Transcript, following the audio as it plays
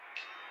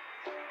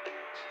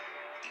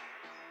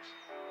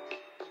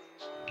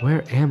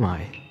Where am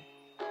I?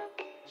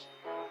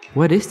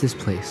 What is this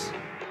place?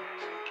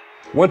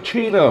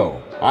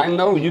 Wachito, I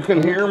know you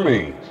can hear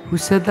me. Who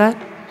said that?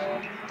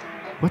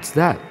 What's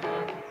that?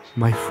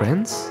 My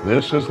friends?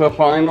 This is the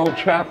final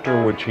chapter,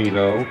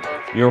 Wachito.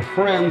 Your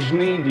friends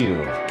need you.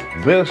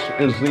 This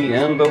is the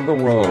end of the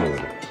road.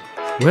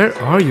 Where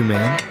are you,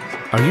 man?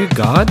 Are you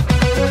God?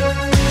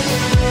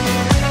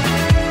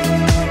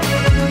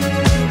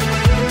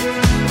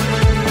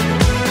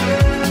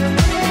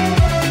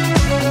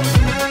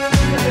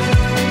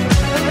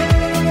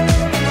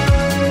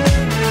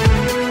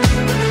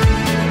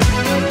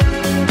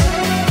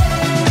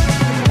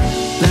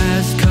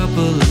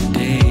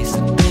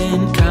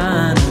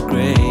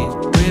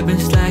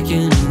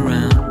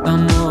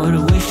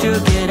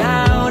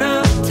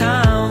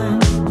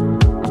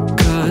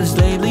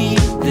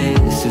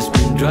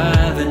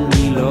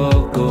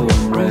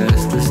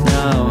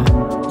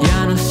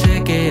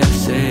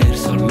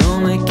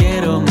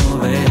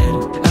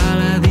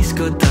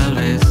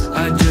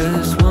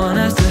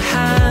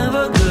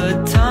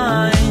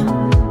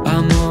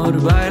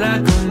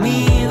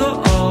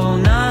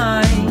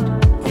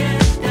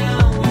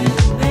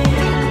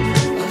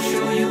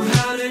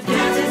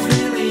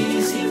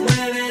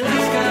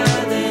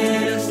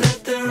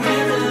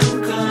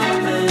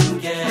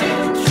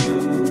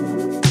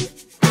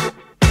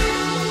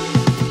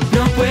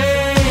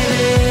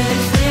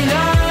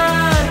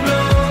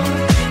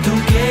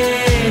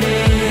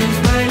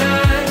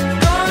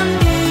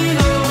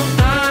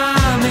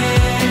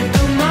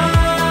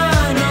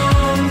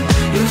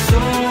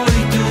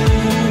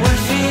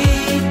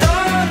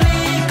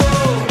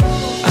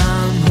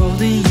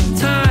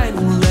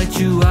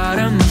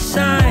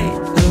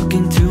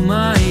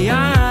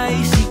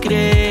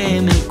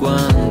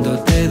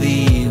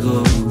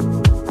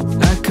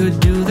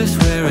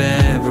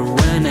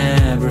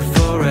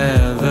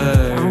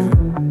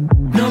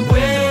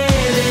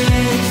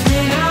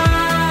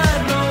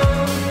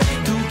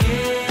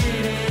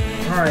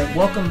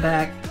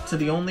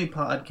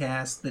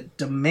 Podcast that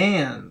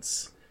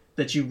demands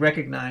that you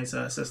recognize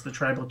us as the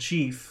tribal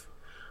chief.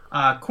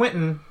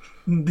 Quentin,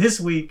 this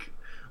week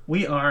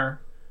we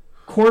are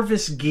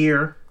Corvis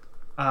Gear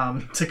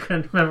to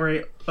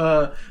commemorate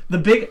the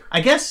big,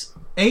 I guess,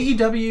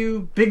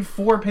 AEW Big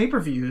 4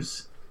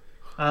 pay-per-views.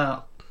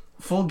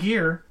 Full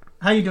Gear.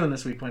 How you doing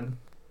this week, Quentin?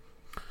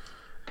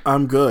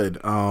 I'm good.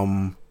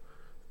 Tim,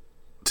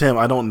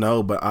 I don't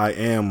know, but I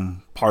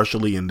am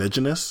partially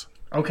indigenous.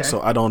 Okay.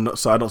 So I don't know.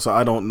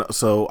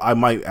 So I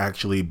might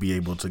actually be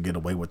able to get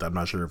away with that. I'm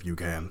not sure if you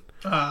can.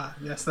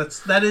 Yes,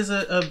 that is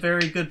a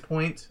very good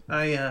point.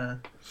 I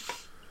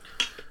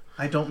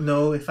don't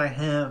know if I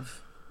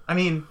have. I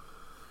mean,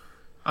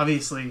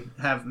 obviously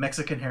have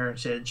Mexican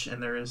heritage,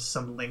 and there is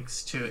some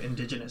links to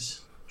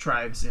indigenous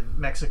tribes in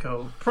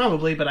Mexico,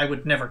 probably, but I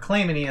would never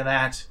claim any of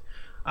that.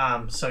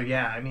 So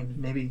yeah, I mean,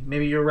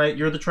 maybe you're right.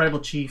 You're the tribal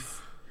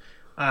chief.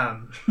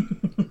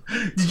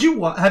 Did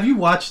you have you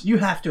watched? You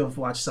have to have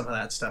watched some of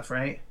that stuff,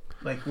 right?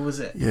 Like, what was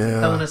it? Yeah.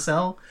 Hell in a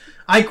Cell.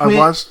 I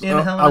watched in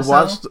Hell in a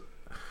Cell.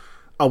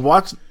 I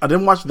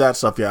didn't watch that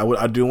stuff yet.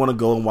 I do want to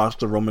go and watch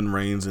the Roman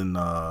Reigns and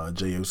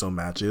Jey Uso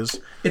matches.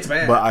 It's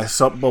bad.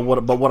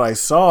 But what I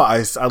saw,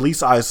 at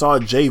least I saw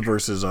Jey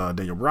versus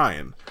Daniel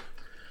Bryan,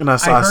 and I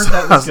heard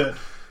that was good.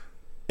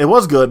 It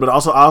was good, but I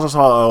also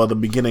saw the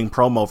beginning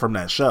promo from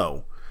that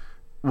show.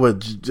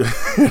 With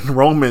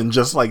Roman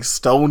just like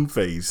stone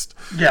faced,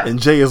 yeah, and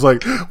Jey is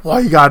like, "Why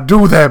you gotta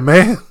do that,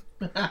 man?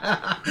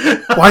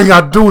 Why you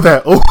gotta do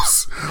that?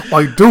 Oops! Why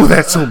you do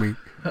that to me?"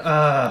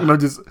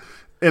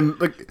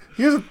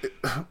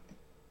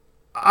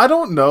 I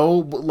don't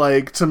know, but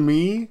like to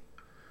me,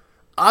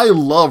 I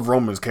love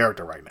Roman's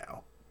character right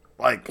now.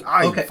 Like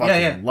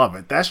I love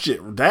it.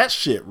 That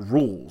shit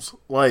rules.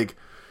 Like.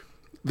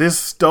 This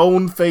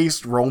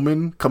stone-faced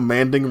Roman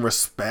commanding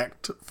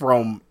respect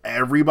from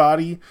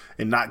everybody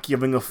and not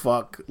giving a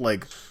fuck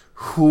like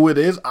who it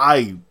is,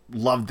 I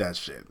love that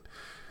shit.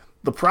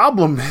 The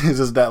problem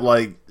is that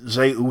like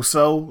Jey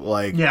Uso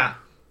like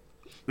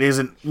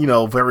isn't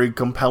very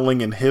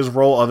compelling in his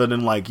role other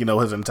than like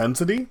his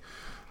intensity.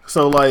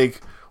 So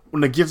like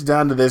when it gets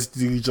down to this,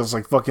 these just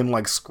like fucking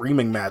like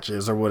screaming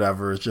matches or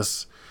whatever, it's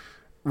just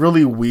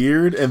really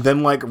weird. And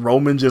then like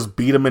Roman just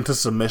beat him into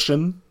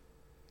submission.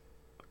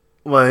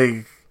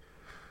 Like,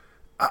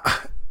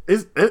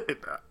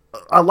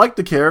 I like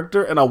the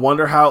character, and I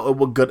wonder how it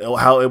would get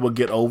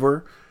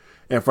over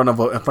in front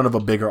of a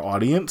bigger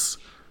audience.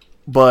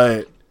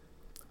 But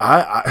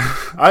I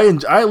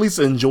at least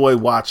enjoy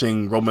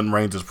watching Roman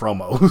Reigns'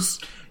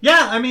 promos.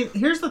 Yeah, I mean,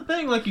 here's the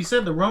thing. Like you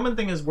said, the Roman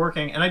thing is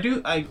working, and I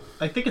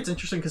think it's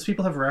interesting because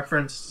people have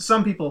referenced,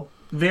 some people,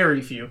 very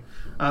few,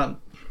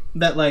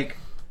 that like,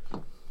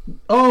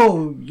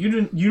 oh,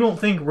 you don't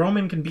think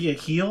Roman can be a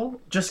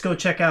heel? Just go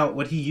check out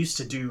what he used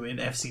to do in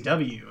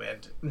FCW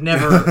and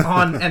never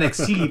on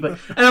NXT.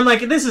 And I'm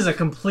like, this is a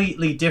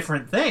completely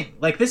different thing.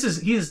 Like,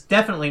 he is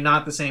definitely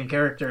not the same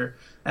character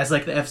as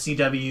like the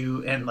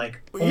FCW and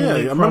like yeah,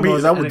 I remember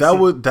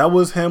that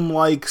was him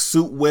like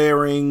suit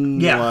wearing,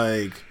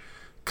 like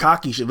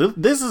cocky shit.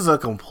 This is a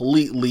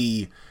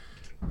completely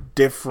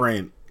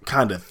different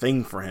kind of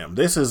thing for him.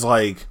 This is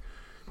like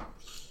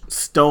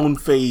stone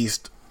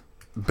faced,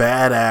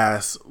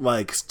 badass.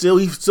 Like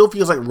he still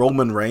feels like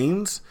Roman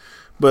Reigns,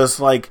 but it's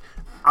like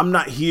I'm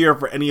not here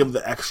for any of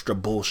the extra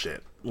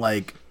bullshit.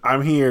 Like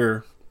I'm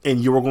here, and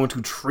you are going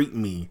to treat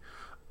me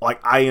like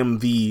I am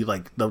the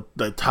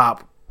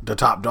top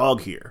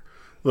dog here.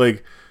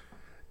 Like,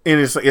 and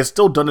it's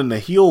still done in the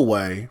heel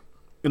way,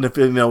 and if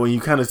when you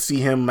kind of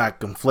see him not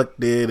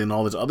conflicted and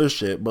all this other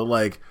shit, but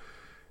like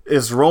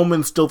is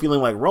Roman still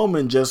feeling like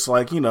Roman, just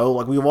like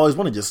like we've always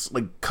wanted, just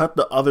like cut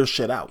the other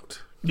shit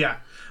out. Yeah,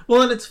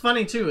 well, and it's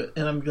funny too,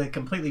 and I'm like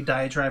completely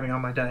diatribing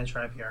on my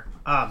diatribe here,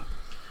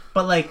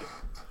 but like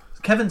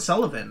Kevin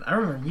Sullivan, I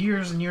remember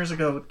years and years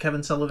ago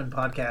Kevin Sullivan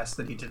podcast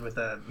that he did with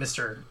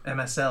Mr.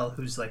 MSL,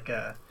 who's like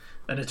a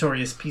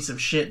notorious piece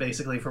of shit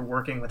basically for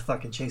working with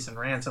fucking Chase and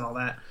Rance and all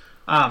that.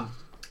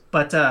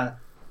 But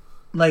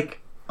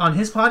like on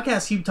his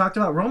podcast, he talked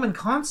about Roman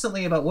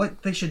constantly about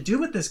what they should do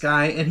with this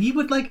guy, and he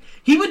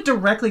would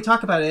directly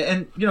talk about it.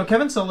 And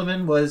Kevin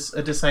Sullivan was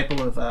a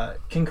disciple of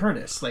King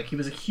Curtis. Like he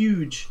was a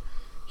huge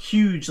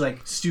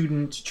like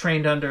student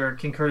trained under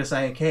King Curtis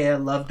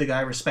Iakea, loved the guy,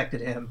 respected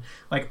him,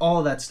 like all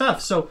of that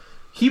stuff. So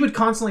he would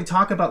constantly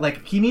talk about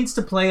like he needs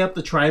to play up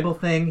the tribal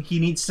thing. He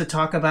needs to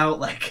talk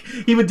about like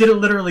he would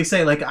literally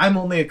say like I'm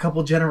only a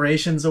couple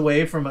generations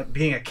away from like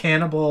being a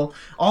cannibal,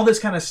 all this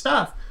kind of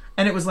stuff.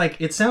 And it was like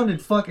it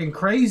sounded fucking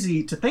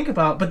crazy to think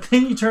about, but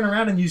then you turn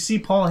around and you see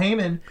Paul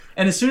Heyman,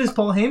 and as soon as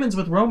Paul Heyman's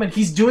with Roman,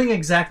 he's doing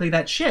exactly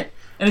that shit.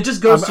 And it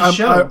just goes to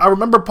show. I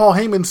remember Paul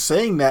Heyman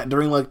saying that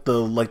during like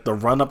the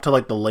run up to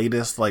like the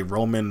latest like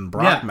Roman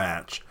Brock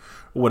match,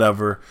 or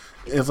whatever.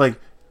 It's like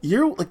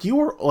you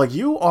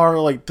are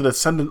like the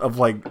descendant of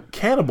like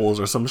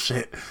cannibals or some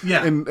shit.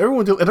 Yeah, and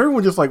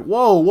everyone just like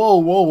whoa,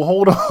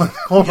 hold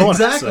on,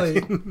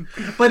 exactly.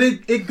 But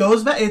it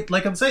goes back.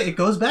 Like I'm saying, it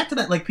goes back to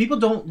that. Like people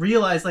don't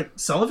realize like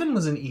Sullivan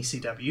was in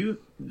ECW.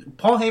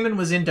 Paul Heyman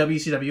was in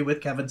WCW with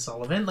Kevin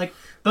Sullivan. Like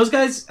those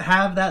guys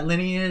have that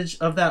lineage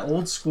of that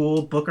old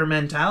school Booker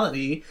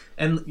mentality.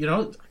 And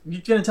you're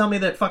gonna tell me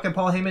that fucking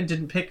Paul Heyman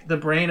didn't pick the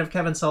brain of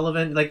Kevin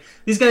Sullivan? Like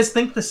these guys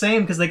think the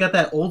same because they got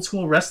that old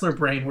school wrestler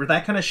brain where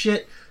that kind of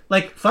shit.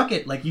 Like fuck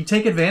it. Like you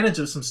take advantage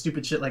of some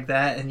stupid shit like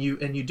that and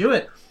you do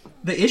it.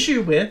 The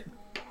issue with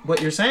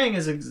what you're saying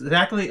is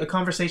exactly a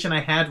conversation I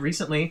had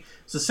recently.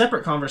 It's a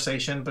separate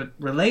conversation but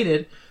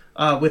related.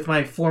 With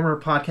my former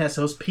podcast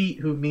host Pete,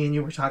 who me and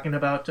you were talking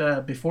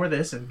about before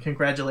this, and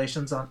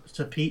congratulations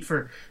to Pete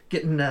for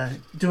getting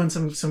doing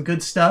some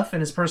good stuff in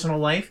his personal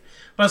life.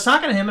 But I was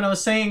talking to him and I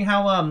was saying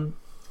how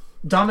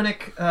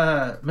Dominic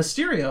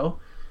Mysterio,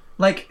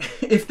 like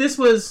if this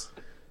was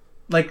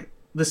like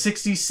the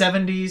 60s,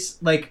 70s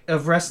like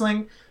of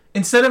wrestling,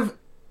 instead of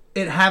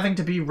it having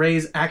to be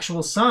Ray's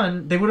actual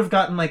son, they would have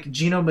gotten like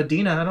Gino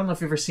Medina. I don't know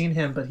if you've ever seen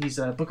him, but he's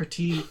a Booker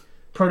T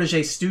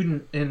protege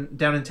student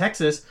down in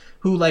Texas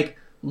who like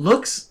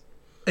looks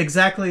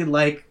exactly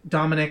like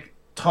Dominic,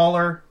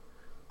 taller,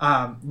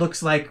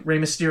 looks like Rey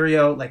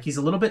Mysterio. Like he's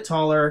a little bit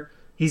taller.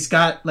 He's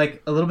got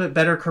like a little bit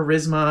better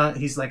charisma.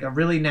 He's like a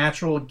really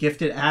natural,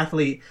 gifted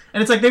athlete.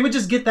 And it's like they would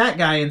just get that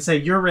guy and say,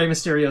 "You're Rey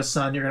Mysterio's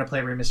son. You're gonna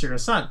play Rey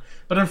Mysterio's son."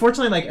 But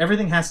unfortunately, like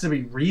everything has to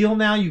be real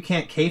now. You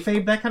can't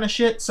kayfabe that kind of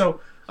shit. So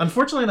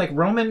unfortunately, like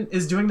Roman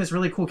is doing this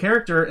really cool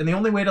character, and the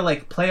only way to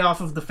like play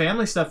off of the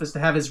family stuff is to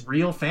have his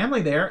real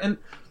family there. And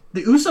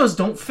the Usos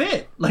don't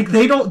fit. Like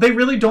they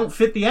really don't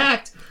fit the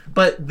act.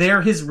 But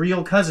they're his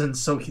real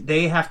cousins, so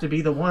they have to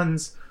be the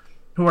ones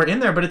who are in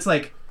there. But it's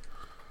like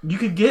you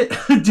could get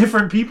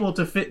different people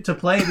to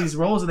play these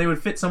roles, and they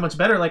would fit so much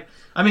better. Like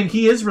I mean,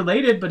 he is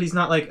related, but he's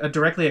not like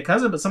directly a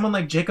cousin. But someone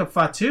like Jacob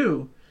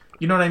Fatu,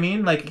 you know what I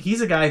mean? Like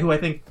he's a guy who I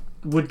think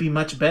would be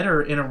much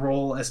better in a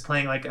role as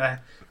playing like a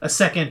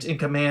second in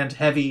command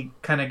heavy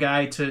kind of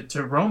guy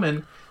to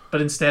Roman,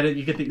 but instead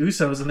you get the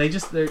Usos and they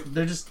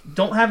just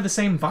don't have the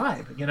same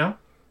vibe,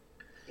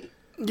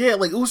 Yeah,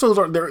 like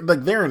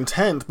Usos they're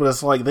intense, but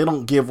it's like they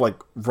don't give like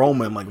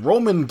Roman. Like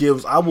Roman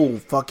gives, I will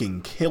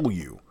fucking kill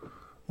you.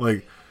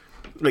 Like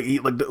the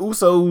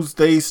Usos,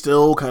 they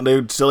still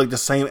like the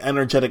same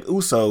energetic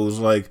Usos.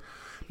 Like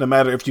no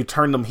matter if you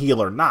turn them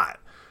heel or not.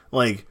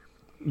 Like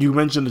you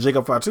mentioned the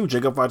Jacob Fatu.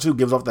 Jacob Fatu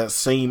gives off that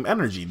same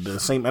energy. The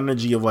same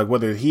energy of like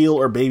whether heel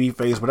or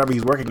babyface, whatever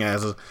he's working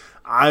as, is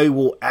I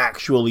will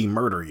actually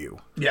murder you.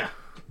 Yeah.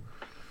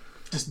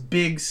 Just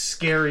big,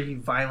 scary,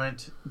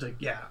 violent.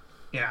 Yeah.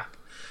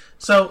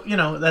 So,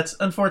 that's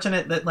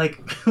unfortunate that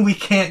like we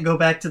can't go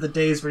back to the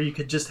days where you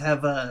could just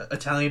have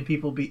Italian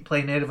people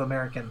play Native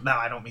American. No,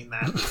 I don't mean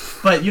that.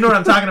 But you know what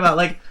I'm talking about.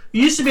 Like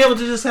you used to be able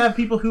to just have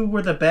people who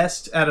were the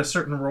best at a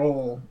certain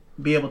role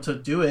be able to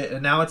do it,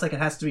 and now it's like it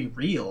has to be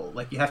real.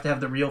 Like you have to have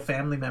the real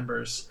family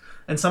members,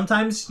 and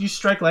sometimes you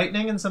strike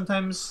lightning, and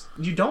sometimes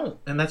you don't,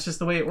 and that's just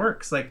the way it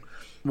works. Like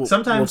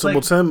sometimes,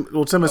 Tim,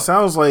 it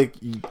sounds like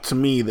to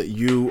me that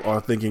you are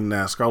thinking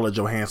that Scarlett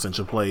Johansson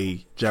should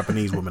play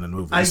Japanese women in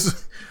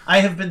movies.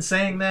 I have been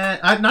saying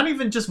that. Not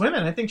even just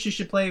women. I think she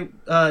should play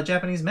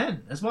Japanese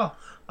men as well.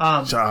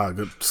 Good,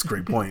 that's a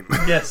great point.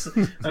 Yes,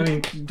 I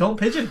mean, don't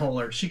pigeonhole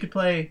her. She could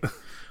play.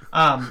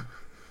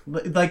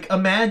 Like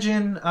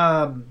imagine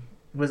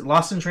was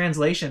Lost in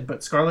Translation,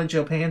 but Scarlett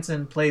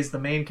Johansson plays the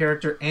main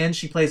character and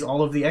she plays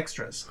all of the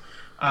extras.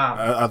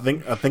 I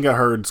think I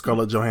heard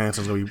Scarlett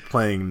Johansson's gonna be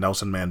playing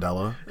Nelson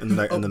Mandela in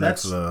the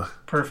next.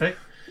 Perfect.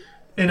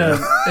 In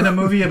a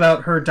movie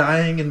about her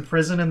dying in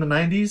prison in the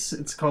 90s,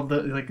 it's called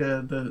the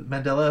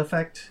Mandela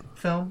Effect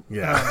film.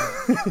 Yeah.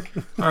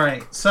 All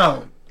right,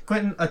 so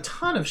Quentin, a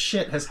ton of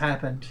shit has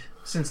happened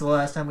since the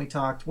last time we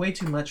talked. Way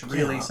too much,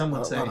 really. Yeah, some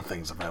would say. A lot of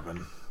things have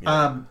happened.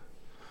 Yeah.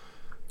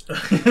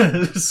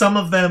 Some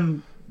of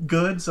them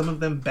good, some of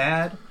them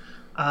bad.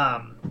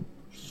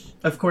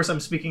 Of course, I'm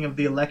speaking of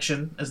the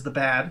election as the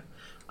bad.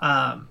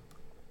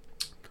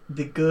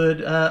 The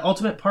good,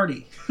 Ultimate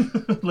PArty.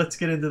 Let's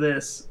get into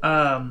this.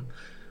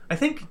 I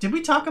think, did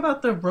we talk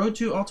about the Road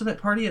to Ultimate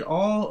PArty at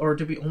all, or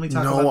did we only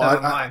talk about that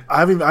online? I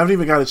haven't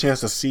even got a chance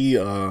to see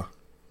any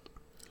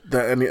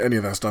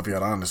of that stuff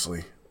yet,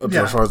 honestly.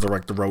 As far as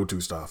the Road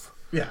to stuff.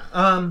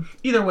 Yeah.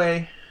 Either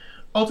way,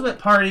 Ultimate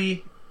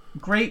PArty,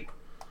 great,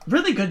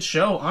 really good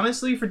show,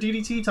 honestly, for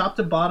DDT, top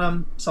to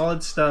bottom,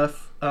 solid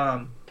stuff.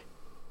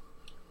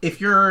 If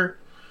you're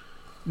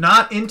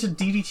not into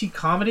DDT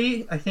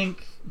comedy, I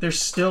think there's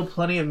still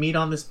plenty of meat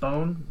on this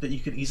bone that you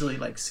could easily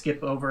like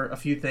skip over a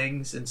few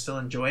things and still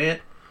enjoy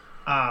it.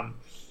 I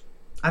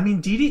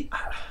mean,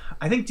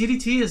 I think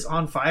DDT is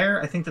on fire.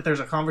 I think that there's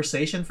a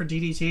conversation for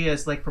DDT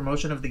as like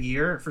promotion of the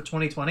year for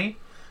 2020,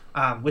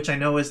 which I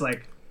know is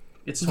like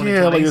it's 2020.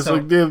 Yeah, like it's so,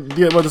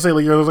 about to say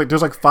like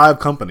there's like 5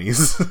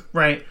 companies,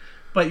 right?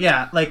 But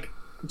yeah, like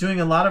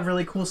doing a lot of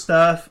really cool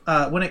stuff.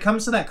 When it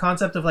comes to that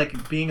concept of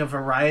like being a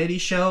variety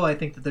show, I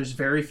think that there's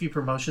very few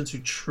promotions who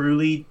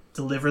truly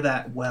deliver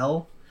that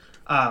well.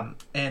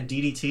 And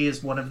DDT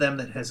is one of them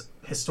that has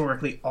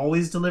historically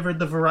always delivered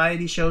the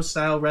variety show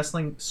style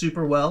wrestling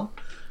super well.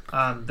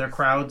 Their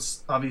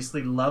crowds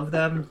obviously love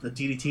them. The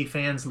DDT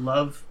fans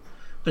love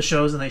the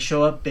shows, and they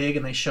show up big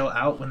and they show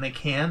out when they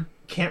can.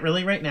 Can't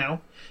really right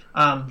now.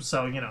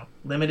 So,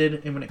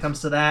 limited when it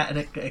comes to that, and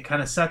it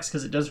kind of sucks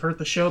because it does hurt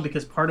the show,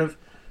 because part of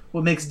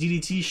what makes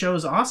DDT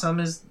shows awesome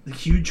is the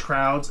huge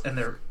crowds, and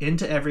they're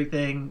into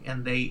everything,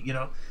 and they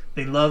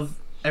love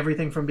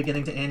everything from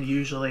beginning to end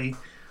usually.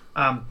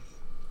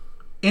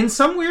 In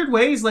some weird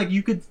ways, like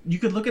you could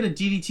look at a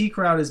DDT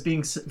crowd as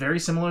being very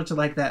similar to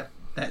like that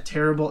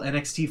terrible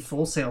NXT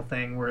Full Sail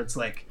thing, where it's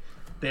like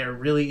they're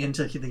really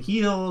into the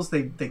heels,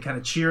 they kind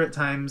of cheer at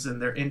times,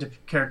 and they're into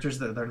characters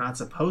that they're not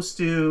supposed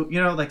to,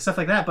 like stuff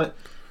like that. But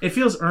it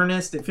feels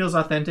earnest, it feels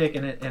authentic,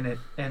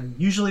 and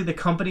usually the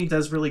company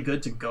does really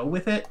good to go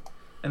with it,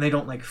 and they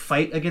don't like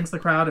fight against the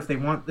crowd. If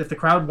the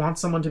crowd wants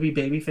someone to be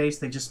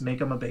babyface, they just make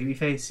them a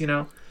babyface,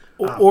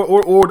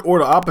 Or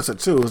the opposite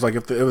too. It's like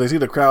if they see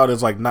the crowd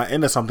is like not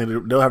into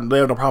something, they have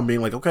no problem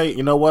being like, okay,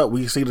 you know what,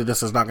 we see that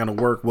this is not going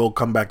to work, we'll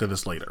come back to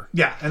this later.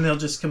 Yeah, and they'll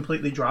just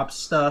completely drop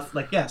stuff.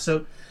 Like, yeah,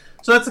 so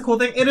that's the cool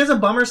thing. It is a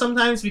bummer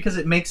sometimes because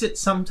it makes it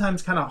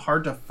sometimes kind of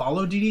hard to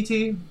follow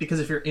DDT, because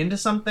if you're into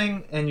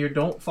something and you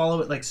don't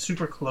follow it like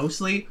super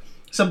closely,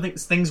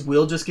 things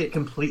will just get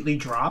completely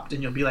dropped,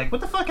 and you'll be like,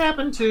 what the fuck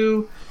happened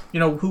to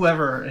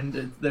whoever,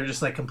 and they're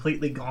just like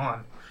completely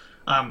gone.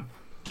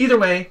 Either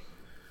way,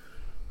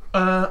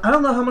 I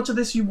don't know how much of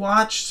this you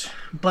watched,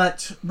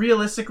 but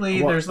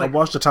realistically, there's like I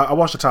watched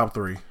the top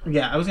 3.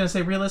 Yeah, I was gonna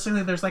say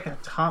realistically, there's like a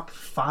top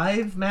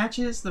 5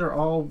 matches that are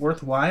all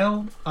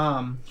worthwhile.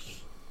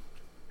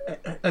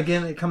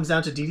 Again, it comes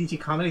down to DDT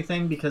comedy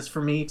thing, because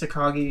for me,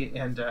 Takagi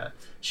and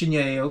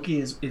Shinya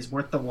Aoki is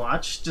worth the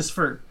watch just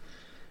for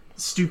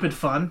stupid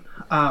fun.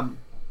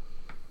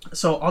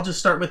 So I'll just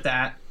start with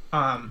that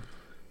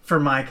for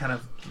my kind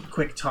of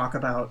quick talk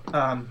about.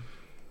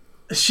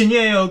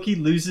 Shinya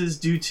Aoki loses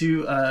due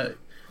to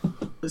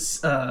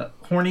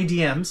horny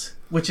DMs,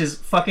 which is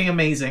fucking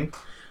amazing.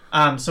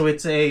 So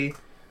it's a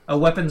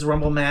weapons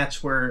rumble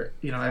match where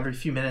every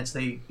few minutes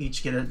they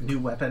each get a new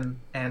weapon,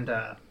 and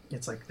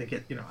it's like they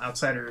get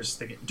outsiders.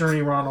 They get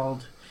Dirty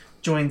Ronald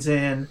joins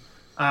in,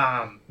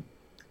 and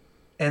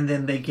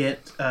then they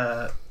get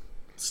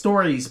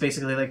stories,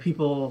 basically, like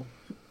people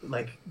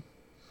like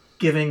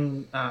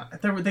giving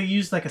they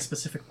use like a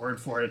specific word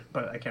for it,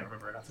 but I can't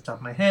remember it off the top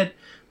of my head.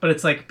 But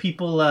it's like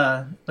people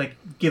like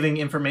giving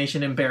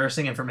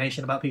embarrassing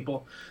information about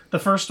people. The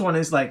first one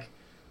is like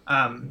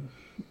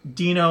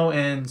Dino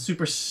and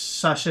Super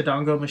Sasha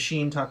Dango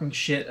Machine talking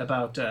shit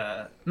about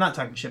not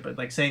talking shit, but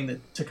like saying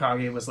that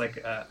Takagi was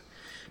like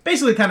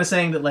basically kind of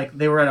saying that like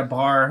they were at a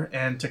bar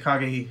and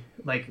Takagi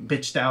like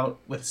bitched out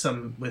with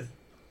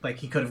like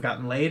he could have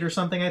gotten laid or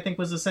something, I think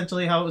was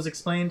essentially how it was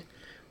explained,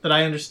 that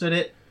I understood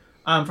it.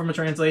 from a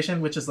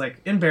translation, which is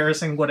like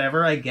embarrassing.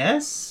 Whatever, I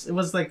guess it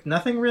was like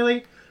nothing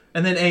really.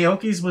 And then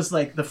Aoki's was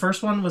like the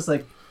first one was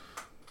like.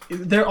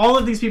 All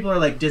of these people are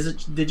like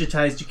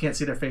digitized. You can't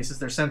see their faces;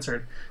 they're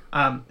censored.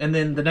 And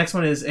then the next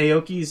one is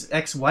Aoki's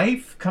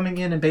ex-wife coming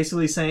in and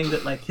basically saying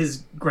that like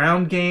his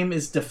ground game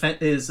is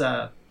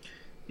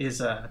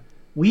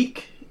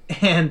weak,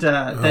 and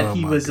that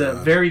he was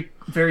very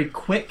very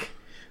quick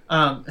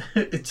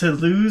to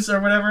lose or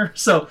whatever.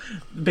 So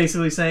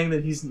basically saying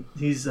that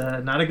he's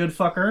not a good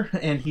fucker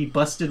and he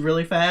busted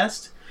really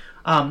fast.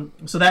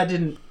 So that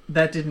didn't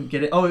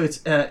get it. Oh,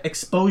 it's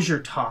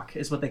exposure talk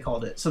is what they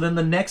called it. So then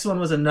the next one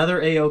was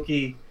another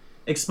Aoki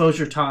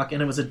exposure talk,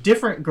 and it was a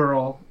different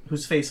girl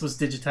whose face was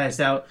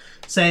digitized out,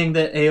 saying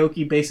that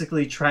Aoki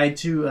basically tried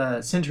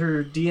to send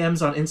her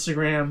DMs on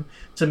Instagram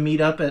to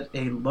meet up at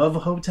a love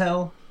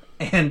hotel,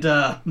 and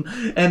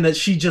that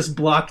she just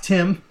blocked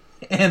him,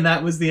 and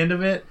that was the end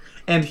of it.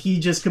 And he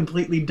just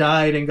completely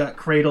died and got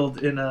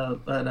cradled in a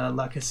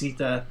La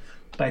Casita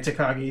by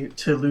Takagi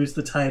to lose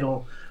the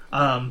title.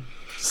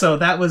 So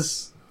that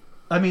was,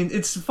 I mean,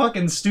 it's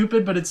fucking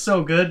stupid, but it's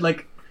so good.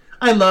 Like,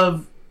 I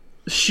love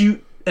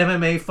shoot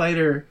MMA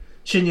fighter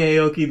Shinya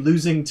Aoki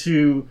losing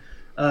to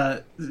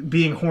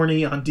being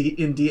horny in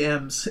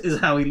DMs is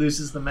how he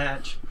loses the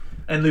match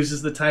and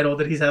loses the title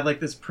that he's had like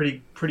this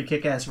pretty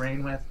kick-ass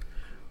reign with.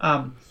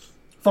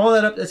 Follow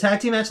that up, a tag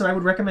team match that I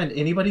would recommend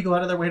anybody go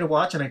out of their way to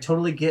watch, and I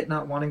totally get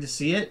not wanting to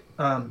see it,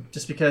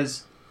 just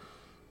because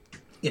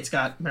it's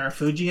got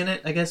Marufuji in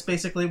it, I guess,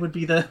 basically would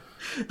be the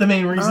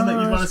main reason that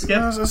you'd want to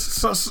skip.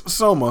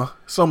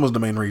 Soma's the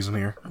main reason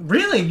here.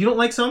 Really? You don't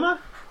like Soma?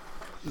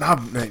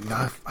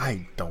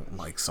 I don't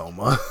like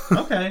Soma.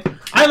 Okay.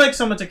 I like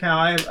Soma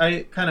Takao.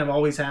 I kind of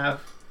always have.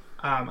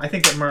 I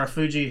think that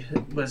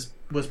Marufuji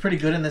was pretty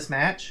good in this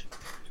match.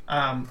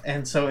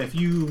 And so if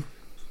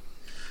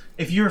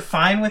you're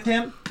fine with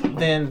him,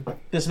 then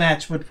this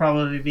match would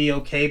probably be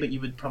okay, but you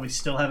would probably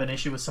still have an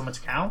issue with Soma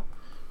Takao.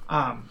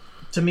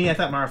 To me, I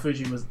thought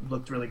Marufuji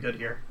looked really good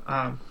here.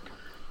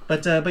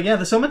 But yeah,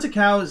 the Soma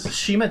Takao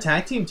Shima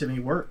tag team to me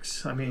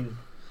works. I mean,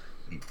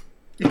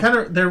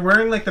 they're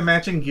wearing like the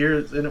matching gear,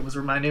 and it was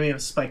reminding me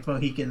of Spiked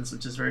Mohicans,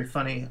 which is very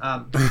funny.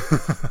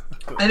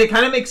 And it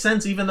kind of makes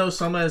sense, even though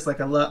Soma is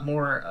like a lot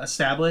more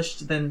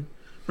established than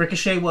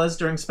Ricochet was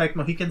during Spiked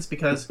Mohicans,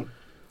 because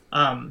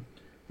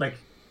like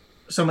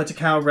Soma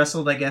Takao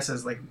wrestled, I guess,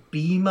 as like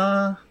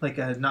Bima, like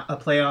a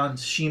play on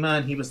Shima,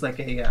 and he was like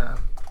a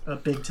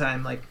big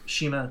time like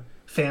Shima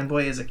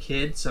fanboy as a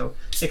kid, so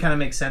it kind of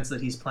makes sense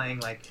that he's playing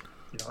like,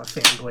 you know, a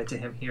fanboy to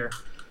him here.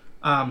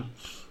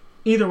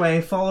 Either way,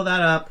 follow that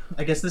up.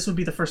 I guess this would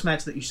be the first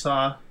match that you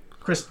saw.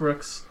 Chris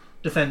Brooks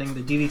defending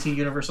the DDT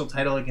Universal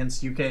title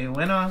against Yuka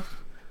Ueno.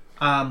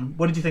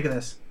 What did you think of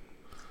this?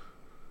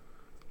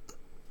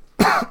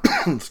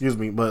 Excuse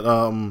me, but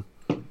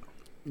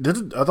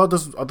I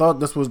thought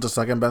this was the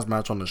second best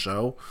match on the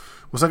show.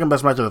 The second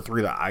best match of the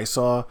three that I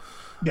saw.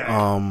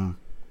 Yeah.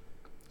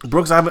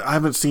 Brooks, I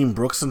haven't seen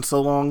Brooks in so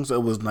long, so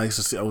it was nice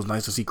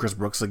to see Chris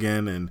Brooks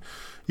again, and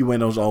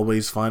Ueno's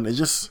always fun.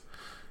 This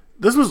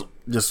was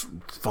just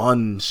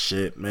fun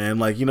shit, man.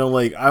 Like, you know,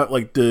 like I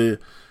like the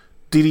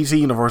DDT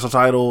Universal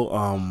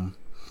title.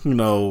 You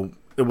know,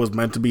 it was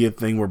meant to be a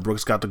thing where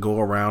Brooks got to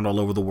go around all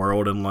over the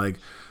world and like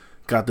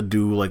got to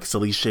do like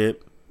silly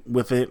shit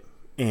with it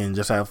and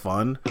just have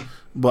fun.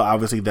 But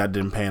obviously that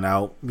didn't pan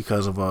out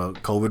because of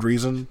COVID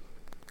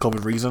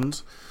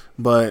reasons.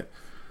 But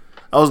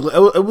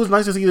it was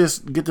nice to see this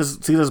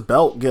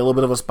belt get a little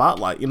bit of a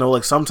spotlight. You know,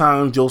 like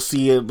sometimes you'll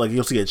see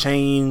a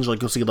change,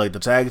 like you'll see like the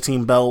tag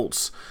team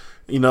belts,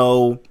 you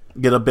know,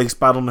 get a big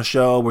spot on the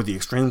show where the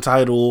Extreme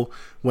title,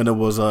 when it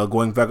was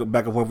going back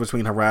and forth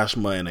between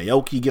Harashima and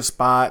Aoki, get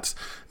spots.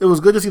 It was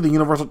good to see the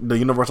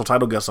Universal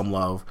title get some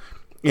love,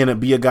 and it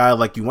be a guy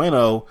like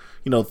Ueno,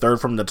 you know, third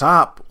from the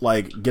top,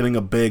 like getting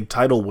a big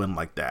title win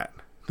like that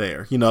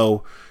there, you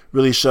know,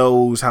 really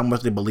shows how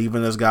much they believe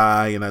in this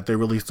guy, and that they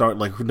really start,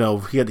 like, you know,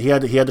 he had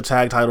the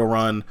tag title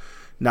run,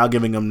 now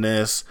giving him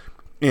this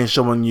and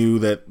showing you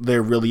that they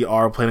really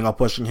are planning on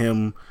pushing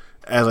him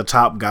as a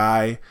top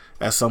guy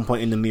at some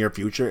point in the near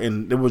future,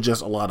 and it was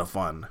just a lot of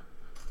fun.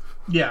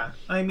 Yeah,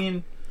 I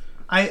mean,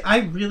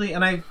 I really,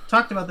 and I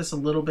talked about this a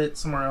little bit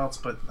somewhere else,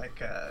 but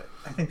like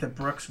I think that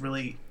Brooks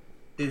really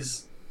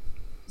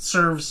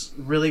serves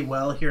really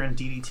well here in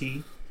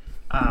DDT.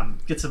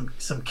 Get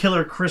some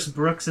killer Chris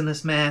Brooks in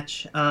this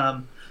match,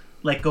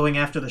 like going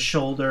after the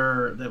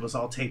shoulder that was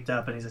all taped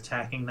up, and he's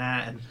attacking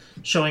that and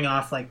showing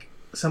off like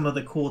some of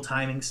the cool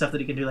timing stuff that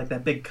he can do, like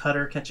that big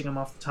cutter catching him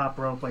off the top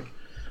rope. Like,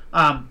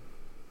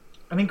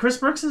 I mean, Chris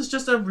Brooks is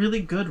just a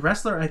really good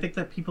wrestler. I think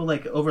that people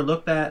like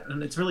overlook that,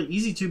 and it's really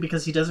easy to,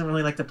 because he doesn't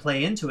really like to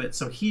play into it.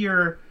 So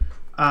here,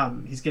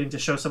 he's getting to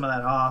show some of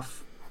that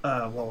off,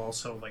 while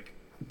also like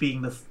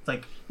being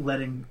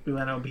letting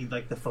Ueno be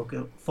like the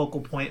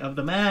focal point of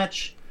the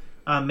match,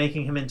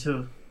 making him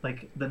into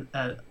like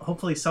the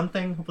hopefully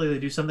they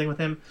do something with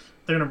him.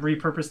 They're gonna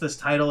repurpose this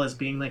title as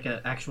being like an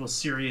actual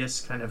serious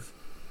kind of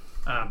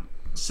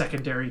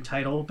secondary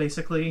title,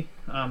 basically.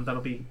 That'll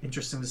be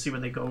interesting to see where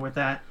they go with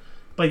that.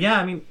 But yeah,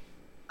 I mean,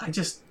 I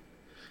just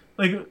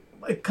like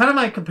kind of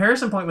my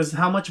comparison point was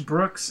how much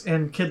Brooks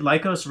and Kid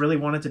Lycos really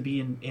wanted to be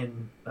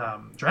in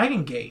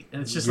Dragon Gate,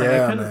 and it's just like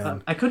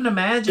I couldn't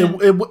imagine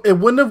it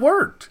wouldn't have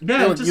worked.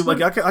 Yeah,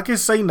 I can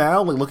say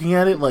now, like looking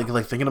at it, like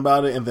thinking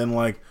about it, and then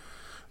like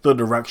the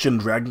direction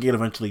Dragon Gate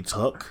eventually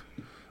took,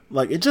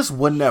 like it just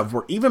wouldn't have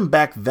worked. Even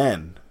back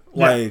then,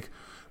 like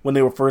when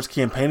they were first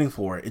campaigning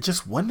for it, it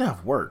just wouldn't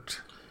have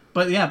worked.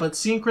 But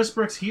seeing Chris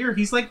Brooks here,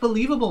 he's like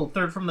believable,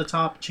 third from the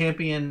top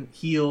champion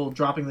heel,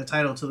 dropping the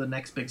title to the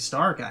next big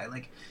star guy.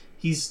 Like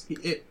he's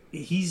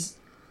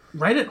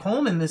right at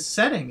home in this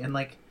setting, and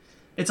like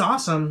it's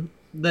awesome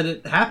that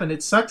it happened.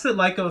 It sucks that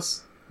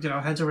Lycos,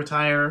 had to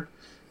retire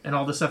and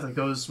all the stuff that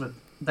goes with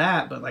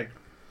that. But like,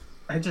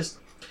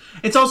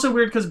 it's also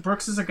weird because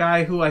Brooks is a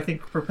guy who I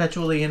think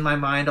perpetually in my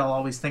mind I'll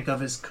always think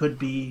of as could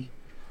be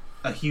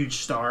a huge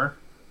star,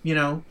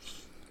 and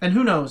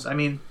who knows? I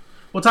mean.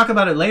 We'll talk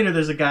about it later.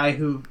 There's a guy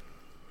who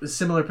is a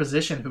similar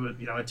position who,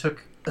 it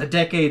took a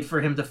decade for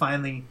him to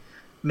finally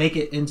make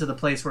it into the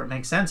place where it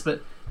makes sense.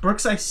 But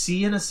Brooks, I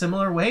see in a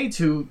similar way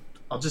to,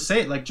 I'll just say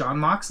it, like Jon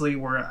Moxley,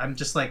 where I'm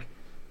just like,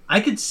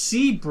 I could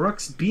see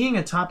Brooks being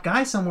a top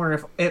guy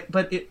somewhere,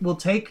 but it will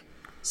take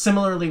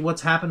similarly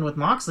what's happened with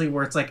Moxley,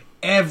 where it's like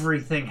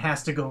everything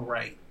has to go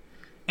right.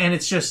 And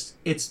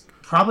it's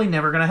probably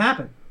never going to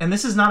happen. And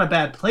this is not a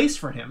bad place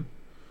for him.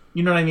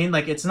 You know what I mean?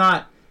 Like,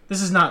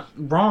 this is not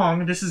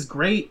wrong. This is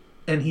great,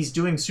 and he's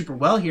doing super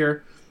well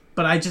here.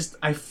 But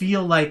I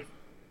feel like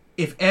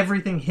if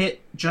everything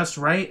hit just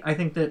right, I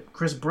think that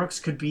Chris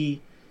Brooks could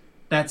be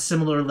that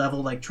similar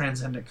level, like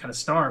transcendent kind of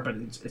star. But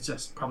it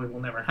just probably will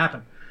never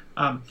happen.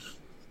 The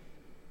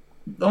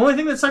only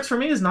thing that sucks for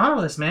me is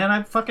Nautilus, man.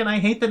 I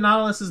hate that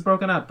Nautilus is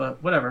broken up,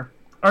 but whatever.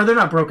 Or they're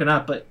not broken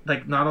up, but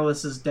like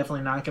Nautilus is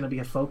definitely not going to be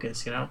a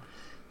focus,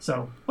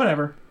 So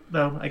whatever.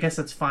 Though I guess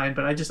that's fine.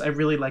 But I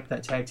really like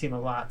that tag team a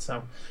lot.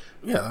 So.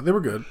 Yeah, they were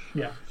good.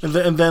 Yeah, and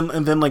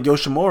then like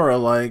Yoshimura,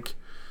 like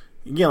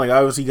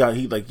obviously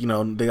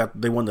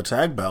they won the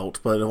tag belt,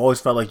 but it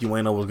always felt like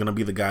Ueno was gonna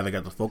be the guy that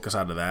got the focus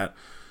out of that.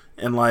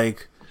 And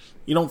like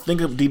you don't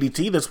think of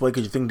DDT this way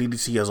because you think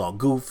DDT is all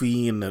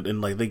goofy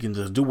and like they can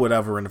just do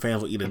whatever and the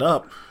fans will eat it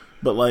up.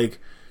 But like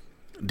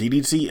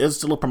DDT is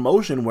still a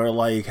promotion where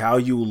like how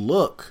you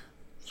look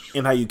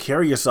and how you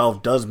carry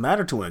yourself does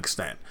matter to an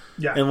extent.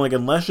 Yeah, and like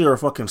unless you're a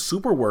fucking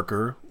super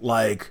worker,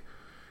 like.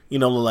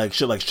 Like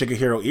shit like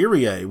Shigehiro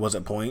Irie was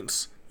at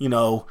points. You're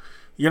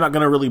not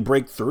going to really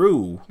break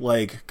through,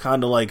 like,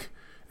 kind of like,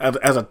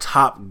 as a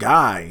top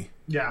guy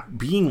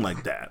being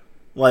like that.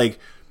 Like,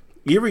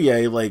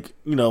 Irie, like,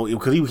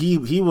 because he was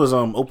he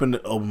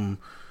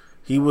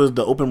was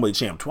the open weight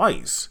champ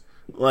twice.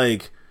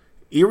 Like,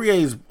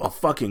 Irie's a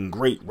fucking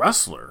great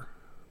wrestler.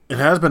 It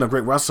has been a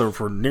great wrestler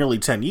for nearly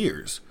 10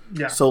 years.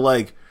 Yeah. So,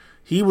 like,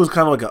 he was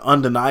kind of like an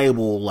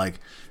undeniable, like,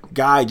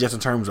 guy just in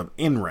terms of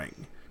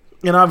in-ring.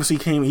 And obviously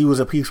he was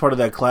a piece part of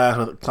that class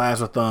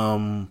with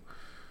who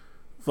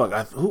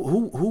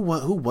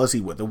was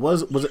he with?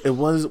 Was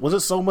it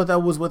Soma that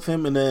was with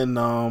him, and then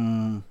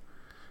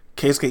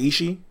Keisuke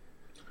Ishii?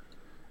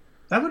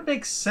 That would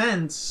make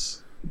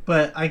sense,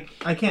 but I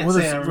can't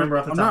say I remember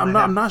off the top of my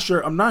head.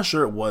 I'm not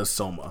sure it was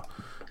Soma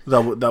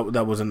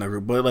that was in that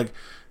group, but like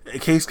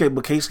Keisuke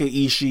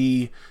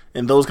Ishii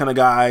and those kind of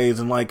guys,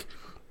 and like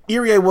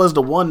Irie was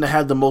the one that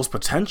had the most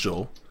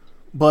potential,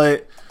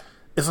 but.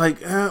 It's like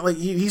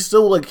he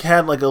still like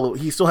had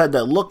he still had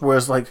that look where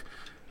it's like,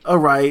 all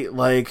right,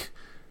 like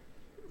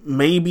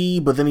maybe,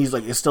 but then he's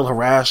like it's still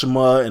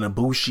Harashima and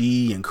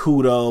Ibushi and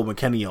Kudo and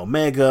Kenny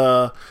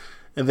Omega,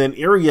 and then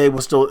Irie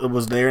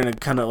was there and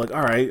it kind of like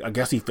all right, I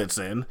guess he fits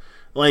in.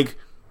 Like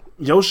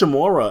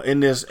Yoshimura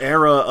in this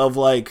era of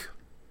like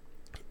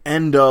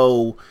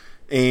Endo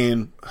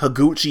and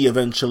Higuchi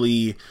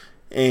eventually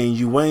and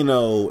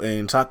Ueno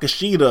and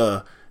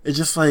Takashita. It's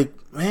just like,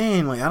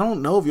 man, like I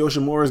don't know if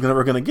Yoshimura is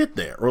never gonna get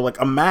there, or like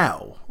a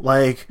Mao,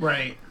 like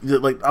right.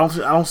 Like I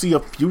don't see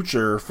a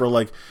future for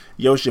like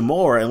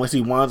Yoshimura unless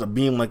he winds up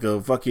being like a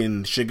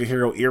fucking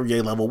Shigehiro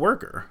Irie level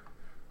worker.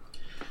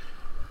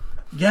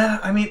 Yeah,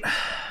 I mean,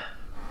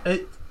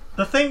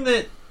 the thing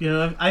that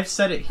I've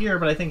said it here,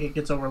 but I think it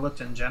gets overlooked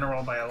in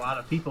general by a lot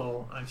of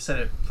people. I've said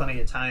it plenty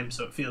of times,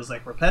 so it feels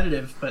like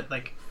repetitive. But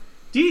like,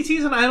 DDT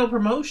is an idol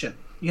promotion.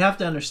 You have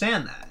to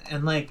understand that,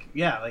 and like,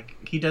 yeah, like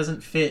he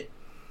doesn't fit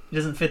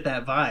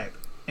that vibe,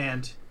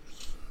 and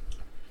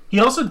he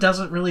also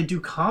doesn't really do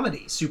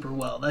comedy super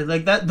well.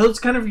 Like that, those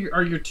kind of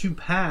are your two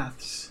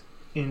paths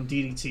in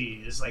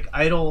DDT, is like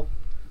idol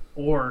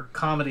or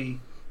comedy.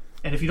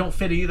 And if you don't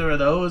fit either of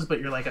those, but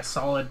you're like a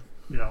solid,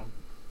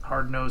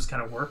 hard-nosed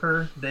kind of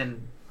worker,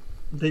 then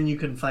you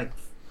can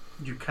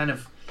you kind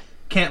of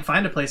can't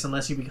find a place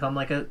unless you become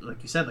like you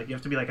said, like you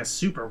have to be like a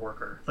super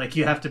worker. Like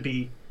you have to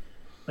be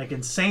like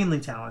insanely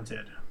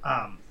talented.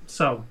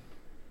 So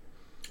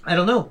I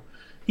don't know.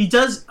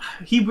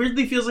 He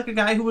weirdly feels like a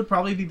guy who would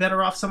probably be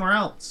better off somewhere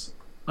else,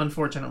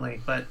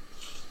 unfortunately, but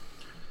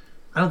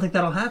I don't think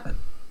that'll happen.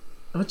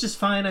 which is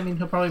fine. I mean,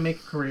 he'll probably make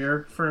a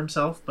career for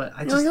himself, but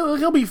I just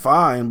he'll be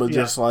fine. But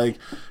just like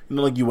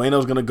like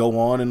Ueno's gonna go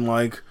on and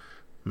like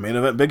main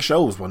event big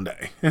shows one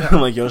day.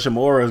 Like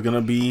Yoshimura is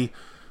gonna be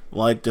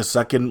like the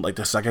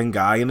second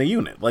guy in the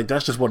unit. Like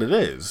that's just what it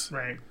is.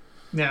 Right.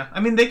 Yeah. I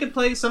mean, they could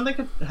play something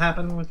could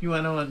happen with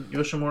Ueno and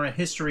Yoshimura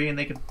history, and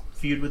they could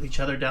feud with each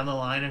other down the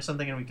line or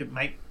something, and we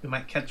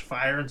might catch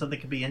fire and something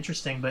could be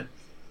interesting, but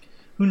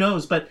who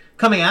knows? But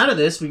coming out of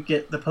this, we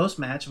get the post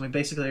match, and we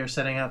basically are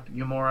setting up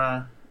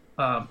Ueno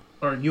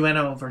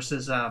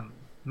versus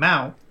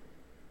Mao.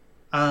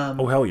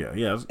 Oh hell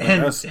yeah,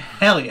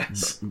 hell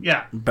yes,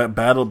 yeah.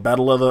 Battle of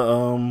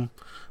the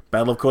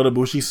Battle of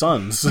Kotobushi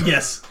Sons.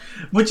 Yes,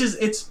 which is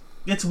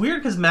it's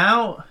weird because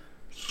Mao.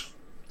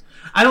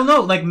 I don't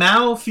know. Like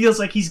Mao feels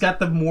like he's got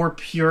the more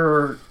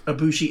pure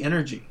Ibushi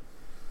energy,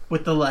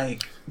 with the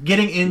like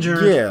getting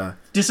injured,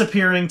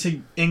 disappearing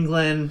to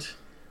England,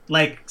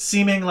 like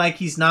seeming like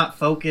he's not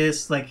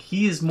focused. Like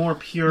he is more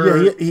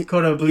pure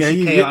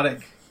Kotobushi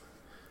chaotic.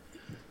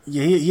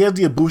 He has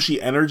the Ibushi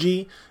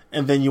energy,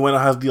 and then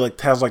Ueno has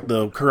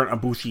the current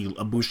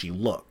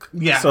Ibushi look.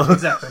 Yeah, so.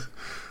 Exactly.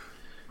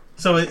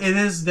 So it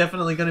is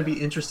definitely going to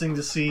be interesting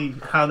to see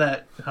how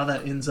that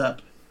ends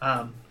up.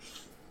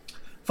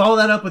 Follow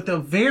that up with a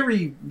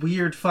very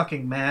weird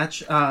fucking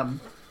match.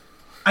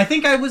 I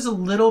think I was a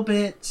little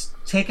bit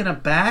taken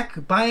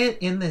aback by it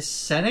in this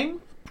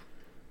setting,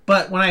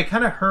 but when I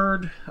kind of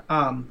heard,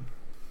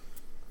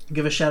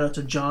 give a shout out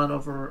to John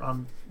over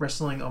on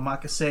Wrestling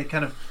Omakase,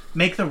 kind of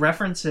make the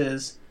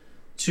references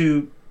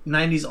to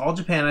 90s All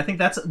Japan. I think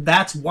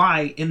that's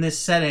why in this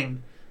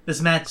setting this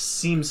match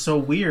seems so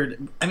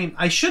weird. I mean,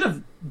 I should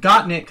have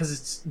gotten it because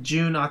it's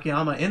Jun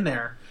Akiyama in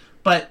there,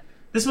 but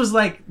this was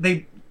like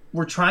they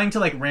were trying to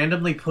like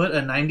randomly put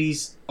a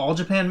 90s All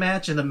Japan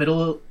match in the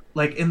middle,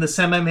 like in the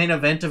semi-main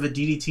event of a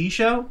DDT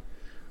show.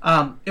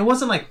 It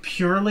wasn't like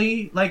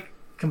purely like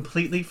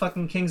completely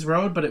fucking King's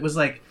Road, but it was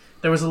like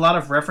there was a lot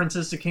of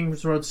references to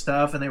King's Road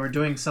stuff, and they were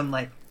doing some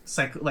like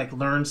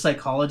learned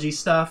psychology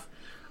stuff.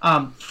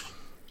 And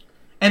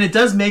it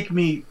does make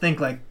me think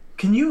like,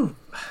 can you?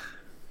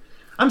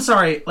 I'm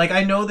sorry, like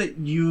I know that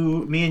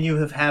me and you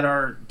have had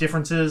our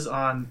differences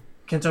on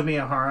Kento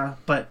Miyahara,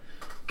 but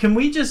can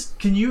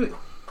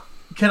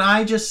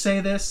I just say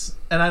this?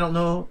 And I don't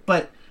know,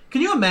 but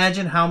can you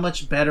imagine how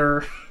much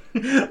better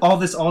all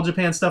this All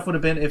Japan stuff would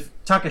have been if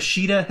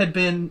Takashita had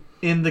been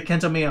in the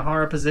Kento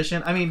Miyahara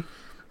position? I mean,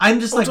 I'm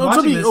just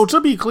watching this.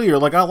 To be clear,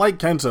 like I like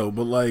Kento,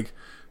 but like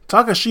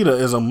Takashita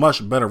is a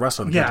much better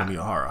wrestler than Kento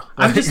Miyahara.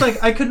 I'm just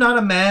like, I could not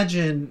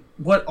imagine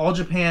what All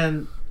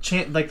Japan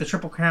like the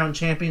Triple Crown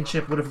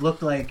Championship would have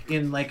looked like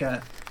in like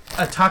a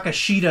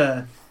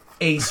Takashita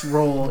ace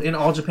role in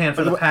All Japan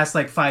for the past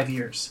like 5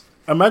 years.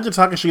 Imagine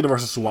Takashita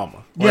versus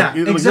Suwama. Like,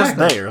 exactly. Just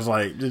there, it's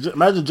like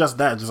imagine just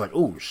that. Just like,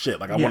 oh shit!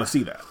 Like I want to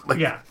see that. Like,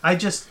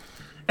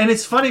 and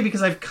it's funny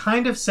because I've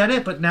kind of said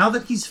it, but now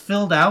that he's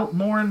filled out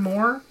more and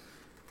more,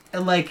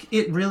 like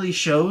it really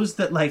shows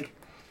that like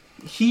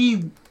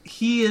he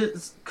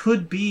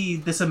could be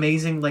this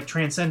amazing like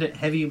transcendent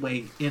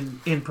heavyweight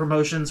in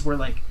promotions where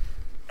like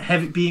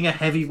being a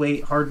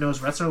heavyweight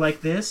hard-nosed wrestler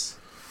like this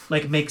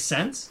like makes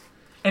sense.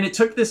 And it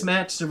took this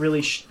match to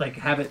really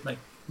have it like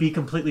be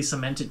completely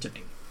cemented to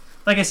me.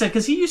 Like I said,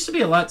 because he used to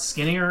be a lot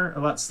skinnier, a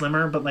lot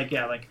slimmer, but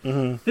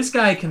this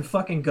guy can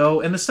fucking go.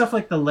 And the stuff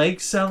like the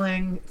leg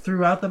selling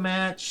throughout the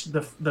match,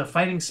 the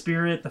fighting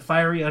spirit, the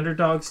fiery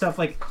underdog stuff,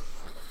 like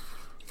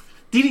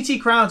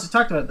DDT crowds, I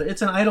talked about it,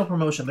 it's an idol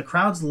promotion. The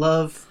crowds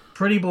love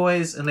pretty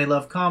boys and they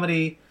love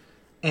comedy,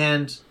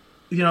 and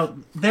you know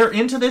they're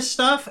into this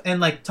stuff. And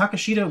like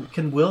Takashita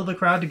can will the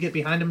crowd to get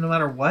behind him no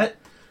matter what.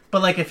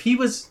 But like if he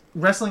was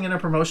wrestling in a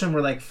promotion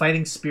where like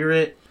fighting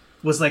spirit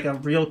was like a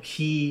real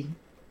key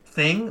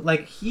thing,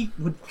 like he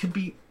could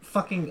be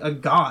fucking a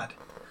god.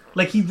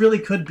 Like he really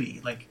could be.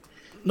 Like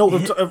no,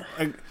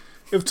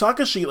 if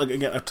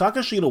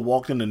Takashita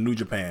walked into New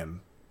Japan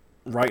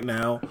right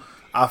now,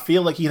 I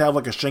feel like he'd have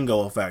like a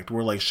Shingo effect,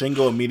 where like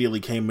Shingo immediately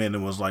came in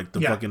and was like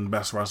the fucking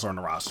best wrestler on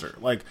the roster.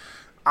 Like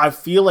I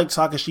feel like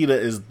Takashita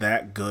is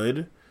that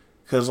good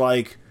because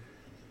like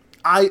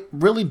I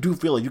really do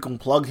feel like you can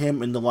plug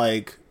him into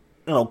like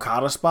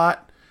Kata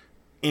spot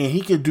and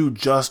he could do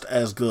just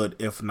as good,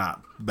 if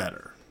not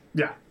better.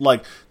 Yeah,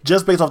 like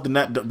just based off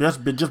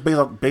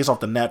the based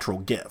off the natural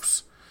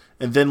gifts,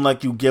 and then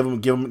like you give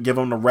him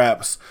the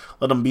reps,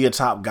 let him be a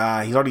top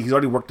guy. He's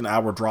already worked an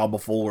hour draw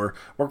before,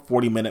 worked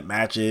 40-minute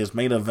matches,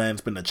 main events,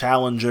 been a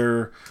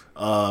challenger,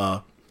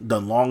 done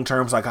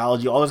long-term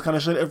psychology, all this kind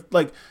of shit.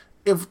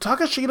 If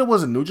Takashita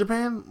was in New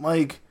Japan,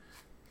 like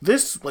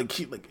this,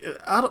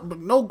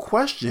 no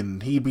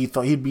question he'd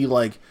be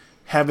like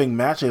having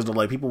matches that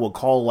like people would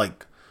call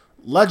like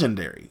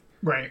legendary,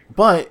 right?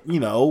 But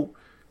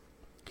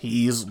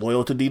he's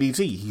loyal to DDT.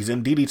 He's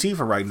in DDT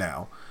for right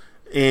now.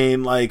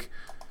 And, I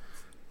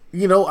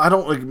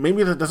don't,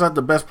 maybe that's not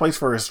the best place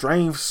for his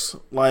strengths.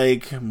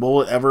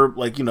 Will it ever,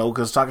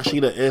 because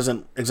Takashita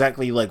isn't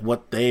exactly,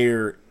 what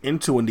they're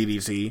into in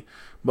DDT.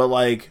 But,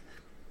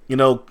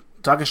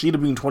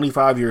 Takeshita being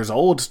 25 years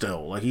old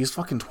still. Like, he's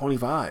fucking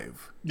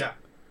 25. Yeah.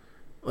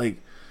 Like,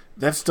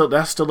 that's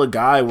still a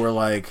guy where,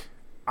 like,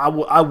 I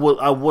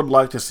would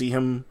like to see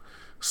him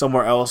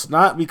somewhere else.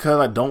 Not because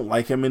I don't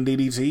like him in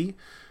DDT,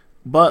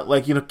 but,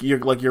 like, you know,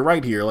 you're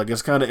right here. Like,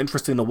 it's kind of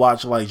interesting to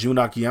watch, like, Jun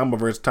Akiyama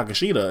versus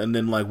Takeshita, and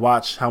then, like,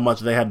 watch how much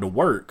they had to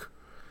work,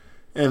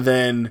 and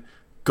then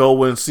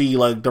go and see,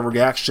 like, the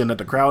reaction that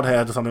the crowd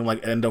had to something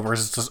like Endo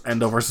versus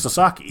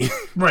Sasaki.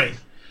 Right.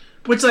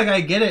 Which, like,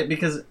 I get it,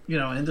 because, you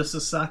know, Endo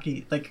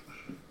Sasaki, like,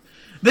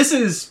 this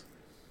is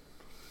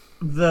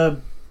the,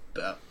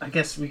 I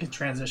guess we could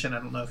transition, I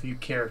don't know if you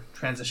care,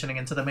 transitioning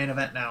into the main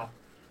event now.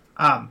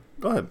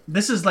 Go ahead.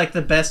 This is, like,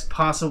 the best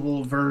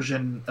possible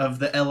version of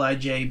the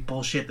LIJ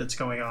bullshit that's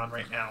going on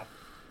right now.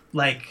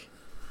 Like,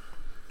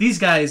 these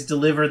guys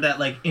delivered that,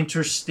 like,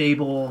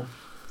 interstable,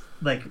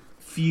 like,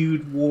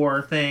 feud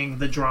war thing,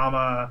 the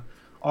drama,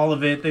 all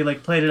of it. They,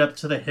 like, played it up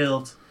to the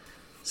hilt.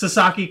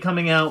 Sasaki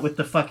coming out with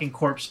the fucking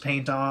corpse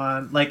paint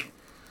on. Like,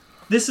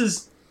 this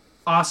is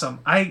awesome.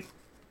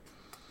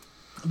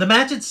 The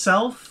match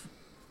itself,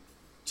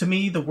 to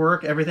me, the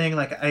work, everything,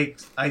 like, I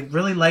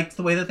really liked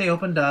the way that they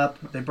opened up.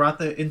 They brought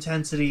the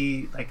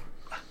intensity, like,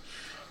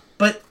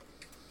 but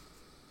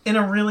in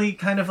a really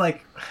kind of,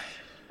 like,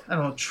 I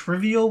don't know,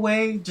 trivial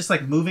way, just,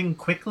 like, moving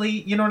quickly,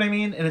 you know what I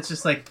mean? And it's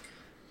just, like,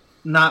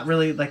 not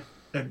really, like,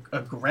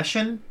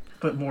 aggression,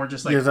 but more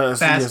just, like,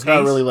 fast-paced. It's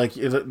not really, like,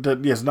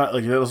 it's not,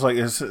 like,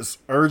 it's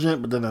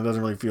urgent, but then it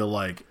doesn't really feel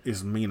like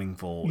it's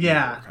meaningful.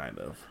 Yeah. Either, kind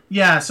of.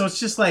 Yeah, so it's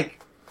just, like,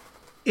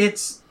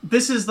 this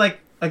is, like,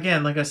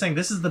 again, like I was saying,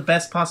 this is the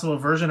best possible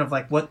version of,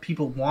 like, what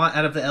people want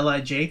out of the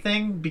LIJ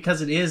thing,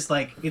 because it is,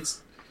 like,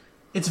 it's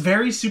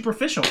very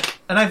superficial.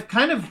 And I've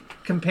kind of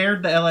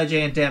compared the LIJ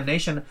and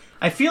Damnation.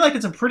 I feel like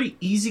it's a pretty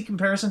easy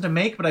comparison to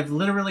make, but I've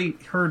literally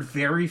heard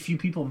very few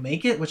people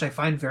make it, which I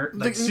find very,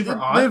 like, super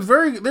odd.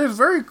 There's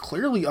very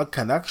clearly a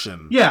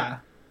connection. Yeah.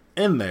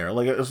 In there.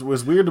 Like, it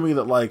was weird to me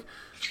that, like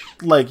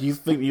you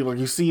think,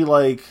 you see,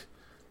 like,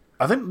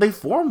 I think they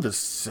formed the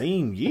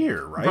same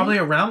year, right? Probably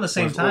around the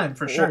same time,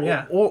 for sure,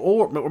 yeah.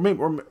 Or maybe,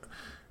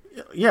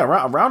 yeah,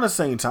 around the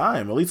same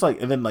time. At least,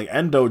 like, and then, like,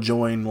 Endo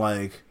joined,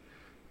 like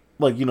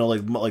a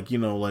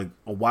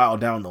while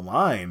down the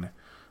line.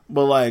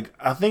 But, like,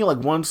 I think, like,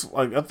 once,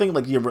 like,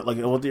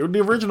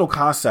 the original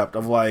concept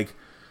of, like,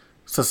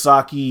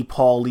 Sasaki,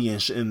 Paul Lee, and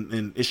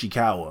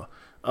Ishikawa,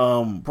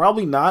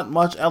 probably not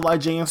much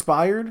LIJ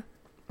inspired,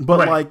 but,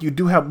 right. Like, you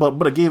do have,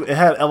 but it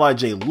had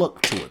LIJ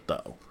look to it,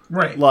 though.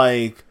 Right.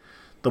 Like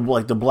the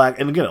black,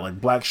 and again, like,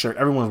 black shirt.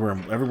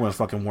 Everyone's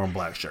fucking wearing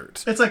black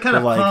shirts. It's, like, kind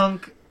of, like,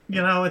 punk,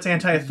 you know. It's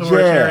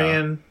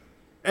anti-authoritarian. Yeah.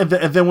 And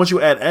then once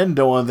you add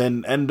Endo, and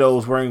then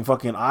Endo's wearing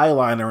fucking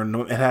eyeliner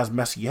and it has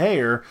messy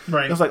hair,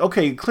 right? It's like,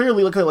 okay,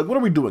 clearly, like what are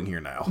we doing here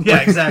now?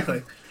 Yeah,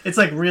 exactly. It's,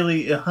 like,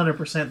 really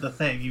 100% the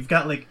thing. You've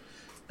got, like,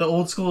 the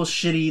old school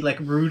shitty, like,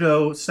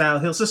 Rudo style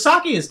heel.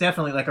 Sasaki is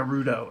definitely, like, a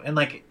Rudo, and,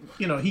 like,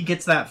 you know, he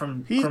gets that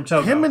from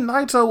Togo. Him and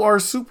Naito are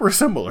super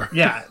similar.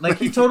 Yeah, like,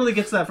 he totally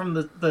gets that from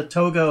the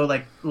Togo,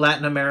 like,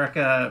 Latin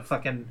America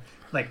fucking,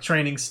 like,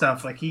 training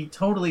stuff. Like, he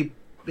totally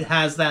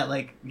has that,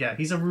 like, yeah,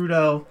 he's a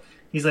Rudo.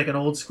 He's, like, an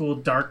old school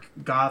dark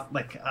goth,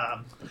 like,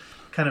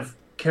 kind of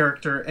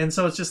character. And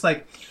so it's just,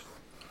 like,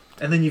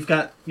 and then you've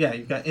got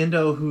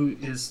Endo, who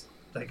is,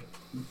 like,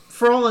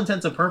 for all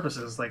intents and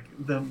purposes, like,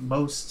 the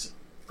most,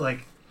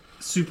 like,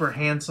 super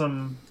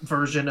handsome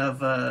version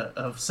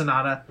of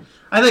Sonata.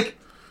 I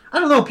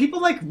don't know,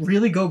 people, like,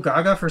 really go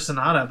gaga for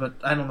Sonata, but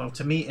I don't know,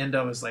 to me,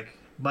 Endo is, like,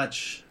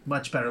 much,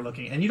 much better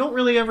looking. And you don't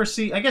really ever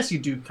see, I guess you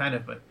do kind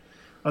of, but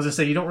I was gonna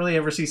say, you don't really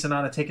ever see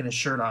Sonata taking his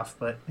shirt off,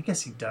 but I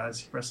guess he does.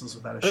 He wrestles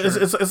without a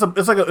shirt.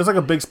 It's like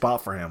a big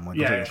spot for him. Like,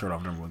 taking his shirt off,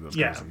 and everyone goes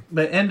crazy.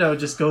 But Endo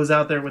just goes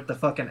out there with the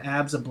fucking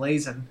abs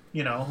ablazing,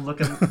 you know,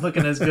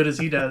 looking as good as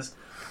he does.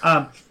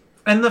 And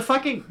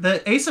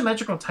the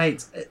asymmetrical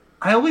tights,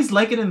 I always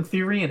like it in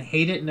theory and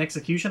hate it in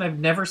execution. I've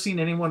never seen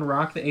anyone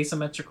rock the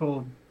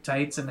asymmetrical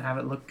tights and have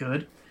it look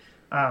good.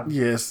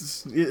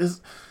 Yes,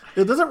 it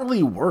doesn't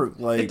really work.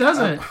 Like, it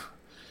doesn't.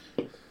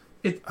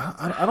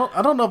 I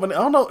don't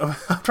know.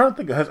 I'm trying to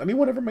think. Has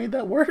anyone ever made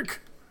that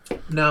work?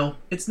 No,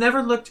 it's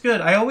never looked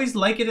good. I always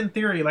like it in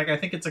theory. Like, I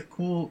think it's a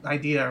cool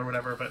idea or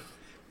whatever, but it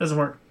doesn't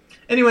work.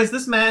 Anyways,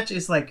 this match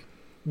is, like,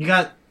 you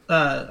got,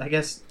 I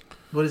guess,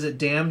 what is it,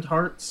 Damned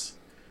Hearts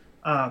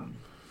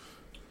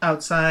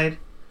outside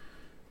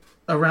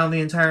around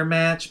the entire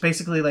match,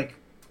 basically, like,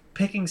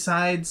 picking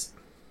sides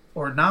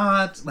or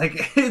not.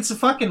 Like, it's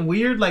fucking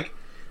weird. Like,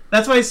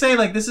 that's why I say,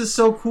 like, this is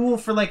so cool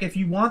for, like, if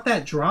you want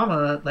that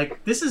drama,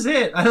 like, this is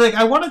it.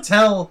 I want to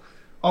tell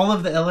all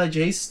of the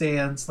LIJ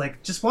stands,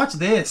 like, just watch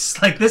this.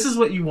 Like, this is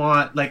what you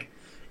want. Like,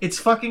 it's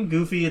fucking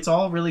goofy. It's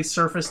all really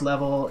surface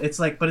level. It's,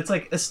 like, but it's,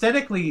 like,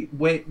 aesthetically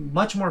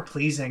much more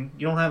pleasing.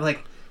 You don't have,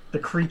 like, the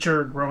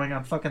creature growing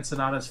on fucking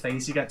Sonata's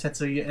face. You got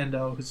Tetsuya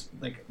Endo, who's,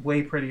 like,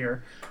 way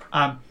prettier.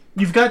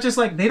 You've got just,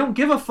 like, they don't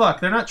give a fuck.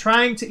 They're not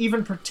trying to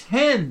even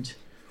pretend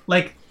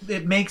like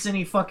it makes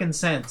any fucking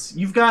sense.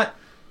 You've got,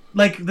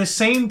 like, the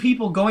same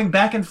people going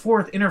back and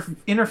forth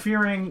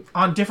interfering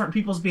on different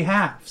people's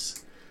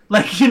behalves.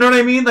 Like, you know what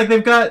I mean? Like,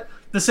 they've got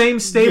the same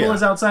stable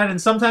as outside, and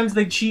sometimes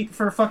they cheat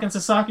for fucking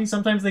Sasaki,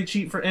 sometimes they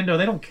cheat for Endo.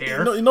 They don't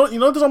care. You know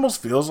what this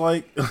almost feels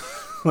like?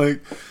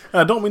 Like,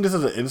 I don't mean this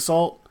as an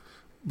insult,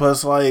 but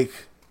it's like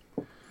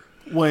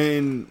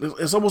when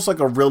it's almost like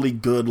a really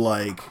good,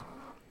 like,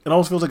 it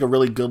almost feels like a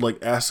really good, like,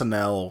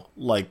 SNL,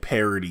 like,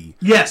 parody.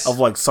 Yes. Of,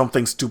 like,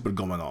 something stupid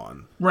going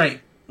on. Right.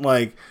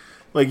 Like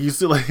you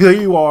see, like, here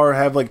you are,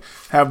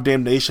 have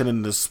Damnation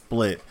in this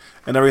split,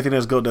 and everything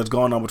that's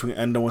going on between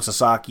Endo and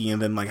Sasaki,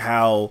 and then, like,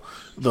 how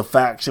the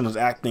faction is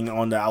acting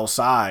on the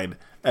outside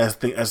as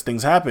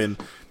things happen.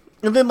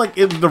 And then, like,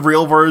 in the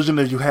real version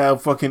is you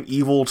have fucking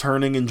Evil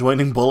turning and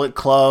joining Bullet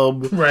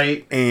Club.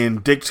 Right.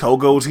 And Dick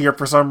Togo's here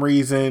for some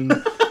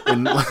reason.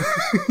 And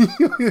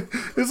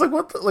it's like,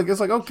 what the, like, it's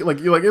like, okay, like,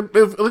 you like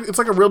it's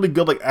like a really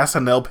good, like,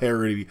 SNL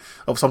parody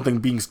of something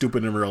being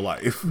stupid in real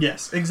life.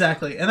 Yes,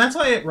 exactly. And that's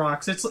why it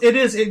rocks. You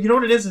know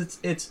what it is?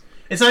 It's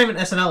not even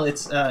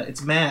SNL,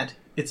 it's Mad.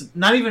 It's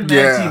not even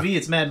Mad TV,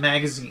 it's Mad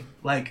Magazine.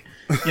 Like,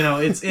 you know,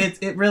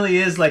 it really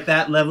is like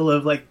that level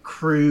of, like,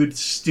 crude,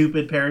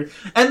 stupid parody.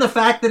 And the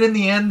fact that in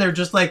the end they're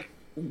just, like,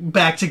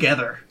 back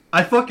together.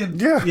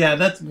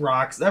 That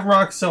rocks. That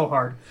rocks so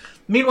hard.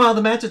 Meanwhile,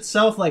 the match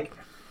itself, like,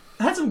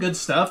 had some good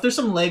stuff. There's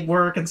some leg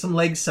work and some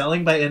leg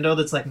selling by Endo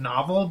that's, like,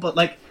 novel, but,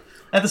 like,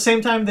 at the same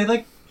time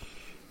they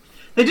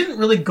didn't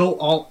really go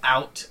all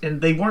out,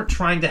 and they weren't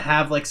trying to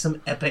have, like,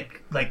 some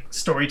epic, like,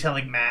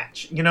 storytelling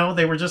match. You know,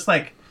 they were just,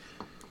 like,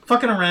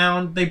 fucking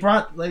around. They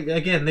brought,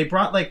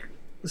 like,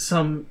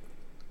 some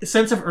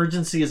sense of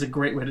urgency is a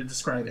great way to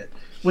describe it,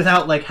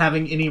 without, like,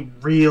 having any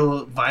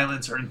real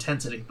violence or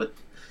intensity. But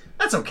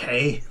that's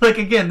okay. Like,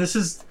 again, this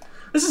is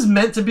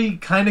meant to be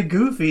kind of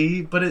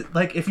goofy, but it,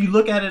 like, if you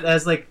look at it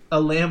as, like, a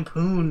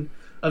lampoon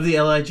of the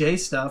LIJ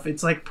stuff,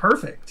 it's, like,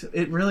 perfect.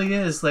 It really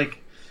is.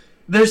 Like,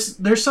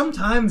 there's some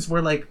times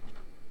where, like,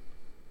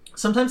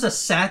 sometimes a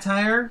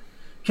satire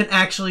can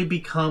actually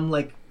become,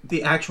 like,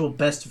 the actual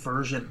best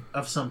version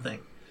of something.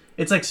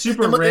 It's, like,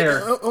 super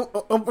rare. For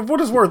what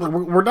it's worth, like,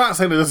 we're not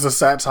saying that this is a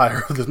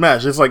satire of this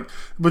match. It's like,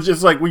 but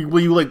just like when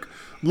you, like,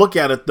 look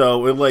at it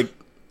though, it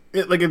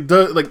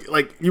does,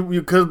 like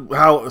you could,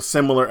 how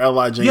similar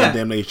LIJ and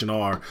Damnation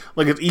are.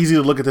 Like, it's easy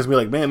to look at this and be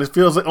like, man, this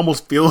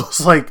almost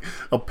feels like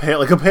a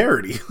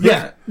parody.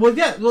 Yeah. Well,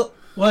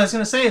 what I was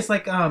gonna say is,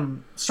 like,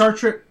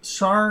 Starship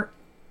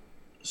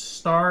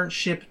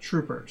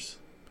Troopers,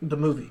 the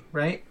movie,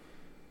 right?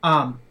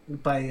 By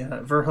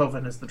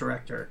Verhoeven as the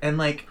director, and,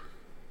 like,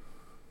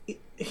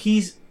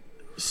 he's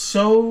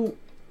so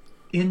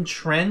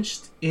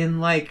entrenched in,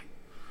 like,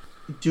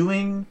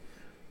 doing,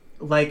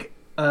 like,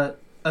 a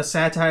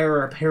satire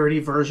or a parody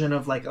version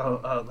of, like,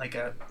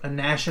 a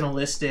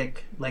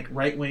nationalistic, like,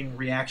 right-wing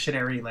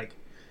reactionary, like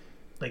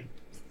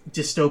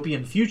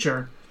dystopian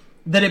future,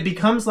 that it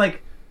becomes,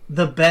 like,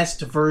 the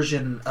best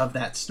version of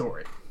that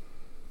story.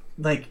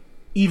 Like,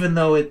 even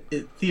though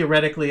it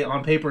theoretically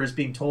on paper is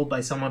being told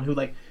by someone who,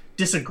 like,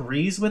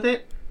 disagrees with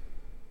it.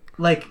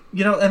 Like,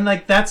 you know, and,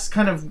 like, that's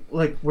kind of,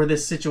 like, where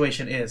this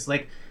situation is.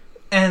 Like,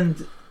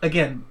 and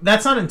again,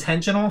 that's not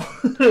intentional.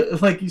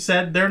 Like you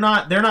said, they're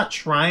not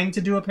trying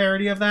to do a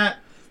parody of that,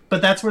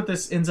 but that's what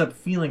this ends up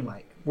feeling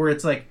like, where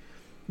it's like,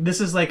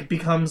 this is, like,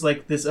 becomes,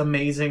 like, this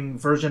amazing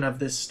version of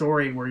this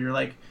story where you're,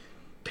 like,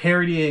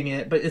 parodying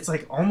it, but it's,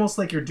 like, almost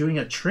like you're doing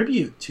a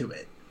tribute to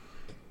it,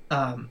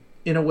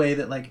 in a way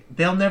that, like,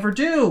 they'll never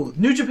do.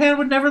 New Japan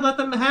would never let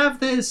them have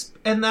this,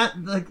 and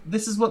that, like,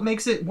 this is what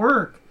makes it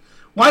work.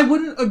 Why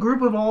wouldn't a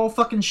group of all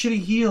fucking shitty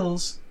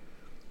heels,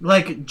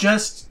 like,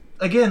 just,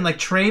 again, like,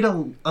 trade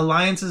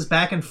alliances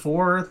back and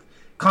forth,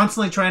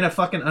 constantly trying to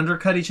fucking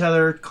undercut each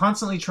other,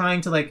 constantly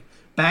trying to, like,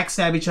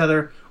 backstab each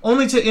other,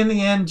 only to, in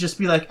the end, just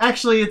be like,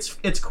 actually,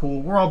 it's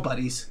cool, we're all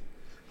buddies.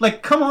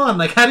 Like, come on,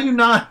 like, how do you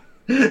not,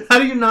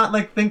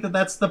 like, think that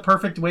that's the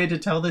perfect way to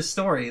tell this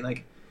story?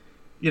 Like,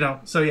 you know,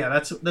 so yeah,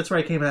 that's where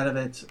I came out of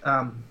it.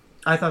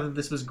 I thought that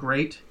this was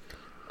great.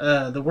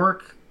 The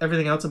work,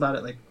 everything else about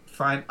it, like,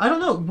 fine. I don't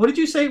know. What did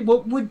you say?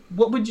 What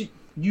would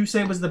you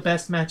say was the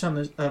best match of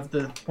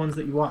the ones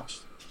that you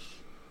watched?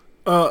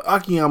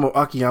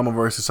 Akiyama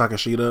versus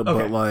Takashita, okay.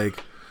 But,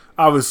 like,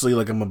 obviously,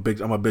 like, I'm a big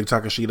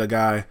Takashita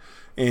guy,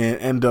 and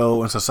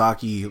Endo and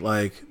Sasaki,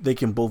 like, they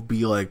can both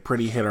be, like,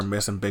 pretty hit or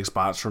miss in big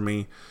spots for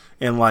me.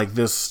 And, like,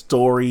 this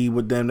story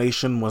with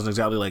Damnation wasn't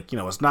exactly, like, you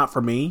know, it's not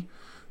for me.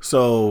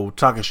 So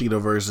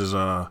Takashita versus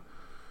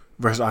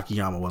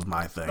Akiyama was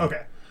my thing.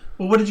 Okay.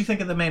 Well, what did you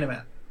think of the main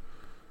event?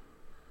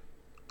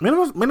 Main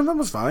event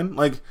was fine.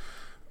 Like,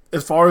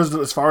 as far as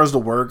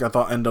the work, I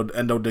thought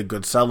Endo did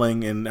good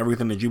selling and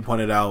everything that you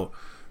pointed out.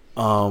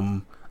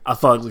 I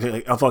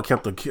thought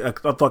kept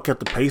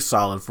the pace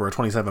solid for a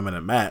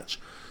 27-minute match.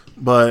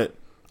 But,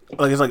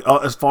 like, it's like,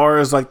 as far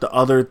as, like, the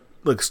other,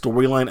 like,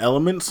 storyline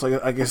elements,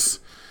 like, I guess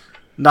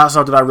not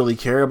something I really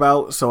care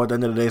about. So at the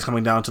end of the day, it's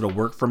coming down to the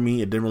work for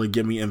me. It didn't really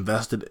get me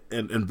invested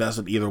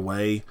either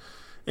way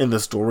in the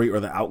story or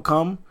the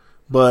outcome.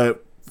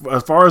 But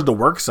as far as the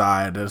work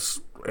side,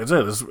 it's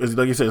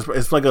like you said,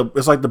 it's like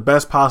the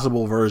best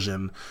possible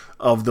version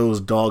of those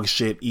dog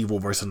shit Evil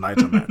versus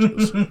Nitro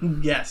matches.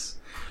 Yes.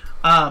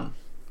 All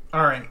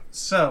right,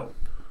 so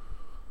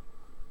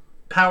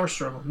Power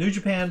Struggle, New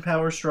Japan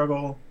Power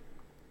Struggle,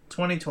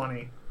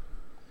 2020.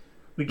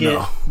 We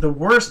get the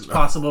worst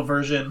possible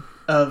version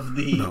of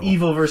the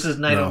Evil versus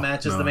Naito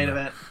match as the main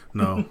event.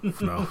 No.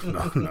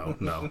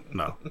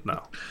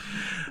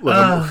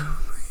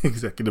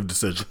 Executive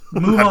decision.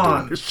 Move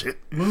on.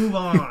 Move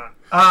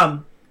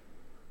on.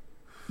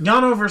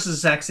 Yano versus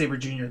Zack Sabre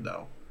Jr.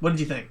 though. What did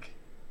you think?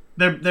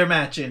 Their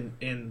match in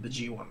the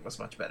G1 was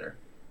much better.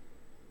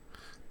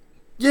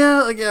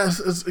 Yeah, I guess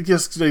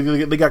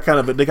they got kind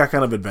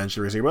of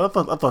adventurous here, but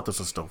I thought this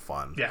was still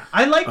fun. Yeah,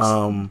 I liked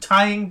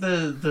tying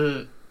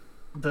the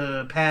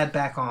pad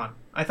back on.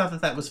 I thought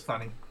that was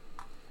funny.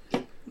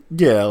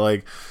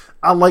 Yeah,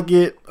 I like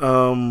it.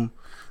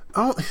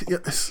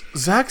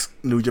 Zach's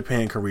New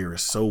Japan career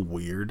is so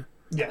weird.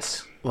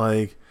 Yes.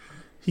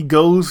 He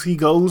goes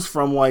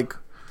from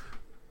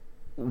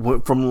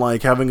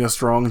having a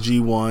strong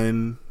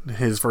G1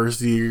 his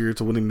first year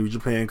to winning New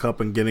Japan Cup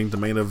and getting the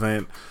main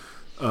event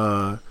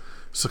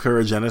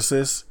Sakura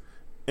Genesis,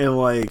 and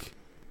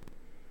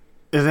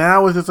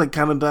now it's just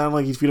kind of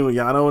down he's feuding with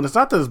Yano, and it's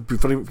not that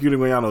feuding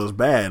with Yano is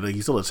bad.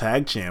 He's still a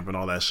tag champ and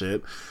all that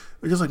shit.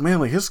 It's just man,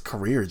 his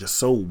career is just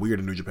so weird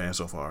in New Japan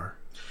so far.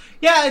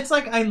 Yeah, it's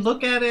I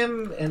look at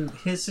him and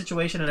his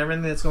situation and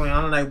everything that's going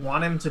on, and I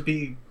want him to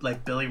be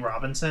like Billy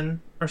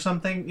Robinson or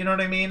something. You know what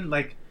I mean?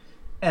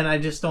 And I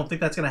just don't think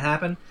that's going to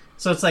happen.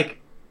 So it's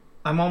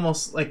I'm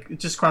almost it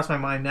just crossed my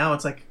mind now.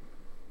 It's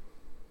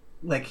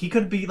he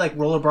could be like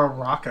Rollerball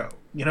Rocco.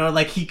 You know,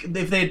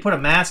 if they had put a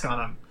mask on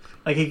him,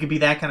 he could be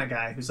that kind of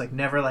guy who's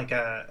never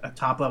a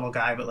top level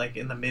guy, but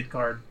in the mid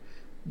card,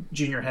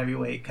 junior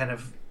heavyweight kind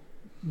of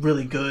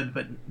really good,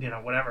 but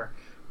whatever.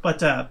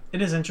 But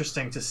it is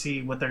interesting to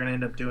see what they're going to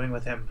end up doing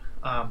with him.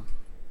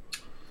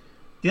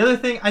 The other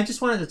thing, I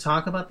just wanted to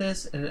talk about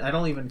this, and I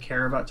don't even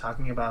care about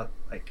talking about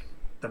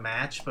the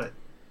match, but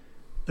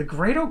the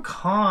Great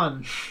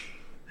Khan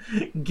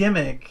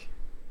gimmick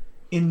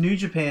in New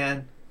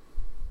Japan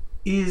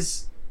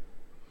is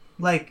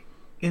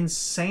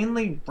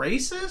insanely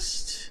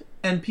racist,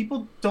 and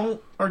people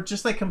are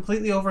just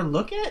completely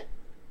overlook it.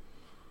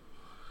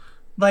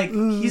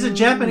 He's a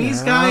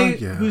Japanese guy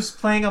who's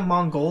playing a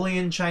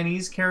Mongolian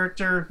Chinese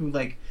character who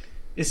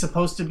is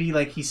supposed to be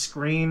he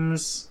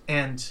screams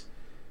and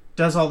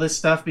does all this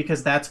stuff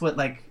because that's what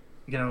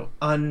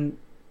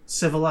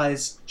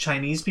uncivilized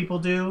Chinese people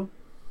do.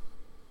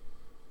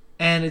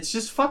 And it's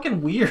just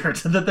fucking weird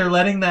that they're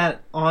letting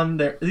that on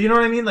there. You know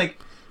what I mean?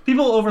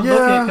 People overlook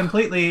it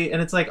completely,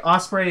 and it's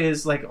Ospreay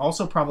is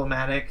also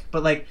problematic,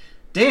 but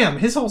damn,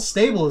 his whole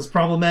stable is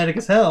problematic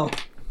as hell.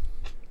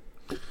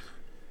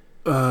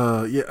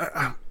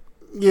 I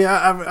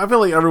feel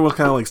like everyone's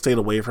kind of stayed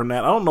away from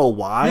that. I don't know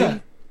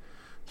why,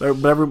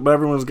 but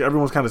everyone's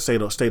kind of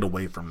stayed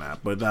away from that.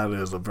 But that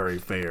is a very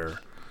fair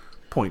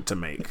point to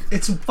make.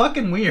 It's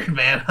fucking weird,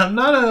 man. I'm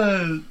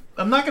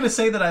not gonna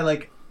say that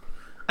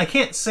I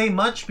can't say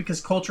much because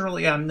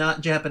culturally I'm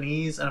not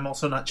Japanese and I'm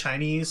also not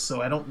Chinese,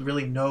 so I don't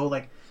really know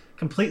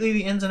completely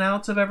the ins and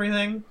outs of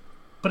everything.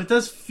 But it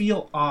does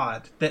feel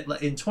odd that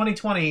in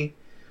 2020,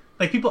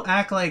 people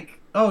act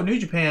oh, New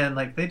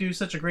Japan, they do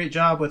such a great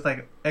job with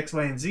X,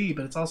 Y, and Z,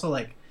 but it's also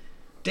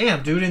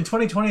damn, dude, in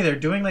 2020 they're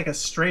doing a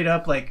straight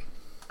up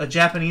a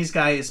Japanese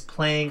guy is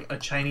playing a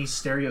Chinese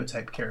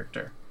stereotype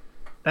character.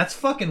 That's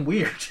fucking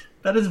weird.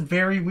 That is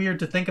very weird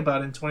to think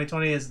about in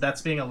 2020 as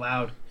that's being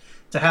allowed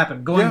to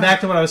happen. Going back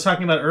to what I was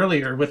talking about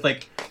earlier with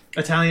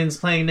Italians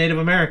playing Native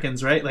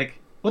Americans, right?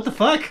 What the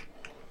fuck?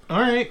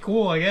 Alright,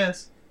 cool, I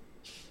guess.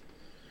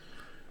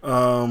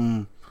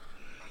 Shingo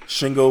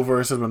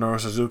versus Minoru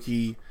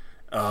Suzuki.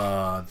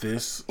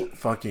 This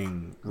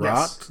fucking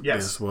rocked.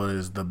 Yes. This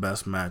was the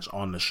best match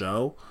on the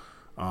show.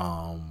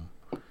 And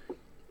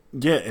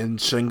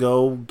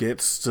Shingo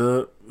gets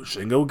to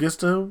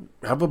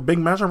have a big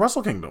match on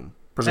Wrestle Kingdom,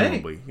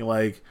 presumably.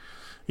 Hey.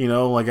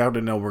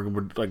 After now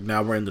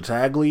we're in the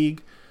tag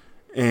league,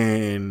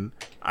 and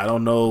I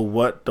don't know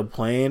what the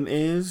plan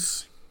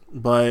is,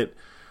 but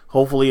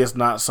hopefully it's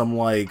not some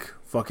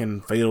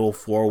fucking fatal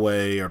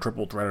 4-way or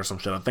triple threat or some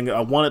shit.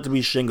 I want it to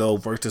be Shingo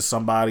versus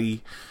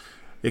somebody.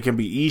 It can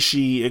be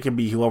Ishii. It can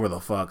be whoever the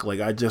fuck.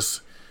 I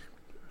just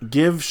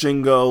give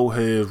Shingo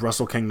his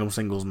Wrestle Kingdom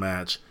singles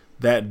match.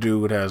 That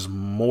dude has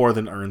more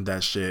than earned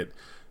that shit.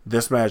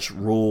 This match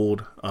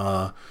ruled.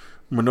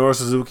 Minoru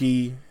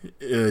Suzuki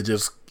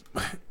just...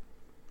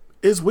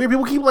 It's weird.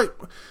 People keep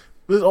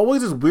there's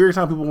always this weird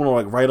time people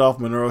want to write off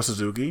Minoru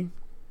Suzuki.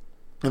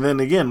 And then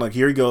again,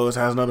 here he goes,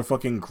 has another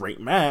fucking great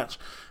match.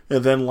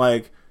 And then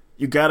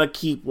you gotta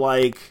keep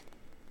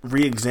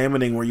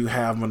re-examining where you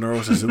have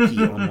Minoru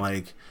Suzuki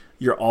on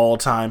your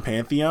all-time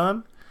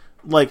pantheon.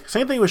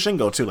 Same thing with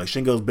Shingo too.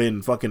 Shingo's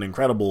been fucking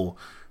incredible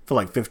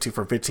for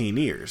 15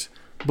 years.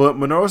 But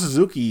Minoru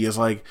Suzuki is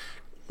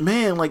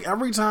man,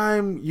 every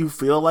time you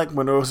feel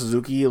Minoru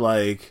Suzuki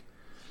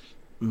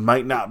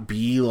might not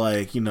be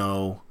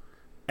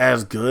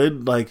as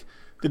good,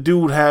 the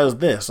dude has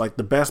this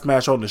the best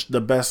match on the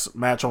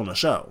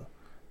show.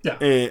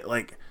 Yeah.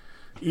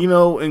 You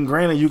know, and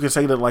granted, you could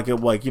say that like that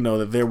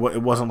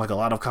it wasn't like a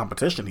lot of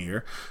competition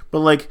here, but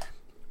like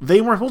they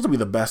weren't supposed to be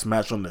the best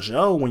match on the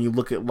show. When you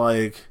look at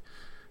like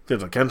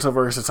there's a Kenta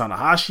versus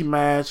Tanahashi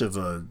match, there's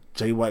a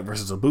Jay White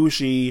versus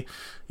Ibushi.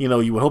 You know,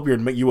 you would hope your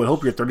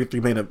 33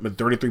 minute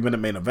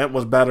main event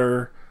was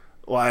better.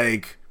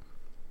 Like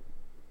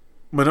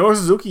Minoru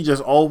Suzuki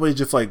just always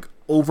just like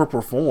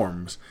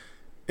overperforms,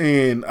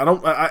 and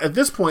at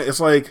this point it's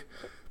like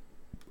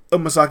a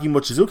Masaki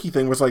Mochizuki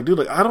thing where it's like, dude,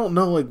 like I don't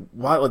know, like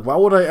why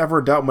would I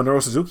ever doubt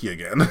Minoru Suzuki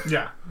again?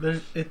 Yeah,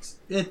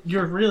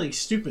 you're really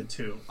stupid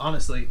too.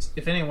 Honestly,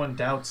 if anyone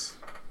doubts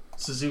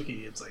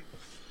Suzuki, it's like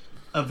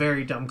a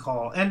very dumb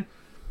call. And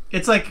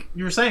it's like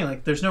you were saying,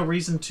 like there's no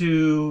reason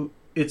to.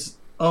 It's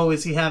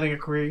is he having a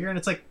career year? And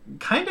it's like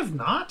kind of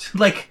not.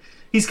 Like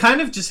he's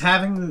kind of just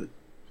having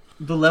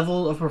the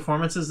level of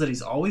performances that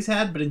he's always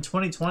had, but in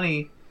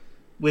 2020,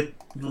 with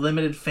the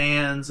limited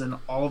fans and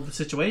all of the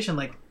situation,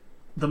 like.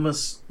 The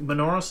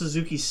Minoru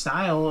Suzuki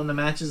style and the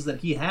matches that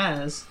he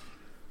has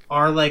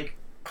are like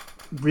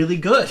really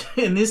good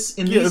in these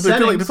settings.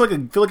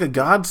 Feel like a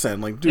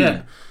godsend. Like,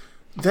 dude,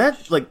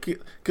 that like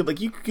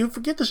you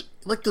forget this.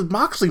 Like the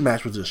Moxley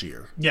match was this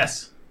year.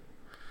 Yes.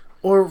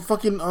 Or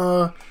fucking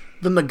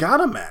the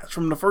Nagata match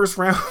from the first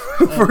round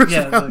of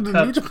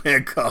the New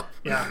Japan Cup.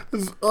 Yeah,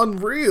 it's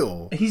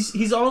unreal.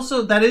 He's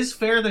also, that is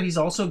fair that he's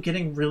also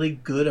getting really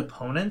good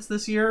opponents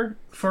this year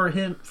for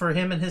him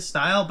and his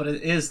style, but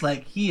it is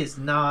like he is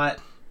not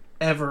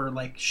ever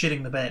like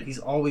shitting the bed. He's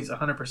always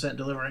 100%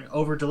 delivering,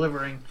 over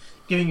delivering,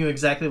 giving you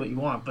exactly what you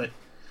want. But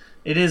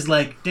it is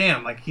like,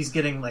 damn, like he's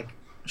getting like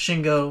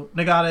Shingo,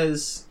 Nagata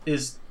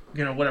is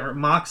whatever,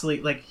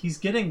 Moxley, like he's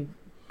getting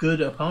good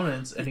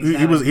opponents, and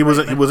he was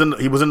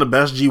in the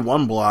best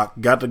G1 block.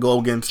 Got to go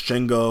against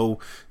Shingo,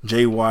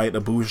 Jay White,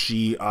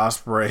 Ibushi,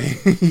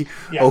 Ospreay,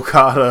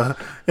 Okada,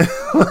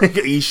 like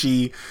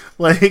Ishii,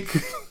 like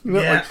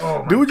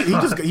dude,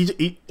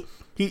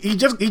 he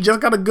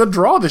just got a good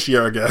draw this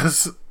year, I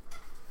guess.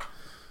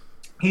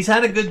 He's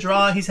had a good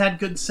draw. He's had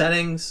good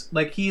settings.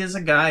 Like he is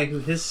a guy who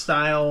his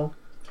style,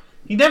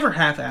 he never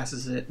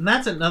half-asses it, and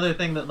that's another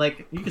thing that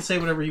like you can say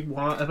whatever you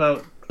want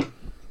about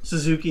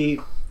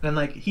Suzuki. And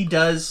like he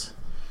does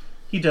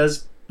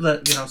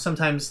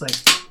sometimes like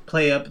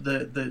play up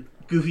the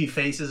goofy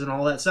faces and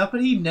all that stuff,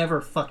 but he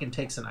never fucking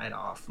takes a night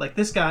off. Like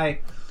this guy,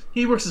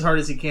 he works as hard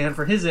as he can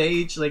for his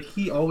age. Like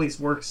he always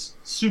works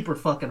super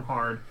fucking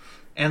hard,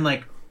 and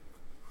like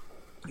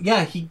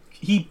he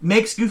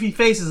makes goofy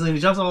faces and he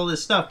does all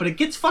this stuff, but it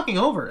gets fucking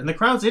over and the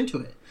crowd's into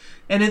it.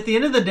 And at the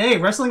end of the day,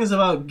 wrestling is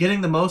about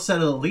getting the most out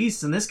of the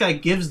least, and this guy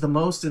gives the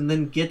most and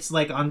then gets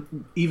like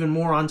on even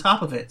more on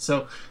top of it.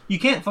 So you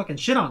can't fucking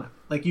shit on him.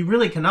 Like you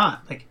really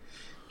cannot. Like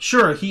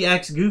sure, he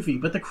acts goofy,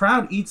 but the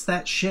crowd eats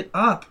that shit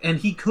up, and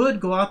he could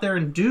go out there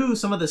and do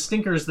some of the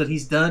stinkers that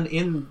he's done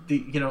in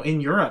the in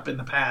Europe in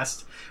the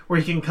past, where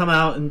he can come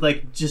out and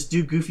like just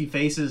do goofy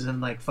faces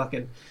and like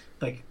fucking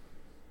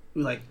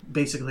like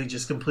basically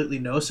just completely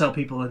no sell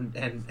people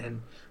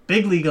and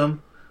big league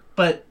them,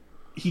 but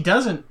he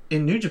doesn't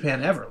in New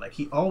Japan ever. Like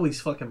he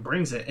always fucking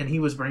brings it, and he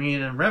was bringing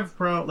it in Rev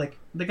Pro. Like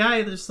the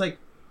guy just like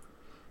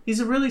he's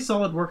a really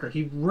solid worker.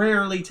 He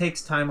rarely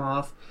takes time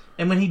off,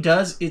 and when he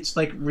does, it's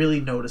like really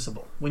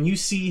noticeable. When you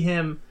see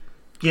him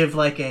give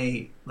like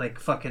a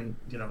fucking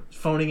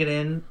phoning it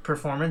in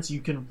performance, you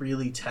can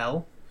really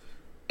tell.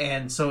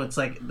 And so it's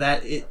like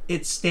that.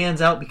 It stands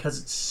out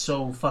because it's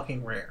so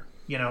fucking rare.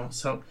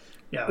 So.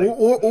 Yeah, like,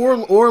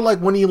 or like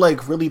when he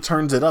like really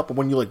turns it up, or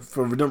when you like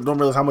don't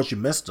realize how much you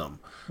missed him.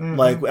 Mm-hmm.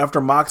 Like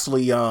after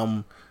Moxley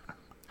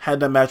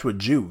had that match with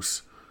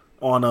Juice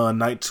on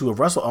night 2 of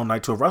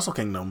Wrestle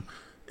Kingdom,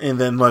 and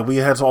then like we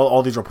had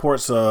all these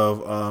reports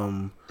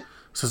of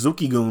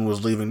Suzuki-gun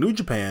was leaving New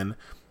Japan,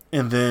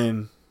 and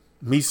then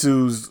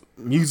Misu's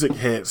music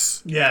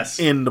hits. Yes,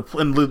 and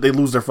they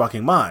lose their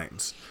fucking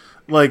minds.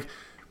 Like.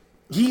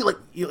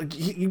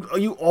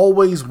 You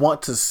always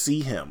want to see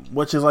him,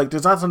 which is like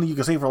there's not something you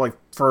can say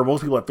for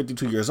most people at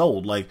 52 years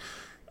old. Like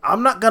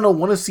I'm not gonna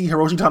want to see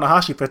Hiroshi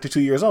Tanahashi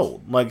 52 years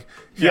old. Like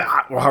a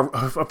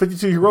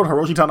 52-year-old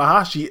Hiroshi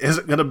Tanahashi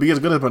isn't gonna be as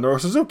good as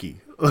Minoru Suzuki.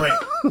 Right?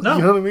 No,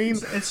 you know what I mean?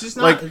 It's just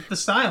not the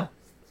style.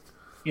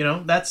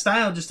 That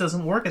style just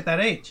doesn't work at that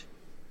age.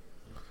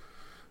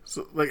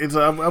 So like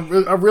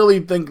I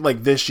really think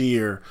like this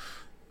year.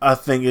 I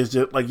think it's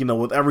just like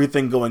with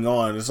everything going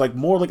on, it's like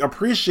more like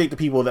appreciate the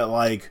people that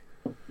like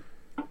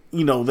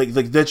like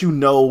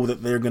that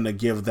they're gonna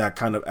give that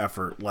kind of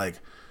effort, like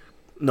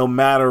no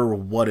matter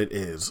what it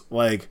is.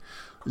 Like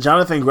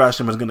Jonathan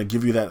Gresham is gonna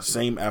give you that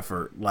same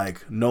effort,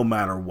 like no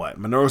matter what.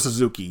 Minoru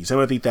Suzuki,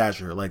 Timothy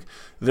Thatcher, like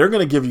they're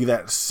gonna give you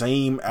that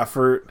same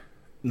effort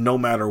no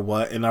matter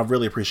what, and I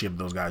really appreciate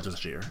those guys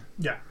this year.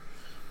 Yeah,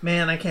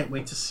 man, I can't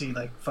wait to see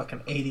like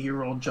fucking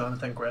 80-year-old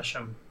Jonathan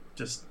Gresham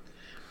just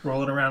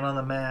rolling around on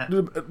the mat.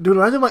 Dude,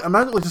 imagine like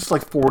just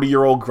like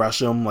 40-year-old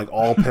Gresham, like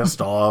all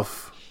pissed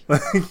off.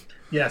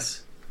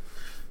 Yes.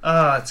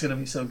 It's gonna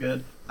be so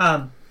good.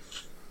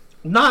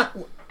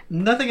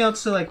 Nothing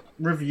else to like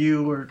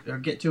review or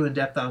get too in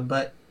depth on,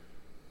 but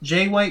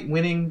Jay White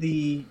winning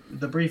the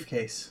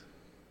briefcase.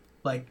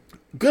 Like,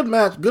 good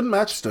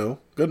match still.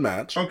 Good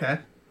match. Okay.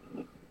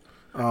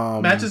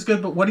 Match is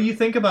good, but what do you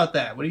think about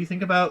that? What do you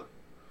think about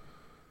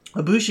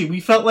Ibushi? We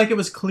felt like it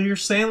was clear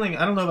sailing.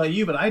 I don't know about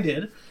you, but I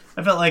did.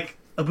 I felt like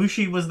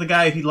Ibushi was the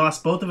guy who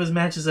lost both of his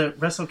matches at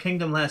Wrestle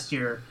Kingdom last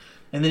year,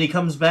 and then he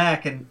comes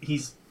back and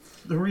he's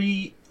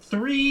three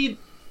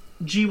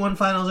G1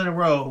 finals in a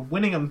row,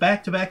 winning them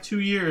back-to-back 2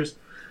 years.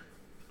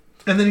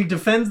 And then he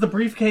defends the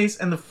briefcase,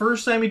 and the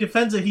first time he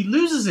defends it, he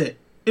loses it.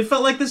 It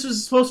felt like this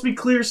was supposed to be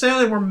clear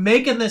sailing. We're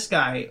making this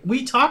guy.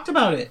 We talked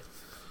about it.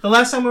 The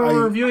last time we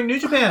were reviewing New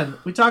Japan,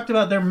 we talked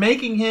about they're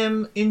making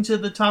him into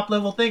the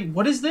top-level thing.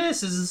 What is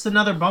this? Is this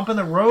another bump in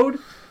the road?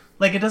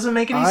 Like, it doesn't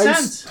make any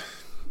sense.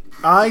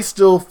 I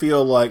still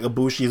feel like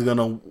Ibushi is going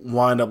to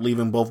wind up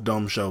leaving both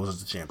Dome shows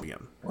as the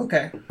champion.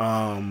 Okay.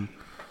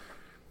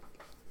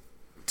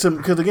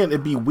 Because, again,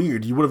 it'd be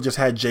weird. You would have just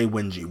had Jay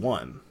win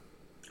G1.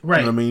 Right.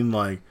 You know what I mean?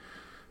 Like,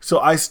 so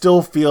I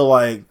still feel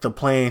like the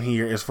plan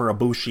here is for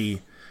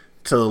Ibushi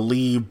to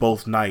leave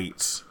both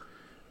nights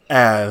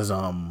as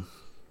the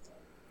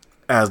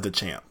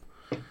champ.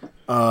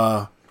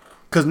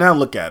 Because now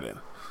look at it.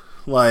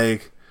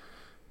 Like,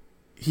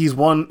 he's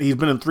been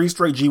in 3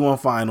 straight G1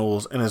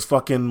 finals, and it's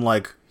fucking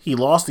like he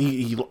lost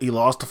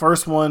the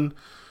first one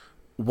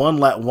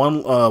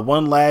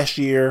last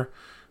year,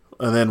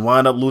 and then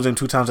wound up losing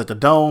 2 times at the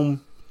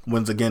Dome.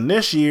 Wins again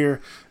this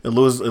year, and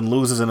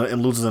loses in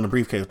a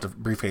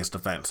briefcase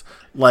defense.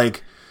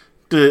 Like,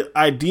 the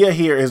idea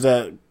here is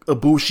that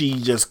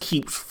Ibushi just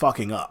keeps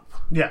fucking up.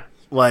 Yeah.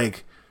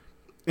 Like,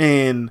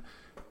 and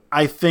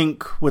I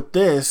think with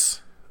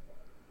this,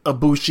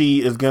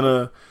 Ibushi is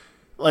gonna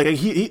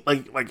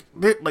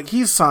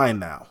he's signed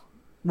now.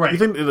 Right. You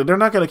think they're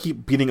not gonna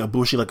keep beating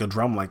Ibushi like a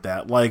drum like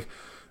that? Like,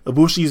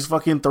 Ibushi's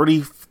fucking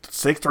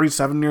 36,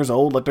 37 years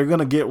old. Like, they're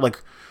gonna get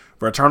like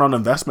return on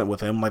investment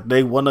with him. Like,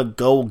 they want to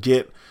go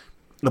get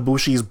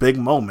Ibushi's big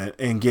moment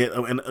and get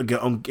an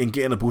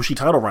Ibushi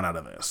title run out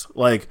of this.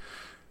 Like,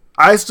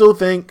 I still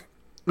think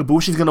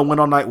Ibushi's gonna win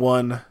on night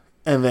 1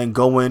 and then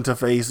go in to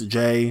face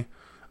Jay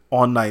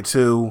on night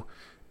 2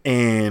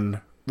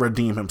 and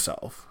redeem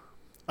himself.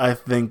 I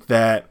think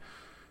that,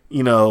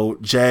 you know,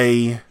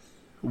 Jay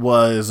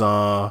was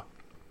the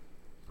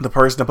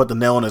person that put the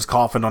nail in his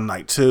coffin on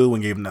night 2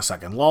 and gave him the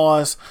second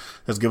loss,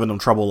 has given him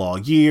trouble all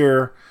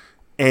year,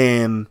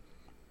 and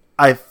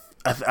I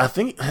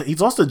think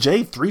he's lost to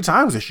Jay 3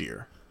 times this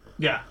year.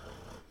 Yeah.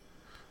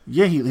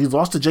 Yeah, he's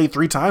lost to Jay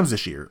 3 times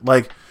this year.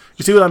 Like,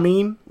 you see what I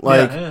mean?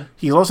 Like,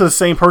 he lost to the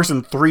same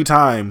person 3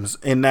 times,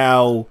 and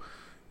now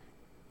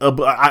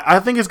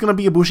I think it's going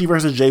to be Ibushi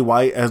versus Jay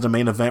White as the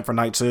main event for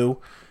night 2,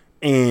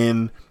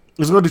 and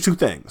it's going to do 2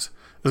 things.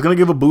 It's going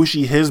to give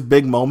Ibushi his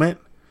big moment,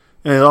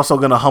 and it's also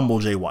going to humble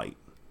Jay White.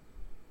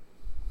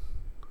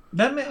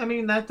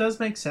 That does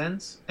make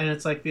sense, and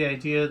it's like the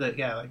idea that,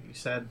 yeah, like you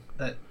said,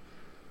 that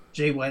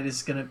Jay White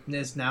is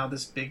now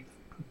this big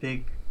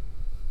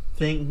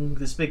thing,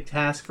 this big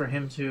task for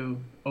him to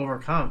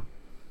overcome.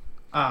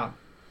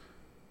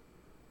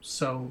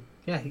 So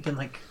yeah, he can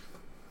like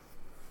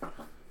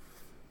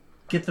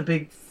get the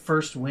big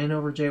first win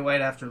over Jay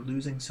White after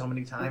losing so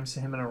many times to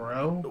him in a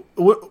row.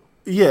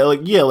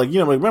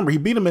 Remember he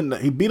beat him in the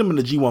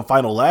G1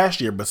 final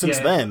last year, but since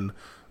then,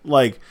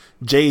 like,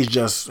 Jay's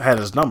just had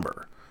his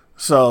number.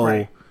 So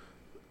right.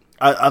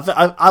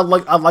 I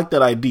like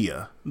that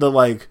idea. That,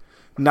 like,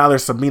 now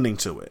there's some meaning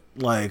to it.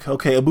 Like,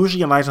 okay,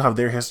 Ibushi and Naito have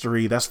their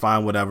history. That's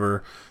fine,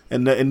 whatever.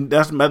 And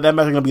that match is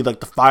gonna be like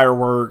the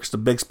fireworks, the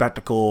big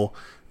spectacle.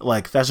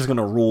 Like, that's just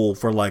gonna rule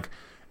for, like,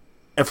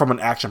 from an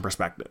action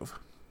perspective.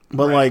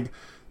 But right. Like,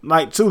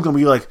 night 2 is gonna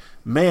be like,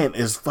 man,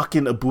 is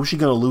fucking Ibushi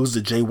gonna lose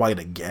to Jay White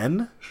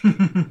again?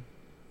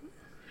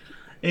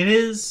 It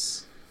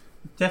is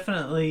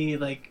definitely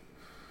like,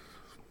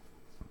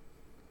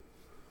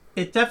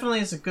 it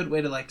definitely is a good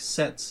way to like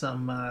set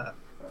some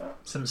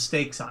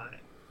stakes on it,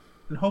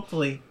 and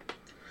hopefully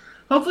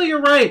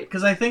you're right,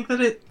 because I think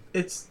that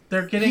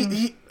they're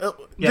getting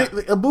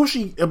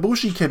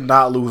Ibushi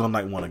cannot lose on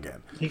night 1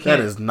 again.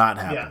 That is not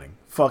happening.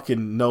 Yeah.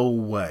 Fucking no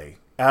way.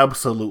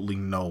 Absolutely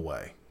no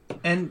way.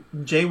 And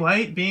Jay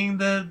White being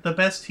the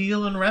best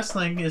heel in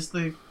wrestling is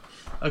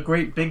a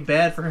great big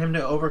bad for him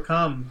to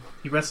overcome.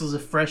 He wrestles a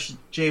fresh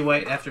Jay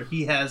White after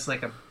he has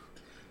like a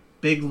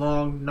big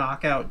long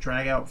knockout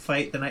drag out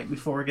fight the night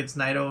before against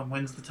Naito and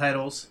wins the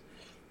titles.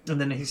 And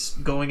then he's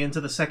going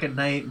into the second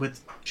night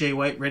with Jay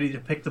White ready to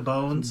pick the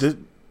bones,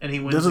 and he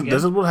wins again.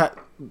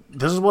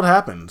 This is what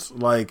happens,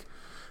 like,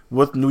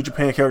 with New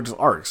Japan characters'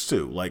 arcs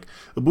too. Like,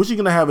 Ibushi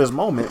gonna have his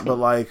moment, but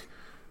like,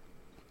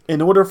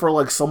 in order for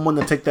like someone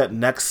to take that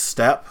next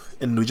step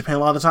in New Japan, a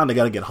lot of the time they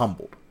gotta get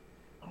humbled.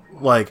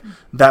 Like,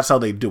 that's how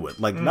they do it.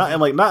 Like, not in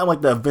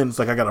like the events,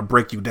 like, I gotta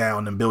break you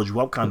down and build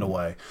you up kind of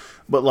way,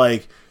 but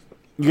like,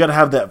 you gotta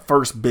have that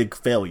first big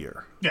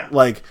failure. Yeah.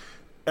 Like,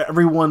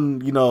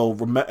 everyone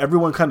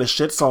kind of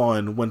shits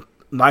on when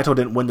Naito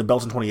didn't win the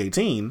belts in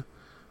 2018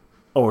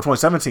 or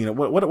 2017,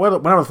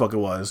 whatever the fuck it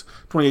was,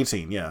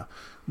 2018, yeah.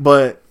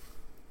 But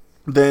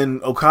then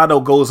Okada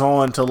goes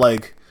on to,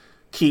 like,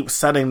 keep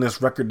setting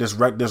this record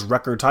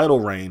title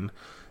reign,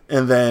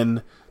 and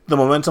then the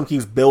momentum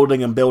keeps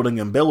building and building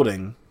and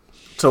building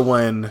to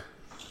when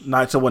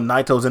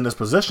Naito's in this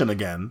position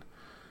again,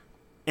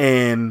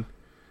 and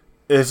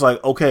it's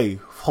like, okay,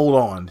 hold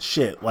on,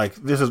 shit, like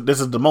this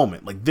is the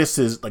moment, like this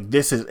is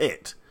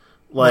it,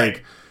 like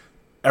right.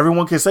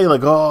 Everyone can say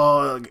like,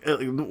 oh,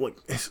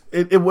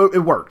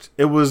 it worked,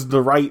 it was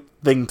the right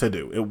thing to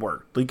do, it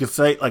worked. You could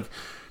say like,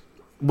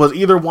 was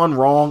either one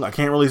wrong? I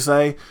can't really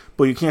say,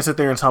 but you can't sit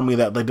there and tell me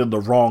that they did the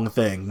wrong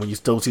thing when you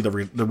still see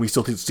we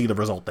still see the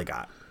result they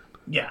got.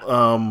 Yeah.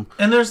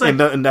 And there's like,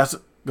 and that's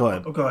go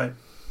ahead. Go ahead.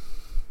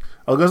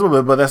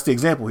 But that's the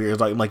example here.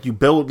 It's like you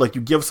build, like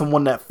you give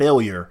someone that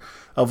failure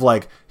of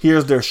like,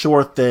 here's their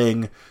sure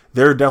thing,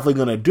 they're definitely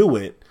gonna do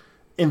it,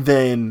 and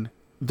then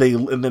they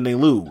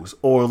lose.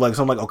 Or like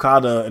something like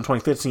Okada in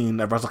 2015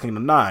 at Wrestle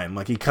Kingdom 9,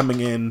 like he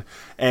coming in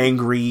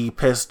angry,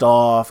 pissed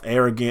off,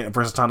 arrogant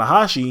versus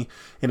Tanahashi,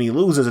 and he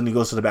loses and he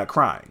goes to the back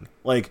crying.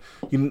 Like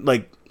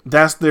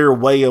that's their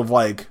way of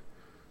like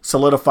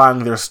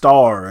solidifying their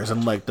stars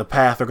and like the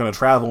path they're gonna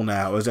travel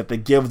now, is that they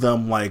give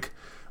them like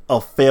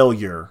a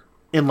failure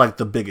in like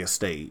the biggest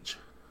stage.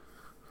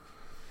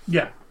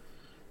 Yeah.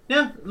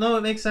 Yeah, no,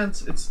 it makes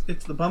sense. It's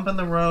the bump in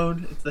the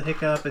road, it's the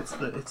hiccup, it's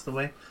the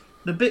way.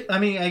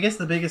 I guess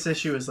the biggest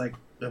issue is like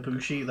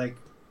Ibushi, like,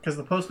 because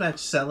the post match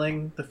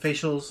selling, the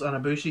facials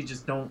on Ibushi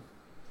just don't.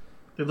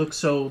 They look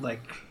so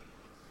like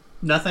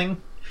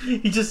nothing.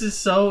 He just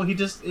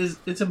is.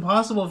 It's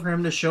impossible for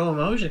him to show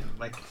emotion.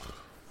 Like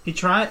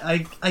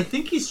I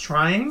think he's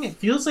trying. It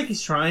feels like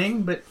he's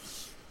trying, but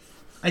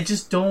I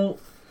just don't.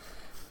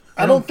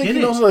 I don't think he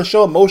knows how to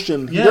show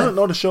emotion. He doesn't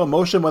know how to show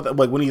emotion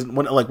when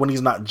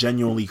he's not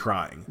genuinely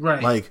crying.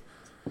 Right.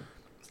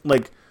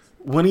 Like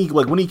when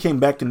he came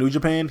back to New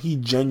Japan, he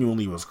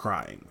genuinely was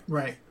crying.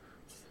 Right.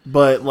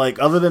 But like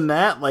other than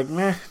that, like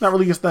not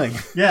really his thing.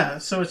 Yeah.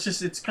 So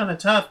it's kind of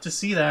tough to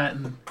see that.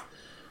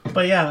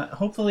 But yeah,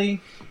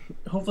 hopefully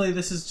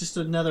this is just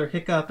another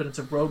hiccup and it's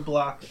a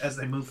roadblock as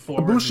they move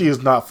forward. Ibushi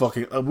is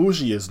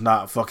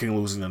not fucking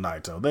losing to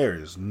Naito. There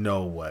is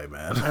no way,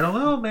 man. I don't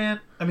know, man.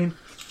 I mean,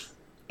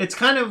 it's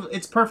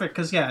perfect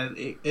because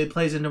it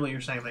plays into what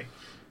you're saying. Like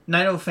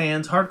Naito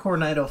fans, hardcore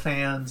Naito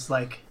fans,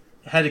 like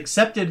had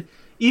accepted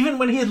even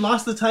when he had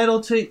lost the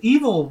title to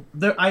Evil.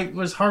 I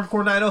was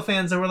hardcore Naito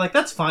fans that were like,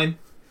 that's fine.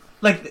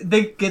 Like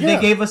they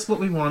gave us what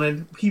we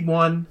wanted. He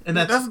won, and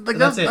that's it.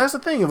 That's the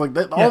thing. Like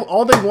that,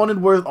 all they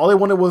wanted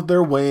was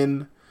their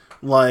win.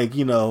 Like,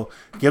 you know,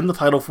 give him the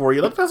title for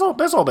you. Like, that's all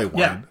they wanted.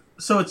 Yeah.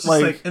 So it's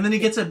just like, and then he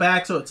gets it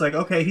back. So it's like,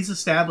 okay, he's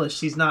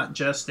established. He's not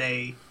just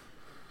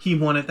he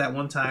won it that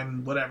one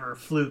time, whatever,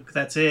 fluke.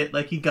 That's it.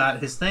 Like, he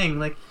got his thing.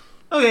 Like,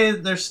 okay,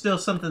 there's still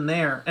something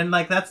there. And,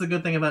 like, that's the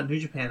good thing about New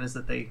Japan is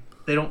that they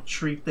don't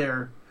treat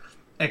their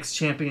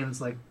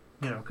ex-champions like,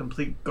 you know,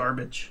 complete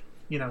garbage,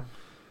 you know.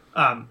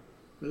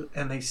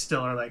 And they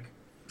still are, like,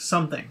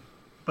 something.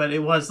 But it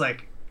was,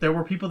 like, there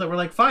were people that were,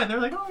 like, fine.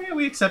 They're like, oh, yeah,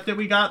 we accept it.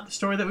 We got the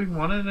story that we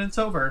wanted, and it's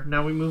over.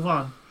 Now we move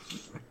on.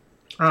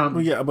 But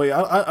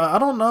I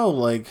don't know,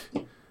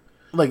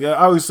 like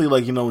obviously,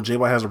 like, you know, Jay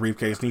White has a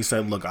briefcase and he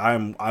said, look, I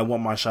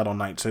want my shot on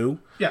night 2.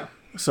 Yeah.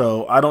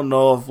 So I don't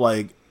know if,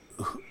 like,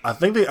 I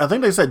think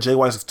they said Jay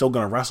White's still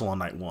gonna wrestle on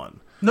night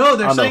 1. No,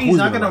 they're saying he's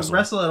not gonna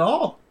wrestle at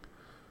all.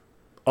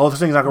 Oh, they're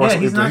saying he's not gonna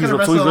wrestle. He's not gonna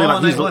wrestle at all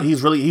on night 1.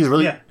 He's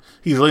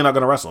really not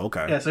gonna wrestle.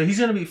 Okay. Yeah, so he's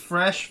gonna be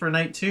fresh for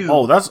night 2.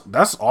 Oh,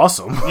 that's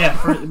awesome. Yeah,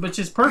 which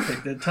is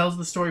perfect. It tells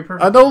the story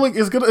perfectly. I know, like,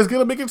 it's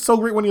gonna make it so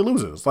great when he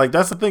loses. Like,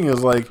 that's the thing,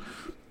 is like,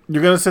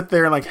 you're gonna sit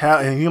there and like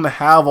he's gonna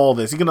have all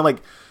this. He's gonna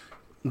like.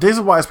 This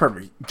is why it's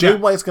perfect. Jay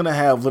White's gonna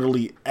have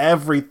literally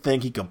everything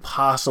he could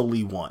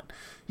possibly want.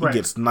 He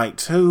gets night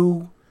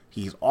 2.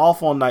 He's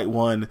off on night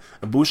 1.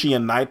 Ibushi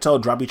and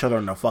Naito drop each other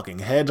in their fucking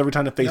heads every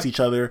time they face each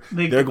other.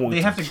 They're going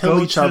to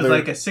kill each other.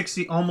 Like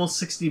almost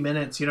 60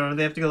 minutes. You know,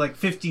 they have to go like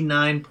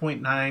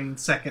 59.9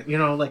 seconds. You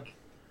know, like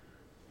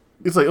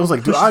it was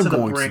like, dude, I'm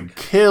going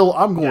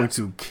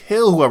to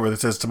kill whoever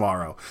this is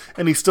tomorrow,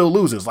 and he still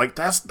loses. Like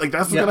that's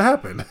what's gonna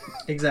happen.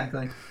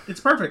 Exactly. It's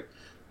perfect,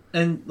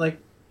 and like.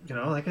 You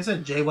know, like I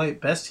said, Jay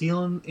White, best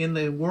heel in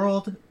the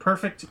world,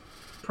 perfect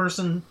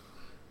person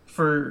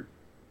for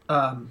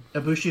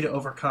Ibushi to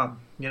overcome.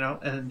 You know,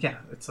 and yeah,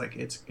 it's like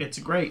it's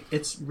great.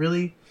 It's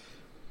really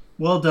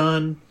well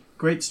done,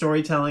 great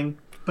storytelling,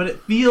 but it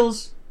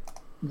feels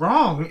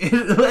wrong,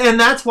 and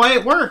that's why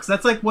it works.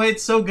 That's like why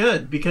it's so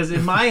good, because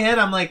in my head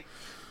I'm like,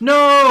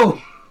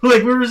 no,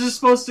 like we were just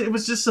supposed to. It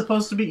was just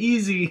supposed to be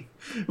easy.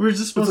 We were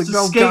just supposed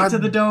to skate to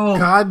the dome.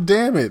 God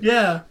damn it!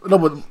 Yeah. No,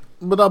 but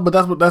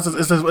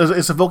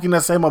it's evoking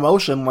that same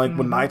emotion like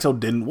when Naito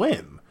didn't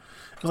win.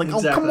 It's like,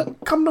 exactly. Oh,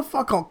 come the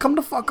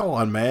fuck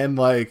on, man.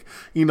 Like,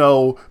 you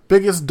know,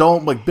 biggest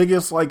dome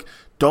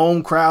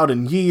crowd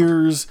in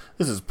years.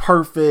 This is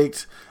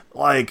perfect.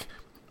 Like,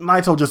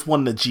 Naito just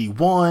won the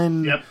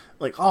G1. Yep.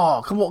 Like,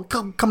 oh, come on,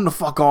 come the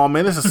fuck on,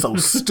 man. This is so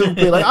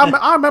stupid. Like,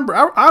 I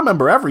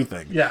remember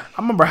everything. Yeah.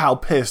 I remember how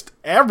pissed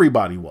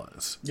everybody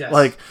was. Yes.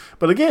 Like,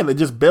 but again, it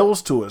just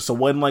builds to it. So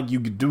when like you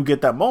do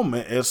get that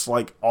moment, it's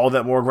like all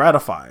that more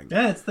gratifying.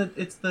 Yeah,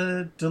 it's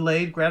the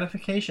delayed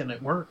gratification.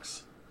 It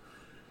works.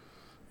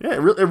 Yeah, it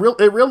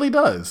really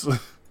does.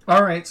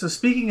 All right, so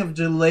speaking of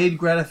delayed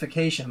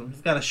gratification,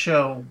 we've got a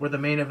show where the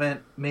main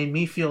event made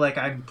me feel like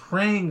I'm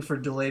praying for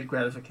delayed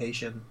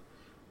gratification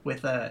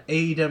with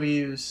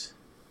AEW's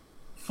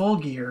Full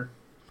Gear.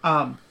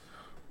 So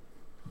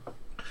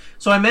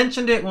I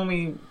mentioned it when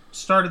we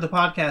started the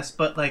podcast,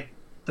 but like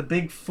the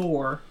big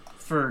four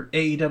for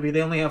AEW,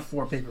 they only have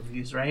 4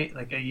 pay-per-views, right?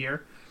 Like a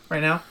year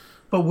right now.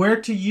 But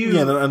where to you?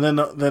 Yeah, and then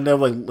they have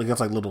like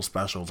it's like little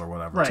specials or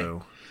whatever right.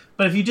 too.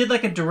 But if you did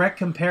like a direct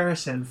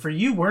comparison, for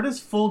you, where does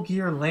Full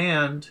Gear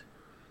land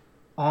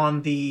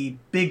on the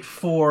big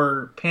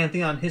 4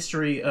 pantheon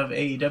history of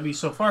AEW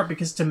so far?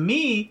 Because to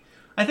me,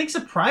 I think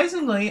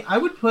surprisingly, I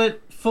would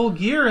put Full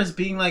Gear as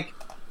being like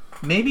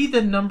maybe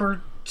the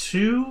number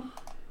 2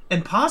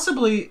 and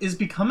possibly is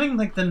becoming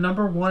like the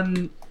number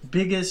 1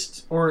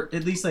 biggest, or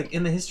at least like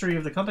in the history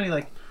of the company,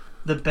 like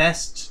the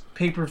best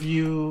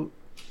pay-per-view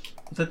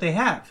that they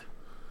have.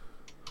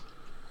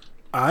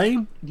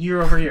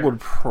 Year over year.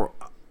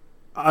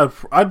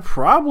 I'd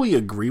probably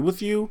agree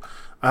with you.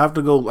 I have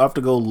to go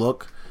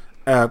look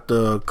at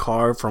the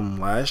card from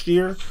last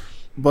year,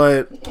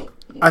 but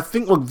I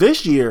think look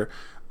this year,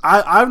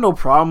 I have no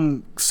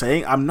problem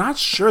saying I'm not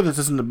sure this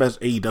isn't the best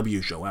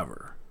AEW show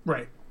ever.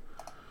 Right.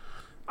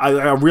 I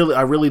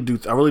really do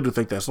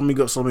think that. So let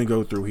me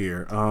go through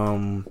here.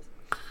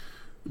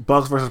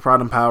 Bucks versus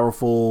Proud and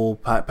Powerful,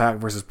 Pac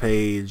versus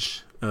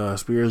Page,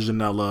 Spears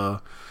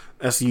Janela,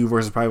 SCU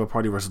versus Private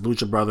Party versus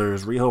Lucha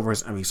Brothers, Riho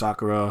versus Emi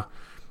Sakura,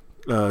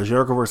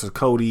 Jericho versus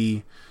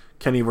Cody,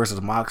 Kenny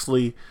versus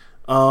Moxley.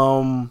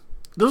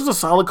 This is a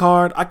solid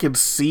card. I could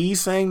see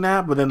saying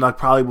that, but then I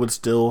probably would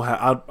still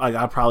have.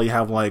 I'd probably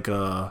have like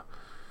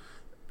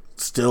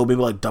still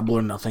maybe like Double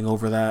or Nothing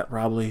over that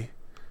probably.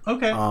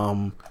 Okay.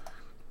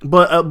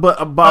 But I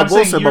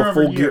will say about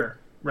Full Gear,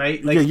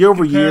 right? Like, yeah, year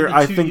over year.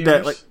 I think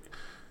that like,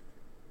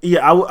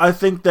 yeah, I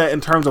think that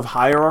in terms of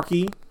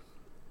hierarchy,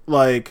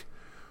 like,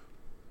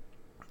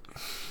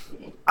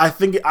 I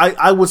think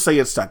I would say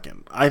it's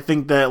second. I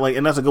think that like,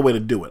 and that's a good way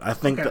to do it. I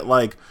think that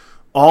like,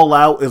 All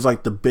Out is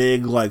like the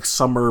big like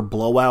summer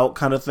blowout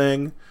kind of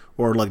thing,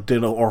 or like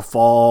or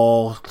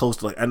fall close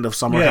to like end of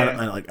summer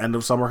end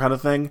of summer kind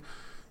of thing,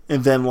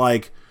 and then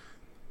like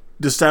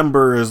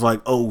December is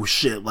like, oh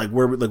shit, like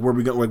where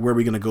are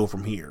we gonna go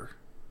from here?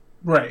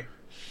 Right.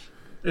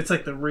 It's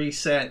like the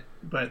reset,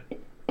 but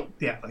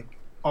yeah, like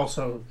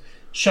also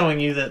showing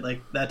you that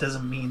like that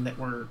doesn't mean that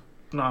we're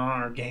not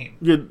on our game.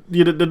 Yeah,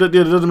 that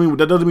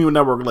doesn't mean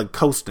that we're like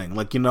coasting.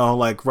 Like, you know,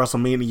 like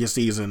WrestleMania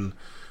season,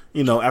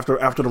 you know, after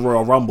the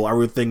Royal Rumble,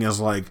 everything is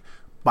like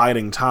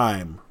biding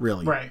time,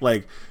 really. Right.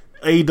 Like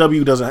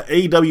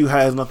AEW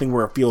has nothing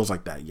where it feels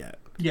like that yet.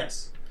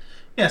 Yes.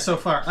 Yeah, so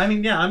far. I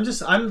mean, yeah,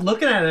 I'm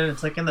looking at it, and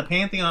it's like in the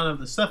pantheon of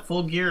the stuff,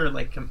 Full Gear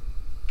like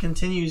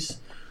continues,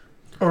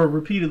 or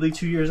repeatedly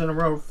 2 years in a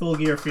row, Full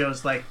Gear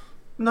feels like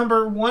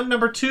number 1,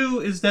 number 2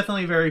 is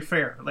definitely very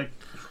fair. Like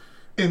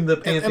in the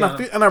pantheon.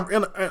 And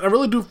I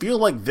really do feel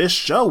like this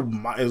show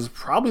is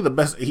probably the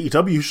best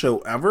AEW show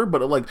ever.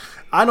 But like,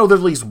 I know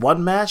there's at least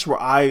one match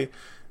where I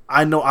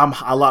know I'm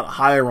a lot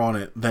higher on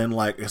it than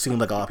like it seems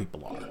like a lot of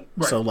people are.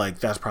 Right. So like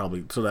that's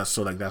probably that's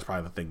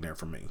probably the thing there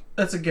for me.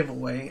 That's a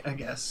giveaway, I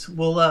guess.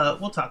 We'll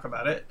talk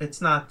about it.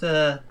 It's not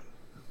I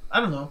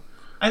don't know.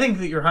 I think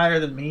that you're higher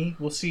than me.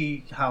 We'll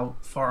see how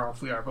far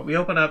off we are. But we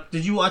open up.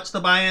 Did you watch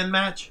the buy-in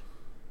match?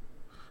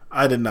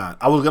 I did not.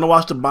 I was gonna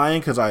watch the buy-in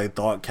because I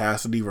thought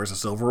Cassidy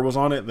versus Silver was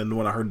on it. Then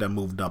when I heard that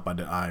moved up,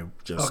 I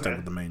just stuck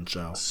with the main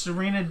show.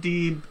 Serena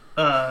Deeb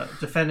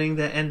defending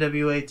the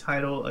NWA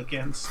title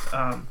against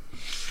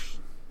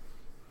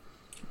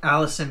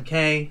Allison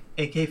Kay,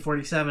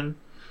 AK-47.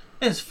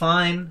 It's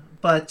fine,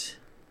 but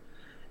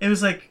it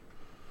was like,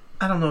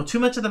 I don't know, too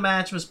much of the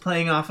match was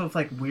playing off of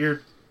like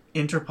weird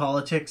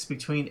interpolitics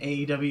between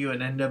AEW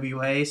and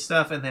NWA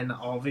stuff, and then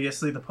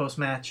obviously the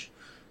post-match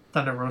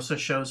Thunder Rosa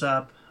shows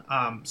up.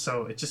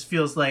 So it just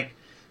feels like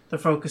they're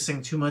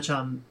focusing too much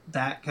on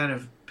that kind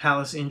of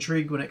palace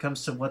intrigue when it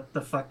comes to what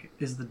the fuck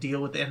is the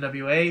deal with the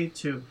NWA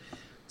to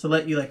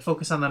let you like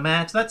focus on the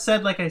match. That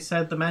said, like I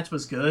said, the match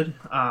was good.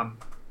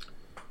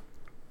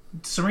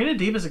 Serena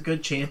Deeb is a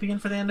good champion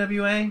for the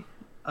NWA.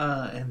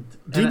 And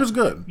Deeb is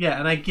good. Yeah,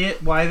 and I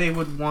get why they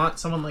would want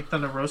someone like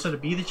Thunder Rosa to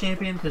be the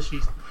champion because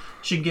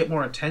she'd get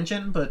more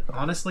attention. But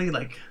honestly,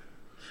 like,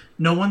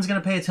 no one's gonna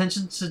pay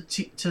attention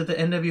to the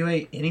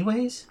NWA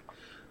anyways.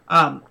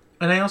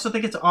 And I also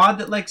think it's odd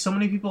that like so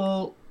many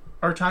people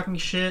are talking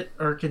shit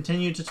or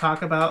continue to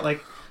talk about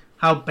like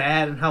how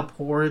bad and how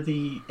poor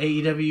the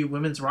AEW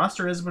women's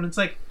roster is, when it's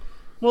like,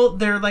 well,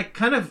 they're like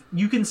kind of,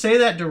 you can say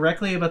that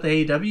directly about the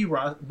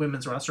AEW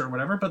women's roster or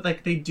whatever, but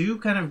like they do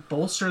kind of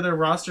bolster their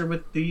roster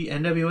with the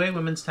NWA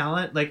women's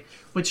talent, like,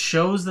 which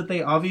shows that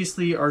they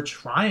obviously are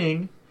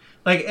trying.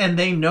 Like, and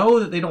they know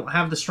that they don't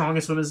have the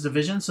strongest women's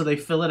division, so they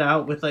fill it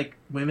out with, like,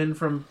 women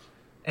from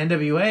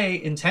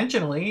NWA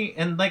intentionally.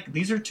 And, like,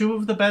 these are two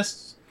of the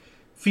best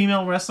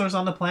female wrestlers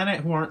on the planet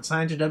who aren't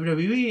signed to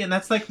WWE. And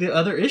that's, like, the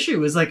other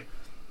issue is, like,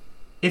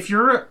 if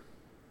you're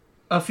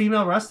a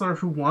female wrestler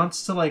who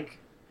wants to, like,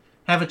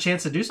 have a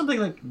chance to do something,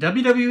 like,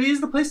 WWE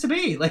is the place to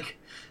be. Like,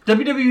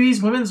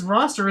 WWE's women's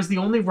roster is the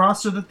only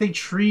roster that they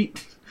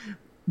treat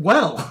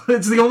well.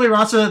 It's the only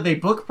roster that they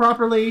book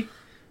properly.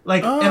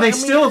 Like, and they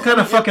still kind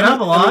of fuck it up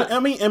a lot.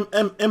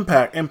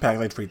 Impact,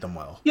 they treat them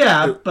well.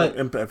 Yeah, but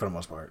Impact for the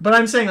most part. But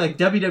I'm saying, like,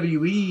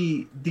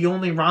 WWE, the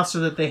only roster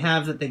that they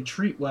have that they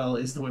treat well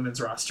is the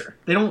women's roster.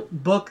 They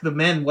don't book the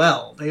men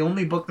well. They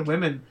only book the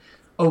women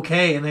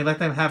okay, and they let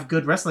them have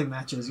good wrestling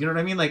matches. You know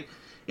what I mean? Like,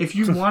 if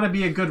you want to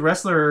be a good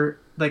wrestler,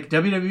 like,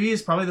 WWE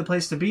is probably the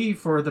place to be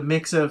for the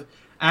mix of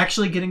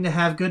actually getting to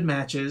have good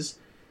matches,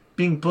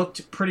 being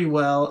booked pretty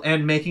well,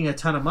 and making a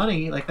ton of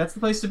money. Like, that's the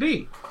place to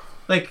be.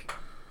 Like,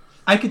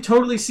 I could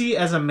totally see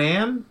as a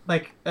man,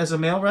 like, as a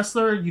male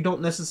wrestler, you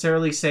don't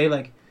necessarily say,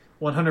 like,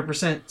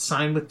 100%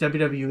 sign with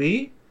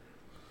WWE.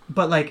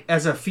 But, like,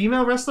 as a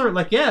female wrestler,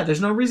 like, yeah,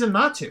 there's no reason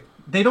not to.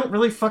 They don't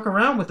really fuck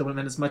around with the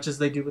women as much as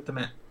they do with the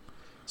men.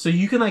 So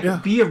you can,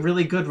 like, be a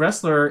really good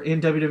wrestler in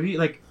WWE.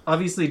 Like,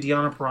 obviously,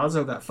 Deonna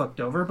Purrazzo got fucked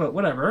over, but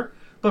whatever.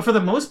 But for the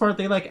most part,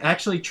 they, like,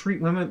 actually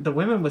treat the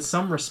women with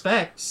some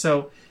respect.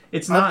 So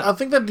it's not... I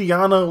think that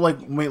Deonna,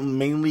 like,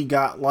 mainly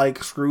got,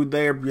 like, screwed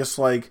there. Just,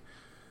 like...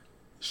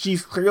 She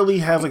clearly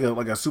has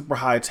like a super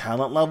high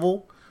talent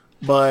level,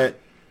 but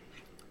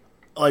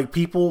like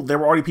there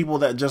were already people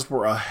that just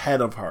were ahead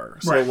of her.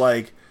 So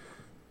right.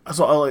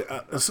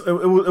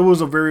 It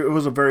was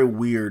a very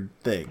weird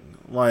thing.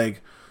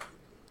 Like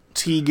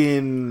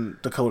Tegan,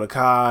 Dakota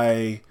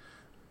Kai,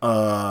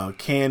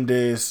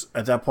 Candice,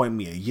 at that point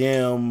Mia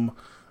Yim,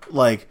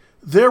 like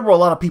there were a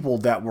lot of people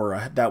that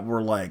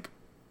were like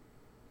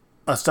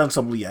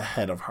ostensibly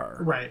ahead of her.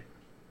 Right.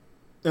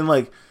 And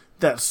like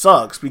that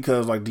sucks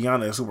because like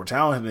Deonna is super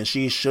talented and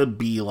she should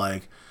be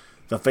like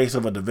the face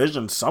of a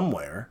division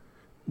somewhere,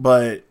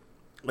 but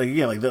like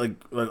she's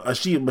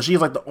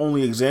like the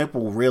only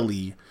example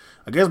really.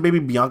 I guess maybe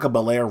Bianca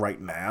Belair right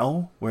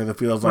now, where it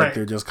feels like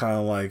they're just kind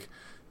of like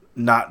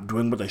not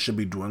doing what they should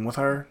be doing with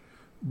her.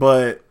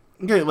 But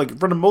okay, like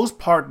for the most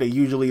part, they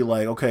usually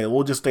like okay,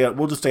 we'll just stay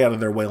out of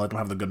their way, let them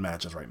have the good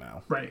matches right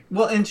now. Right.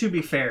 Well, and to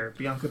be fair,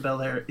 Bianca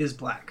Belair is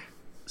black.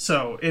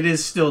 So it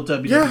is still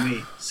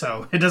WWE.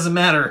 So it doesn't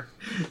matter.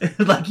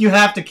 Like you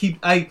have to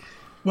keep.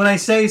 When I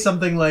say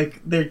something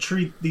like they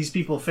treat these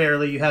people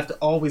fairly, you have to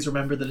always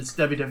remember that it's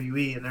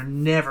WWE, and they're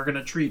never going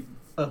to treat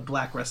a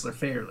black wrestler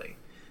fairly.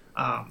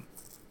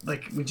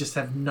 Like we just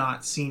have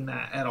not seen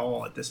that at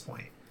all at this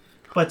point.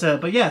 But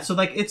yeah. So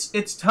like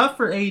it's tough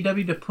for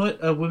AEW to put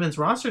a women's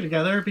roster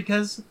together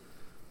because,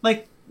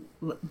 like,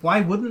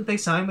 why wouldn't they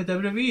sign with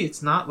WWE?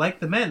 It's not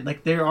like the men.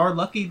 Like they are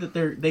lucky that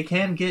they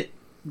can get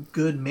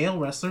good male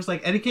wrestlers like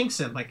Eddie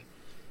Kingston. Like,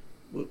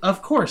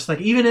 of course, like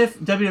even if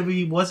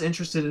WWE was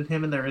interested in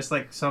him, and there is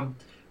like some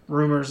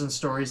rumors and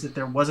stories that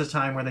there was a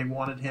time where they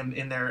wanted him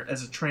in there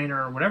as a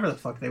trainer or whatever the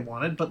fuck they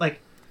wanted, but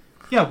like,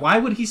 yeah, why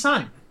would he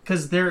sign?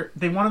 Because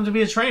they want him to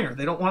be a trainer.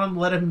 They don't want him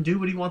to let him do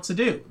what he wants to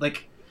do.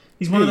 Like,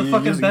 he's one of the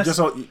fucking best.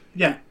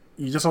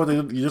 You just saw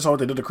what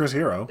they did to Chris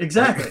Hero.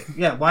 Exactly.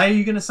 Yeah. Why are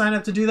you going to sign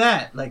up to do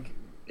that? Like,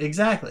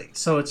 exactly.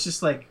 So it's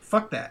just like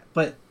fuck that.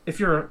 But if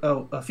you're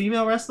a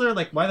female wrestler,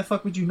 like, why the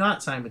fuck would you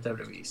not sign with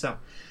WWE? So,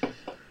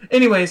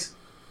 anyways,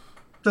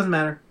 doesn't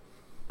matter.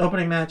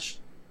 Opening match,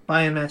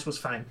 buy-in match was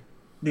fine.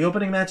 The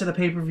opening match of the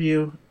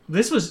pay-per-view,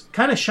 this was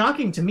kind of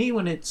shocking to me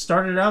when it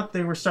started out.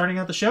 They were starting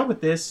out the show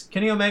with this.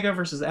 Kenny Omega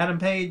versus Adam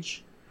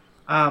Page.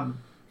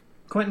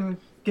 Quentin,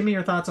 give me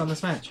your thoughts on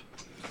this match.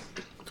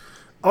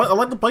 I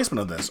like the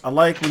placement of this. I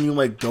like when you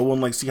like go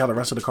and like see how the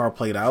rest of the card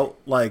played out.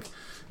 Like,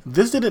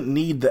 this didn't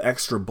need the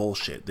extra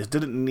bullshit. This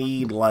didn't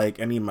need, like,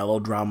 any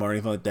melodrama or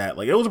anything like that.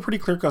 Like, it was a pretty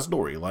clear-cut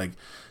story. Like,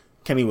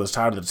 Kenny was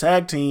tired of the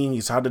tag team.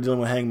 He's tired of dealing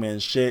with Hangman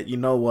shit. You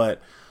know what?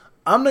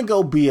 I'm gonna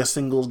go be a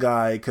singles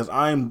guy because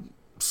I'm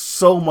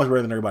so much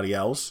better than everybody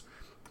else.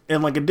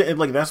 And, like,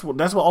 that's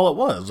what all it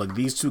was. Like,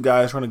 these two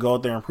guys trying to go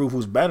out there and prove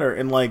who's better.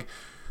 And, like,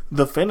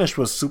 the finish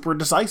was super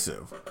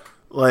decisive.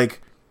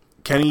 Like,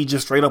 Kenny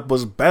just straight up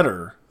was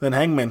better than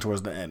Hangman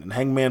towards the end. And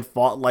Hangman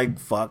fought like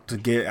fuck to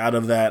get out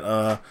of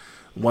that,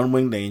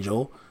 One-Winged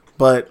Angel,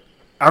 but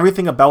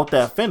everything about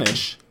that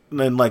finish,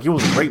 and like it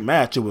was a great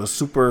match. It was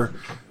super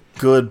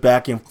good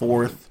back and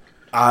forth.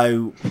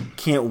 I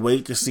can't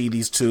wait to see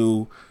these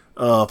two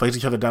face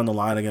each other down the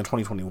line again in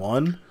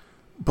 2021.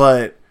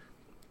 But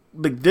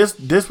like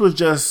this was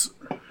just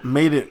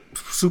made it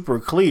super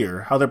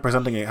clear how they're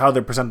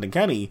presenting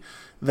Kenny,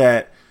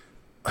 that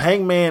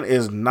Hangman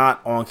is not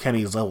on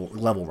Kenny's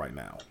level right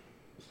now.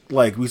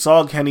 Like we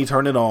saw Kenny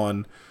turn it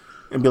on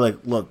and be like,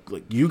 look,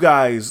 you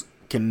guys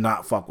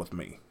cannot fuck with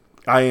me.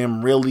 I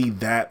am really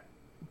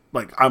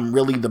I'm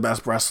really the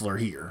best wrestler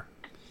here.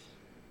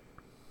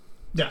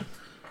 Yeah.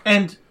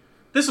 And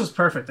this was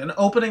perfect. And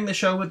opening the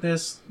show with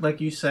this,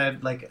 like you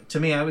said, like to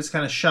me, I was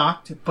kind of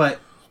shocked, but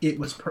it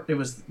was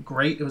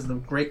great. It was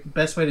the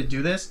best way to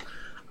do this.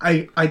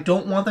 I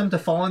don't want them to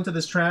fall into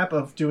this trap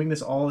of doing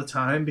this all the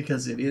time,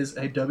 because it is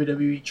a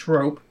WWE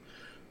trope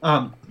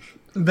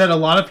that a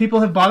lot of people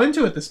have bought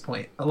into at this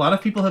point. A lot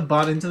of people have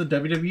bought into the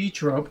WWE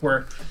trope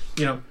where,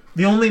 you know,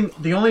 the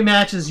only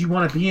matches you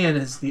want to be in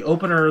is the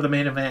opener or the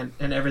main event,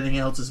 and everything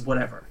else is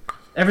whatever.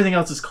 Everything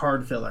else is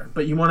card filler.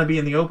 But you want to be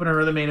in the opener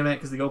or the main event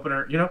because the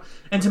opener, you know.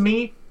 And to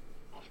me,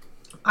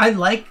 I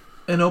like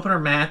an opener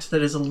match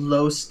that is a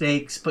low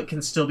stakes but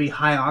can still be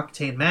high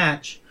octane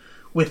match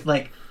with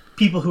like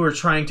people who are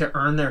trying to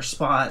earn their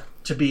spot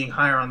to being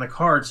higher on the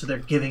card, so they're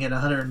giving it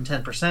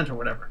 110% or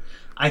whatever.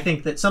 I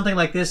think that something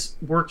like this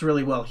worked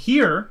really well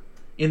here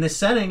in this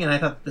setting, and I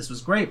thought this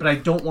was great, but I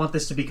don't want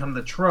this to become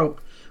the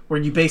trope where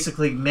you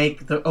basically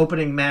make the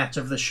opening match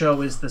of the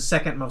show is the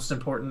second most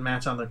important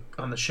match on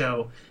the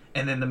show,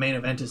 and then the main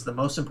event is the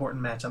most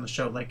important match on the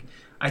show. Like,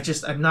 I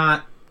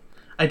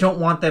don't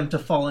want them to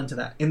fall into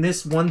that. In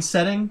this one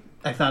setting,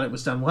 I thought it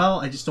was done well.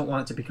 I just don't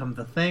want it to become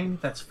the thing.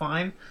 That's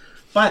fine.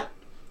 But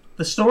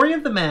the story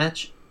of the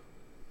match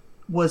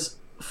was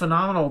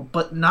phenomenal,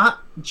 but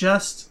not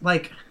just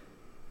like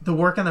the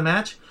work on the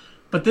match.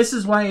 But this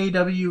is why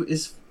AEW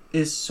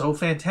is so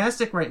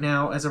fantastic right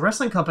now as a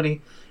wrestling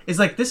company. Is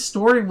like, this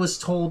story was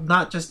told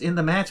not just in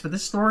the match, but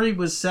this story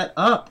was set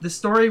up. This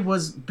story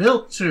was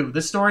built to.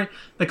 This story,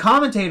 the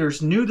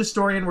commentators knew the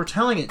story and were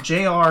telling it.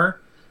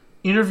 JR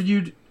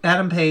interviewed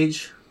Adam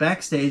Page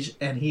backstage,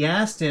 and he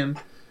asked him,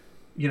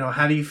 you know,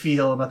 how do you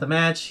feel about the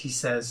match? He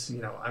says, you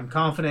know, I'm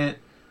confident.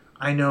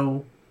 I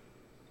know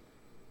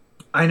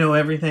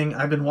everything.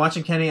 I've been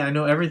watching Kenny. I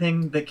know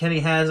everything that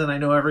Kenny has, and I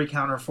know every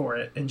counter for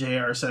it. And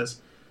JR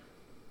says,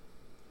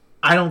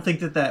 I don't think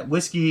that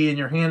whiskey in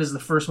your hand is the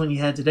first one you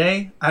had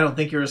today. I don't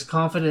think you're as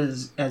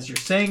confident as you're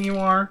saying you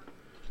are.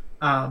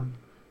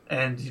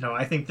 And, you know,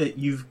 I think that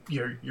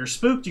you're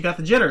spooked. You got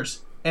the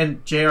jitters.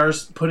 And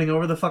JR's putting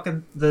over the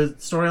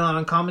storyline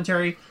on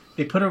commentary.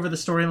 They put over the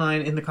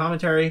storyline in the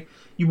commentary.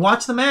 You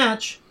watch the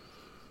match,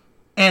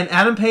 and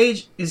Adam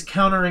Page is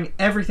countering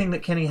everything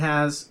that Kenny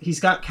has. He's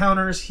got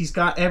counters. He's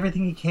got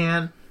everything he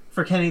can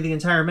for Kenny the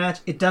entire match.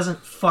 It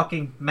doesn't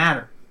fucking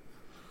matter.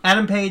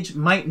 Adam Page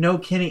might know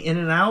Kenny in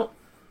and out.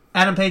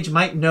 Adam Page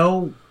might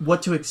know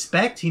what to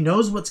expect. He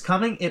knows what's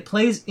coming. It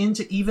plays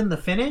into even the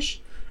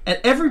finish. At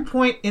every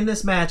point in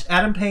this match,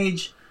 Adam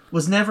Page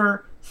was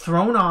never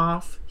thrown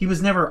off. He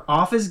was never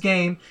off his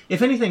game.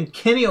 If anything,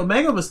 Kenny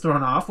Omega was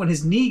thrown off when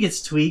his knee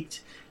gets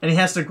tweaked and he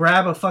has to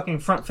grab a fucking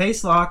front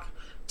face lock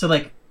to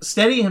like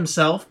steady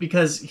himself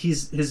because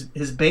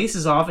his base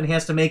is off, and he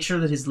has to make sure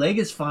that his leg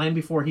is fine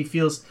before he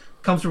feels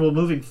comfortable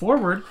moving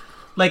forward.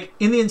 Like,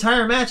 in the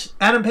entire match,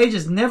 Adam Page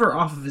is never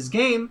off of his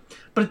game,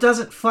 but it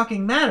doesn't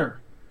fucking matter.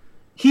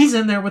 He's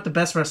in there with the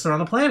best wrestler on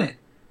the planet.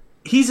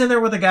 He's in there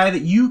with a guy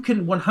that you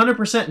can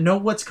 100% know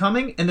what's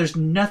coming, and there's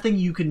nothing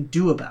you can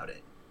do about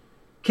it.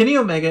 Kenny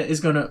Omega is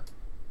going to,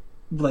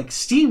 like,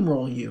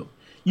 steamroll you.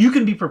 You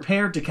can be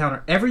prepared to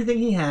counter everything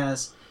he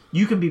has.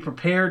 You can be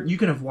prepared. You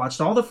can have watched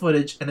all the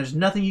footage, and there's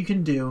nothing you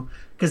can do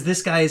because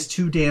this guy is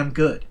too damn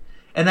good.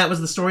 And that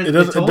was the story that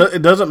they told.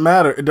 It doesn't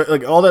matter.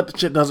 Like, all that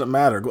shit doesn't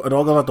matter. It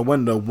all goes out the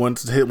window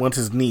once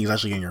his knee's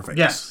actually in your face.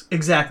 Yes,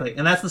 exactly.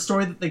 And that's the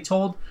story that they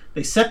told.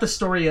 They set the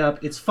story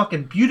up. It's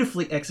fucking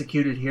beautifully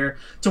executed here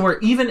to where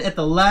even at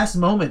the last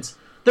moments,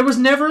 there was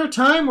never a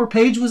time where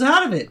Page was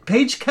out of it.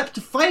 Page kept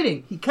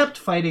fighting. He kept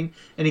fighting,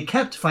 and he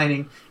kept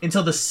fighting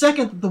until the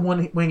second that the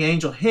One-Wing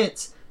Angel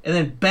hits, and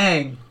then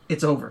bang,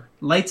 it's over.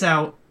 Lights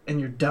out, and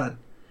you're done.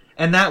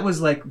 And that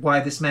was like why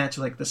this match,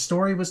 like, the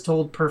story was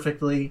told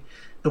perfectly.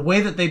 The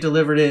way that they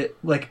delivered it,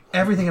 like,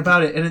 everything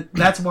about it. And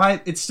that's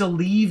why it still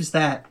leaves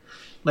that,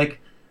 like,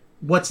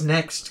 what's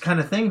next kind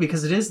of thing.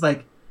 Because it is,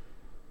 like,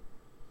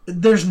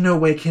 there's no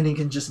way Kenny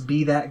can just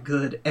be that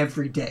good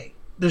every day.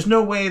 There's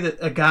no way that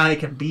a guy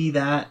can be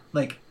that,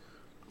 like,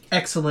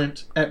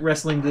 excellent at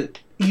wrestling that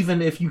even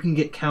if you can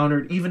get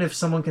countered, even if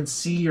someone can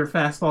see your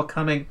fastball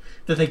coming,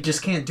 that they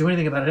just can't do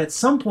anything about it. At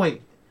some point,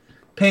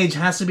 Page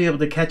has to be able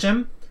to catch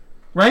him,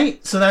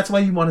 right? So that's why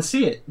you want to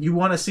see it. You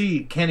want to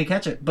see, can he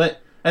catch it? But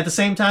at the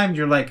same time,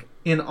 you're like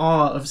in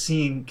awe of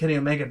seeing Kenny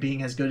Omega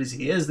being as good as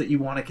he is, that you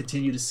want to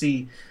continue to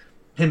see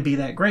him be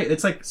that great.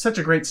 It's like such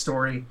a great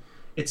story.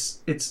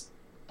 It's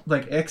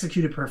like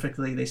executed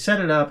perfectly. They set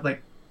it up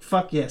like,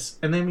 fuck yes.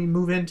 And then we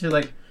move into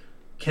like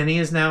Kenny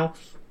is now,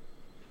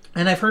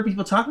 and I've heard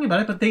people talking about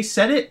it, but they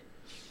said it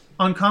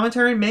on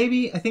commentary.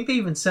 Maybe I think they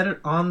even said it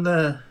in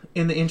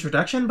the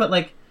introduction, but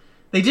like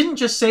they didn't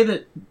just say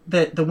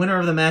that the winner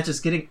of the match is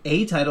getting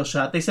a title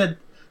shot. They said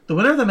the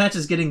winner of the match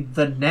is getting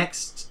the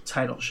next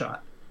title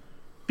shot.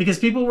 Because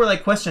people were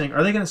like questioning,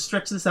 are they going to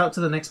stretch this out to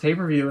the next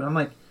pay-per-view? And I'm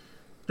like,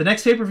 the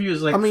next pay-per-view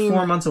is like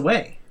 4 months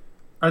away.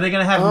 Are they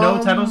going to have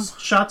no title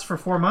shots for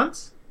 4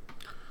 months?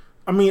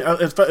 I mean,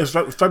 it's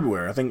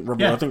February. I think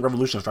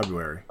Revolution is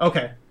February.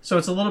 Okay, so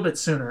it's a little bit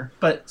sooner.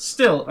 But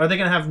still, are they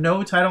going to have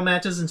no title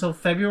matches until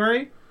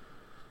February?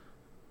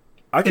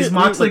 Is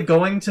Moxley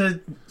going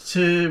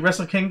to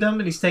Wrestle Kingdom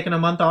and he's taking a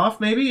month off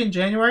maybe in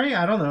January?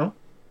 I don't know.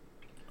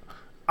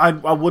 I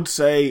would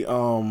say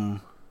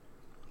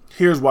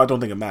here's why I don't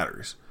think it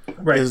matters.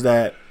 Right. Is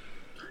that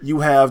you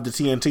have the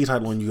TNT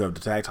title and you have the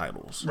tag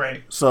titles.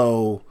 Right.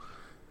 So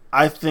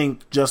I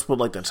think just with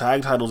like the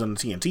tag titles and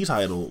the TNT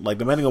title, like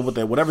depending on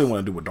whatever they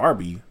want to do with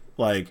Darby,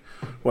 like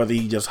whether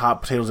he just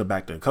hot potatoes it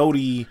back to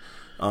Cody,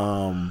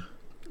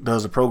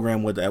 does a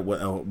program with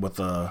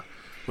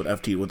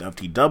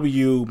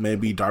FTW,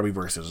 maybe Darby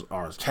versus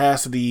Orange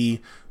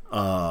Cassidy,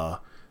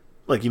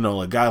 like, you know,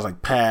 like guys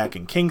like Pac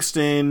and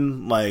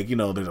Kingston, like, you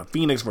know, there's a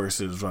Phoenix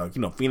versus,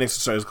 you know,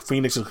 Phoenix is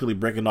clearly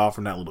breaking off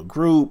from that little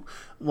group.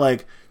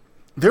 Like,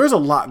 there's a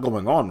lot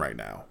going on right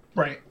now.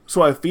 Right.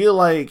 So I feel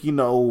like, you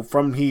know,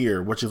 from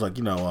here, which is like,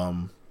 you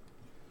know,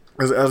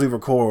 as we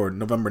record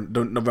November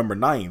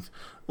 9th,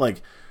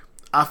 like,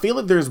 I feel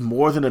like there's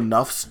more than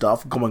enough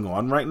stuff going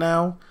on right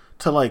now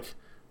to, like,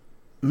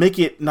 make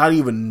it not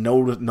even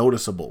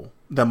noticeable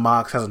that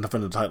Mox hasn't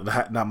defended the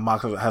title,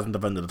 Mox hasn't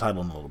defended the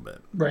title in a little bit.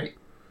 Right.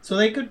 So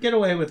they could get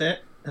away with it,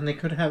 and they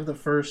could have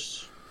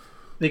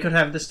they could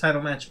have this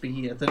title match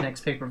be at the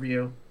next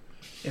pay-per-view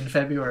in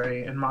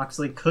February, and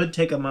Moxley could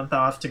take a month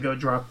off to go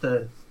drop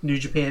the New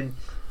Japan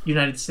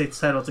United States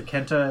title to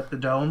Kenta at the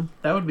Dome.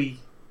 That would be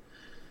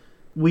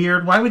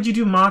weird. Why would you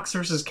do Mox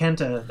versus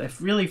Kenta? I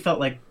really felt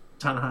like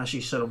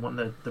Tanahashi should have won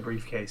the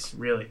briefcase,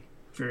 really,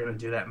 if you're going to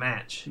do that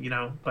match, you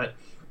know? But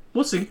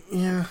we'll see.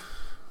 Yeah.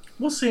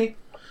 We'll see.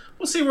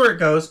 We'll see where it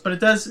goes, but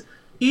it does...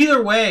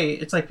 Either way,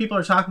 it's like people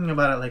are talking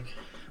about it like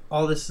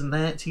all this and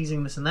that,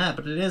 teasing this and that,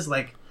 but it is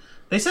like...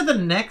 They said the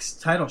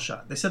next title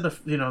shot. They said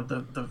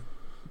the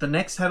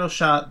next title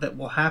shot that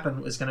will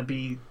happen is going to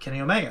be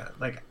Kenny Omega.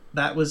 Like,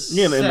 that was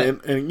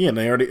set. And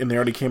they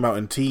already came out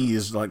and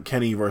teased like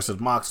Kenny versus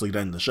Moxley to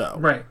end the show.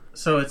 Right.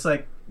 So it's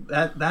like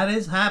that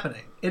is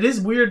happening. It is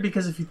weird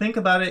because if you think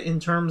about it in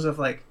terms of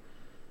like,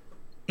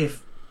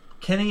 if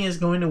Kenny is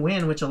going to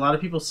win, which a lot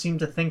of people seem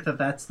to think that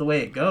that's the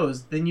way it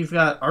goes, then you've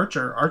got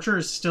Archer. Archer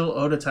is still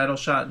owed a title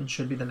shot and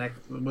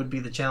would be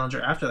the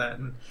challenger after that.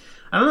 And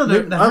I don't know.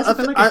 There hasn't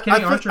been like a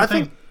Kenny Archer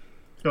thing.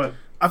 Go ahead.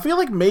 I feel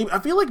like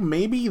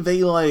maybe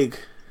they like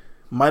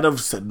might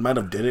have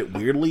did it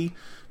weirdly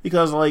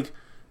because like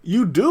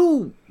you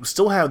do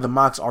still have the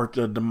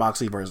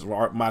Moxley versus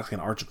Moxley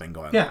and Archer thing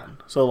going on.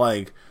 So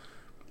like,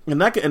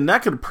 and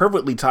that could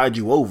perfectly tide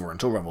you over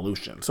until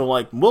Revolution. So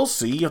like, we'll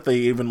see if they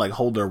even like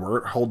hold their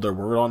word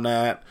on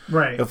that.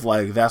 Right. If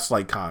like that's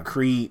like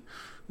concrete,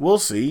 we'll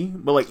see.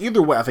 But like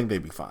either way, I think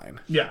they'd be fine.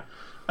 Yeah.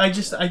 I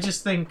just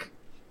think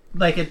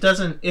like it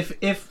doesn't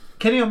if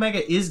Kenny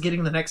Omega is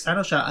getting the next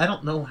title shot, I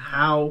don't know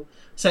how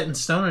set in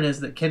stone it is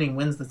that Kenny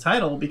wins the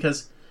title,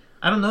 because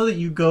I don't know that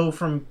you go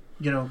from,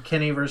 you know,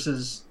 Kenny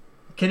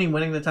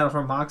winning the title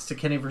from Mox to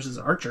Kenny versus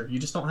Archer. You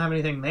just don't have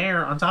anything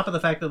there, on top of the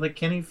fact that like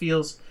Kenny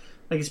feels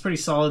like he's pretty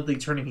solidly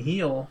turning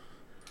heel.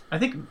 I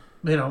think,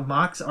 you know,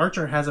 Mox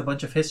Archer has a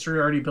bunch of history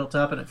already built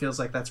up, and it feels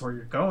like that's where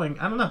you're going.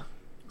 I don't know.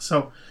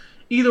 So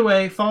either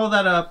way, follow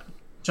that up.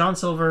 John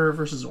Silver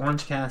versus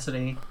Orange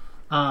Cassidy.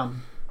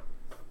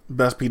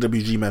 Best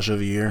PWG match of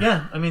the year.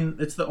 Yeah, I mean,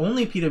 it's the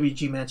only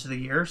PWG match of the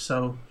year,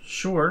 so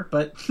sure,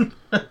 but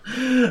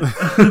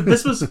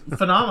this was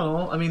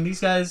phenomenal. I mean, these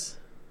guys,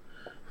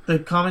 the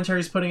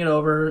commentary's putting it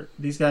over.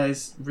 These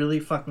guys really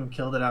fucking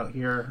killed it out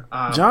here.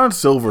 John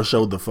Silver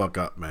showed the fuck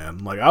up, man.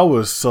 Like, I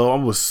was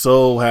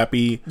so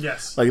happy.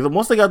 Yes. Like,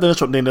 once they got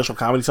the initial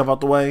comedy stuff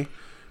out the way,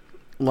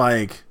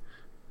 like,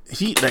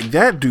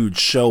 that dude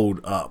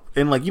showed up.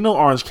 And like, you know,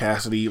 Orange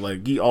Cassidy,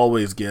 like, he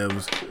always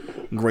gives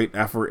great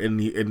effort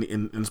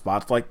in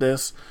spots like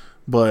this,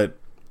 but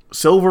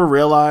Silver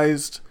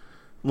realized,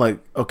 like,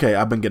 okay,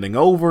 I've been getting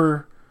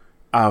over.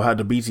 I've had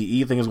the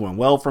BTE thing is going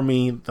well for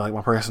me, like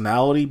my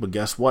personality, but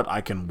guess what?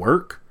 I can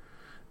work,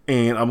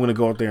 and I'm gonna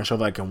go out there and show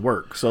that I can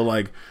work. So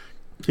like,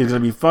 he's gonna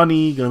be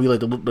funny, gonna be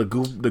like the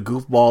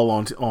goofball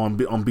on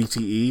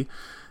BTE,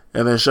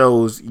 and then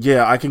shows,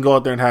 yeah, I can go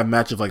out there and have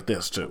matches like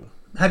this too.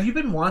 Have you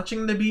been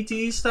watching the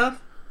BTE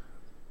stuff?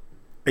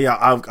 Yeah,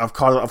 I've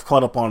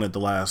caught up on it the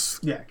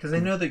last. Yeah, because I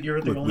know that you're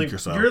the only.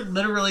 So. You're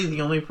literally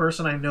the only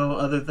person I know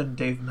other than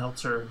Dave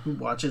Meltzer who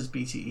watches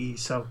BTE.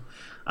 So,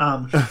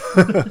 how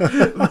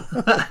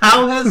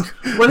has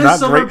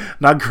Silver?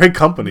 Not great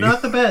company.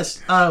 Not the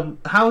best.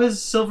 How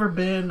has Silver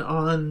been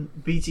on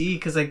BTE?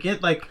 Because I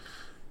get like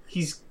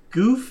he's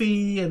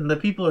goofy and the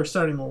people are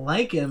starting to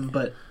like him,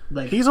 but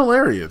like he's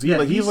hilarious. He's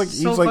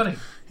funny.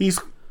 He's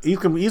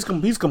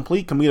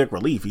complete comedic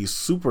relief. He's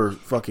super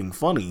fucking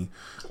funny.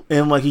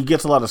 And like he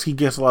gets a lot of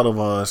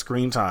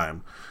screen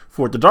time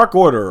for it. The Dark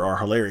Order are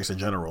hilarious in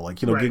general.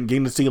 Like, you know, right.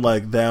 getting to see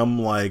like them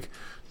like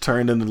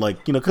turned into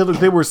like, you know, because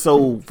they were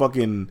so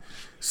fucking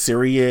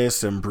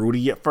serious and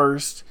broody at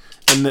first,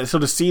 and then, so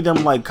to see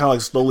them like kind of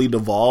like slowly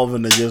devolve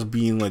into just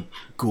being like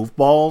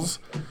goofballs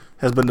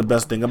has been the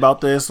best thing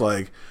about this.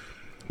 Like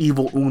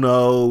Evil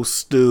Uno,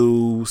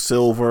 Stu,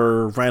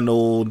 Silver,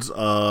 Reynolds,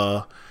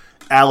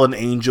 Alan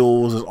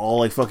Angels is all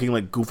like fucking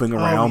like goofing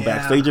around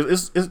backstage.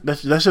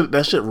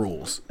 That shit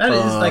rules. That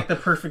is like the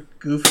perfect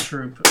goof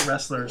troop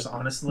wrestlers,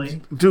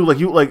 honestly. Dude, I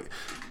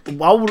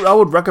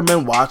would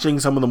recommend watching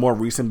some of the more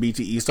recent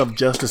BTE stuff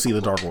just to see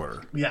the Dark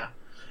Order. Yeah,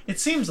 It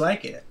seems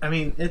like it. I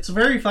mean, it's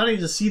very funny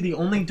to see the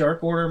only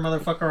Dark Order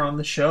motherfucker on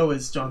the show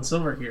is John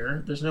Silver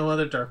here. There's no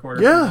other Dark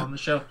Order on the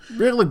show.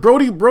 Yeah, like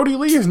Brody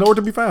Lee is nowhere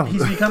to be found.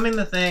 He's becoming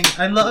the thing.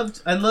 I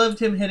loved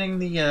him hitting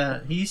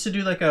the. He used to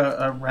do like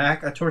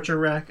a torture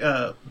rack,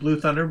 Blue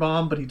Thunder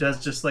Bomb, but he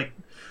does just like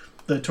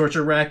the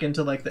torture rack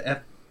into like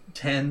the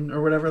F10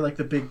 or whatever, like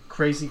the big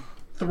crazy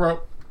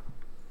throw.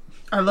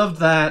 I loved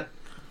that.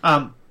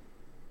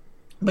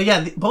 But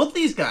yeah, both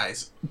these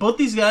guys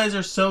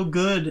are so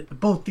good.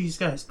 Both these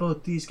guys.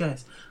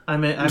 I'm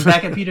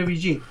back at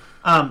PWG.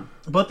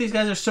 Both these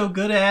guys are so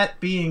good at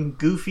being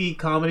goofy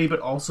comedy,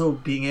 but also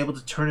being able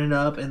to turn it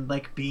up and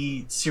like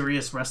be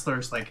serious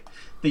wrestlers. Like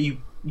that,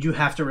 you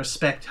have to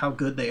respect how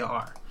good they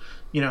are.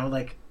 You know,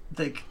 like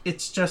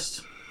it's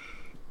just.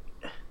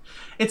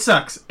 It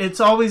sucks. It's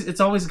always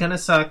gonna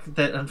suck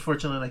that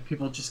unfortunately like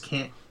people just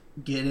can't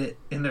get it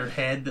in their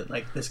head that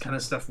like this kind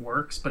of stuff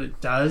works, but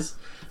it does.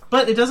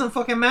 But it doesn't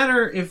fucking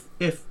matter if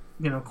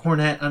you know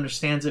Cornette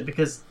understands it,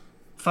 because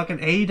fucking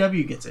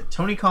AEW gets it.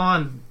 Tony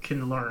Khan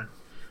can learn.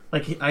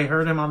 Like I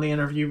heard him on the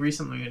interview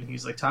recently, and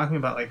he's like talking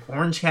about like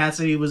Orange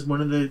Cassidy was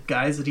one of the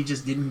guys that he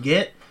just didn't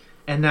get,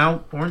 and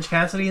now Orange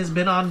Cassidy has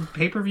been on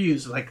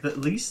pay-per-views like at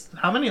least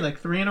how many, like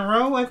 3 in a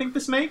row I think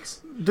this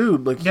makes.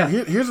 Dude, like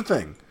here's the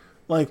thing,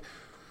 like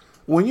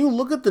when you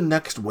look at the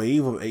next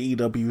wave of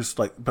AEW's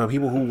like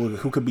people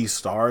who could be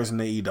stars in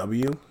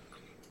AEW,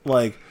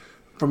 like.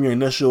 From your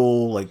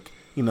initial, like,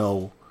 you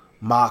know,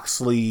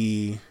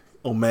 Moxley,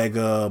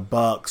 Omega,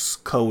 Bucks,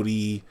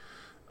 Cody,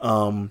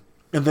 and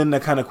then the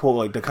kind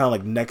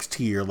of next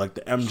tier, like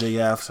the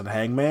MJFs and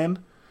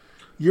Hangman,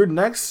 your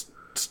next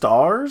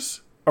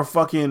stars are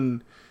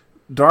fucking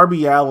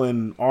Darby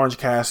Allin, Orange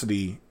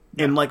Cassidy,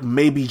 and like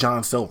maybe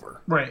John Silver.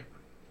 Right.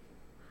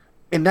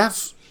 And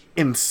that's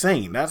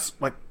insane. That's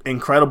like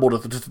incredible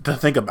to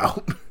think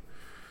about.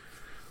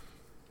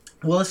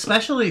 Well,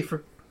 especially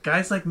for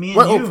guys like me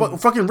and you.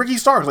 Fucking Ricky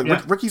Starks.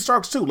 Like, Ricky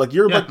Starks, too. Like,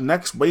 your like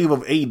next wave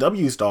of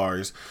AEW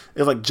stars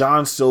is, like,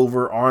 John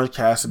Silver, Orange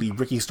Cassidy,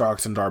 Ricky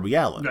Starks, and Darby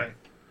Allin. Right.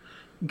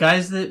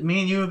 Guys that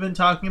me and you have been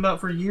talking about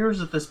for years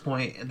at this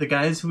point. The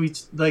guys who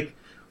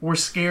we're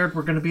scared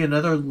we're going to be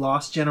another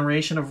lost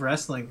generation of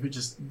wrestling who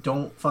just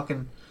don't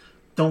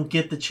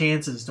get the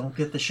chances, don't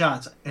get the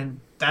shots. And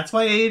that's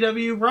why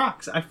AEW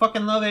rocks. I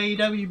fucking love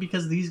AEW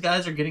because these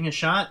guys are getting a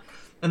shot,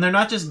 and they're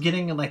not just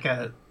getting, like,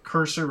 a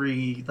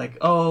cursory, like,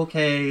 oh,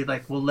 okay,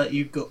 like, we'll let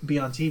you go be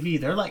on TV.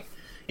 They're like,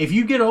 if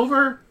you get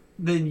over,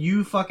 then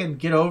you fucking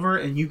get over,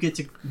 and you get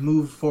to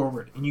move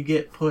forward, and you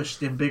get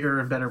pushed in bigger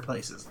and better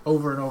places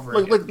over and over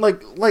again.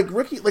 Like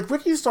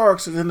Ricky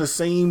Starks is in the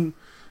same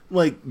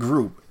like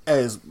group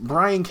as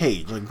Brian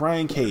Cage,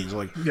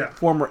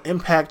 former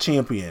Impact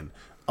champion,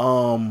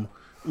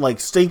 like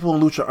Staple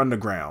and Lucha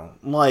Underground,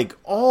 like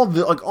all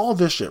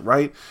this shit,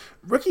 right?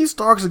 Ricky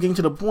Starks is getting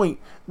to the point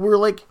where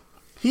like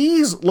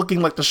he's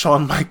looking like the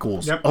Shawn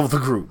Michaels of the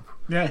group.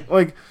 Yeah.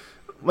 Like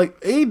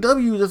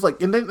AEW just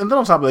like, and then on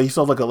top of that, you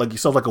still have like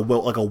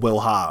a Will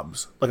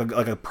Hobbs,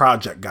 like a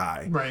project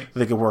guy, right? That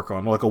they can work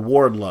on, or like a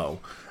Wardlow,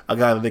 a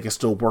guy that they can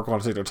still work on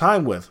and take their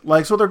time with.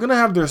 Like, so they're gonna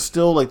have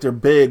their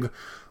big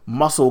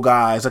muscle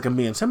guys that can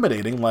be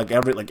intimidating, like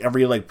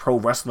every pro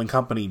wrestling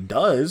company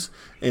does,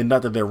 and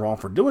not that they're wrong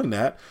for doing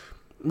that.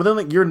 But then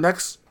like your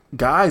next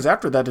guys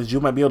after that you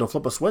might be able to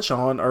flip a switch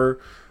on are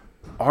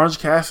Orange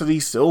Cassidy,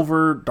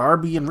 Silver,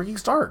 Darby, and Ricky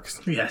Starks.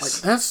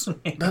 Yes,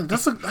 like,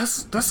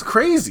 that's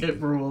crazy.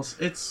 It rules.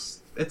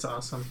 It's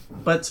awesome.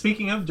 But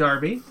speaking of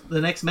Darby,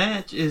 the next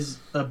match is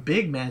a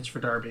big match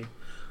for Darby.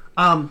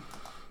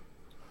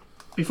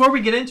 Before we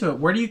get into it,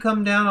 where do you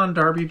come down on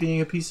Darby being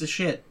a piece of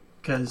shit?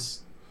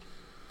 Because,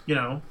 you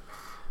know,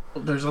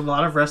 there's a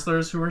lot of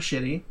wrestlers who are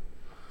shitty.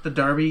 The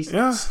Darby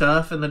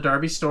stuff and the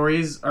Darby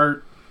stories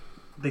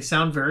they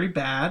sound very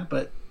bad,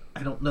 but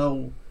I don't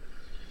know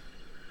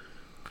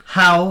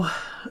how,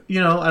 I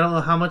don't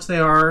know how much they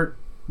are,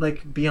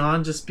 like,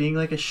 beyond just being,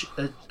 like, a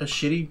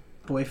shitty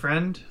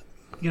boyfriend,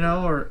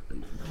 or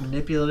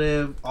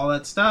manipulative, all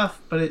that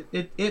stuff, but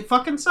it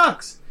fucking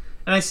sucks.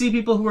 And I see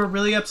people who are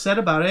really upset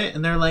about it,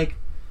 and they're like,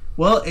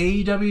 well,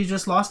 AEW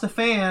just lost a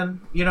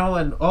fan,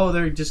 and,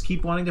 they just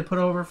keep wanting to put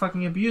over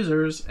fucking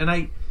abusers, and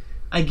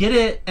I get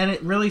it, and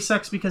it really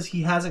sucks because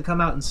he hasn't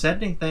come out and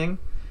said anything,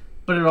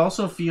 but it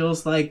also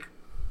feels like,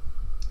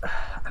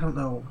 I don't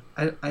know.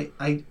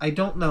 I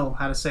don't know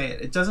how to say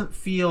it. It doesn't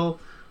feel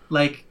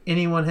like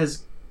anyone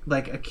has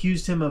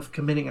accused him of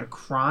committing a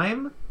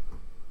crime.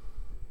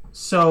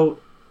 So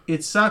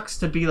it sucks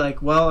to be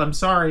like, well, I'm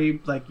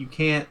sorry, you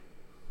can't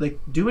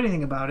do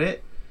anything about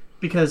it,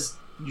 because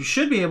you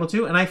should be able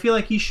to, and I feel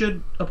like he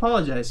should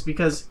apologize,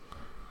 because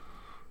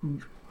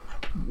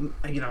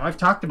I've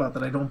talked about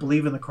that I don't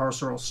believe in the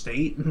carceral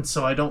state, and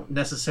so I don't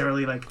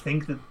necessarily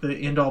think that the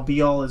end all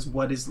be all is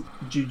what is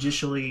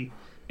judicially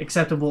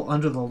acceptable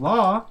under the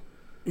law.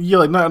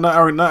 Yeah, not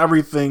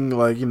everything,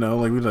 you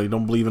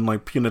don't believe in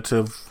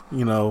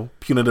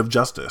punitive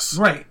justice.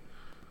 Right.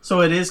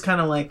 So it is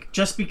kind of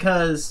just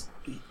because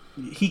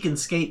he can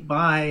skate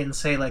by and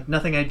say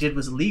nothing I did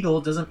was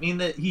illegal doesn't mean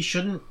that he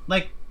shouldn't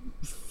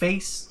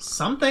face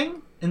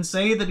something and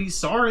say that he's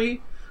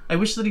sorry. I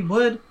wish that he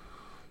would.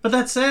 But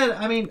that said,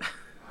 I mean,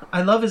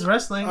 I love his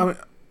wrestling.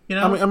 You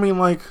know? I mean,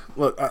 like,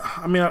 look,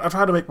 I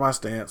tried to make my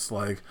stance,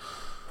 like,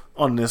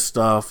 on this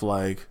stuff,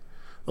 like,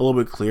 a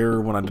little bit clearer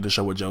when I did the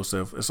show with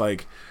Joseph. It's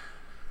like,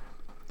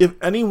 if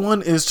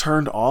anyone is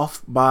turned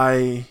off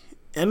by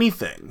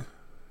anything,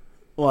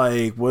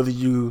 like, whether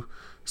you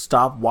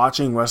stop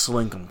watching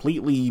wrestling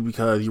completely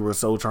because you were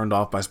so turned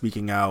off by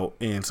speaking out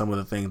and some of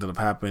the things that have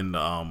happened,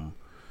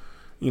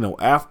 you know,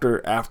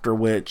 after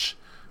which,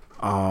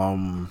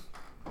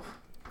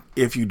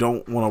 if you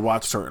don't want to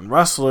watch certain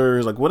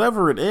wrestlers, like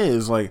whatever it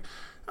is, like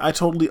I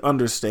totally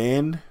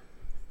understand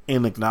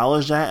and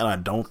acknowledge that, and I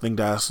don't think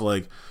that's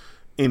like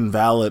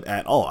invalid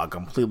at all. I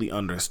completely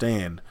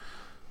understand.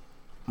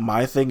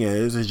 My thing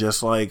is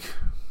just like,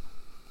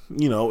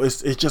 you know,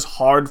 it's just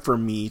hard for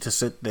me to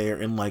sit there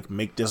and like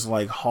make this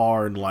like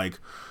hard like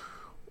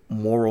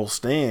moral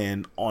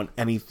stand on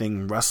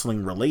anything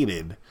wrestling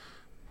related,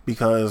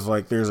 because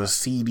like there's a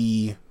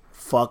seedy,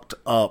 fucked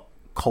up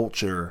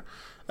culture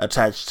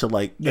attached to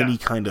like any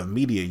kind of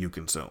media you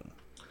consume.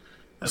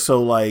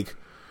 So like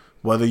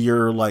whether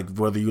you like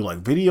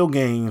video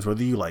games,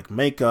 whether you like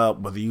makeup,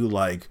 whether you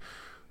like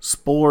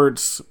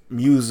sports,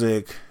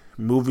 music,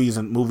 movies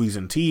and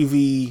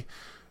TV,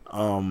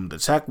 the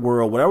tech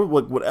world,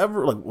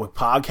 whatever like with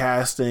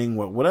podcasting,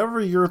 whatever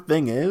your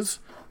thing is,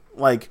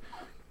 like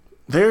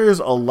there's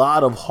a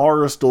lot of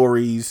horror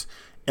stories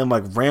and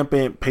like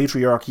rampant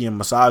patriarchy and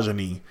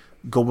misogyny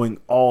going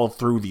all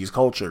through these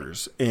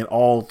cultures and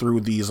all through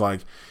these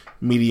like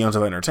mediums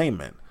of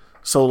entertainment.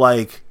 So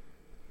like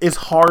it's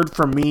hard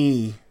for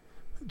me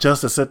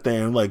just to sit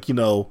there and like, you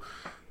know,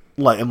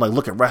 like and like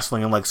look at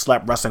wrestling and like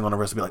slap wrestling on the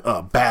wrist and be like,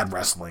 oh, bad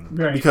wrestling.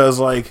 Right. Because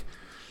like,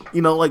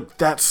 you know, like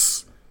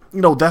that's,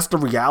 you know, that's the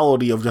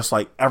reality of just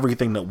like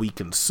everything that we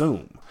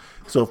consume.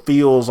 So it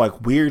feels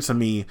like weird to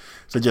me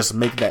to just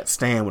make that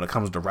stand when it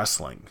comes to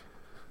wrestling.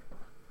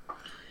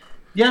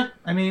 Yeah,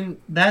 I mean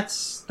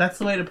that's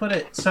the way to put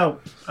it. So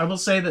I will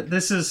say that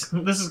this is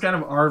kind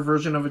of our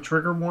version of a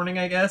trigger warning,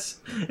 I guess,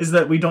 is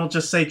that we don't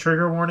just say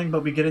trigger warning,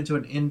 but we get into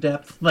an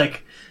in-depth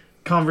like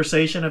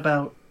conversation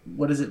about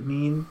what does it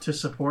mean to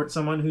support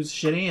someone who's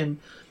shitty. And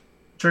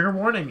trigger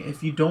warning: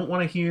 if you don't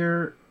want to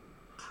hear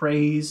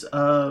praise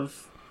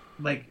of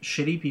like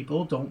shitty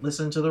people, don't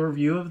listen to the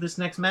review of this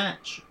next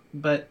match.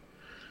 But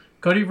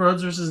Cody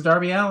Rhodes versus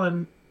Darby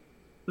Allin.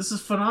 This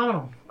is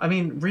phenomenal. I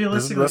mean,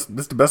 realistically, this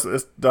is the best.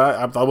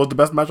 I thought it was the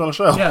best match on the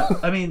show. Yeah,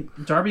 I mean,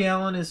 Darby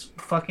Allin is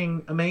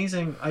fucking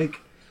amazing. Like,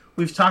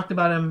 we've talked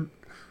about him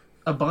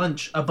a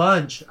bunch.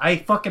 I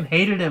fucking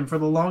hated him for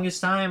the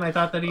longest time. I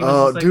thought that he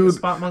was just, like, the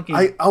spot monkey.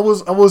 I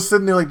was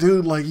sitting there like,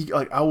 dude,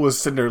 I was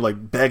sitting there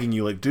like begging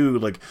you, like,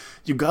 dude, like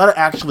you gotta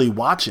actually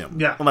watch him.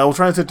 Yeah. And I was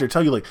trying to sit there and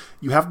tell you, like,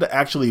 you have to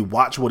actually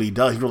watch what he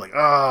does. You were like,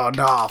 oh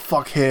nah,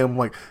 fuck him.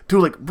 Like,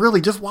 dude, like really,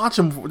 just watch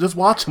him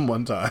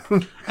one time.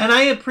 And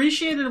I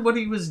appreciated what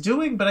he was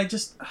doing, but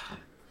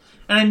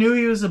and I knew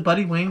he was a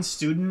Buddy Wayne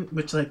student,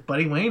 which like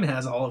Buddy Wayne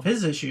has all of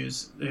his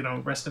issues, you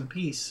know, rest in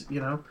peace,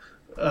 you know.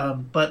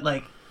 But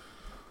like,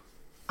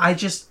 I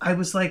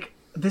was like,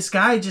 this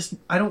guy just,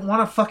 I don't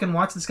want to fucking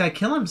watch this guy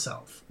kill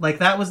himself. Like,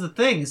 that was the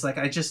thing. It's like,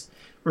 I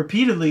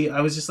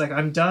was just like,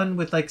 I'm done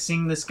with, like,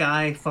 seeing this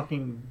guy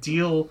fucking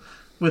deal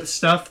with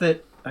stuff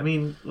that, I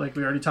mean, like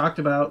we already talked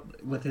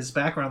about with his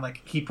background,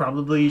 like, he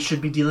probably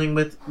should be dealing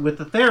with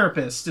a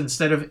therapist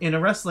instead of in a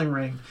wrestling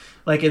ring.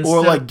 Like,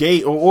 or like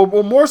Gabe,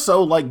 or more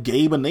so like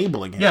Gabe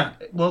enabling him. Yeah,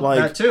 well, like,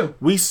 that too.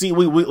 We see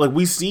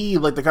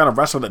like the kind of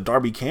wrestler that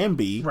Darby can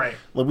be. Right.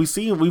 Like we've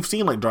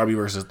seen like Darby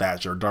versus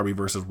Thatcher, Darby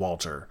versus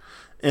Walter,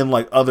 and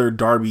like other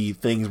Darby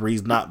things where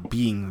he's not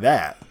being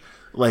that.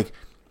 Like,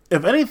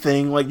 if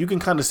anything, like you can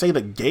kind of say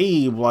that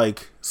Gabe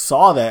like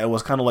saw that and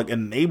was kind of like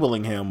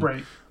enabling him.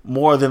 Right.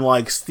 More than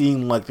like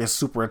seeing like this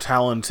super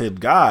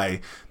talented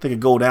guy that could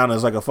go down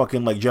as like a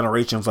fucking like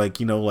generations like,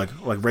 you know, like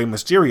Rey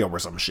Mysterio or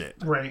some shit.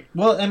 Right.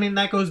 Well, I mean,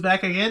 that goes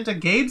back again to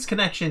Gabe's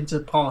connection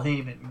to Paul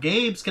Heyman.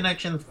 Gabe's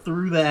connection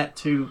through that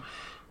to,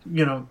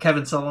 you know,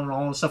 Kevin Sullivan and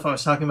all the stuff I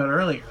was talking about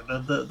earlier.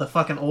 The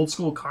fucking old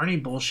school Carney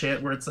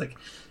bullshit where it's like,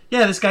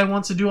 yeah, this guy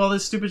wants to do all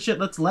this stupid shit,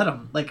 let's let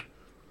him. Like,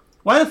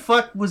 why the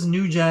fuck was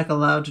New Jack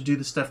allowed to do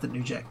the stuff that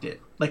New Jack did?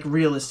 Like,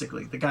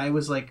 realistically, the guy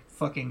was, like,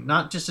 fucking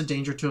not just a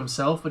danger to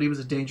himself, but he was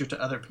a danger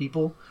to other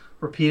people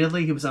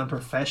repeatedly. He was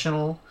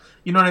unprofessional.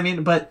 You know what I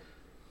mean? But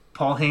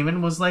Paul Heyman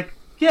was like,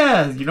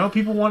 yeah, you know,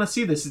 people want to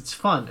see this. It's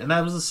fun. And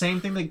that was the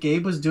same thing that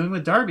Gabe was doing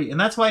with Darby. And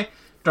that's why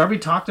Darby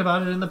talked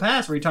about it in the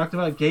past, where he talked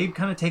about Gabe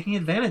kind of taking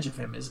advantage of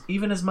him,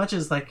 even as much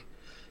as, like,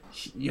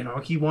 you know,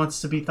 he wants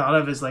to be thought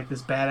of as, like,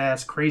 this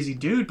badass, crazy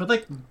dude. But,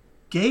 like,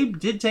 Gabe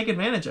did take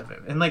advantage of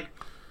him. And, like,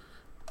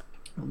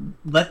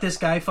 let this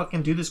guy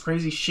fucking do this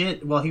crazy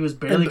shit while he was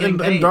barely getting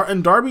paid.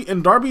 And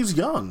Darby's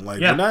young. Like,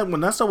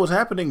 when that stuff was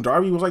happening,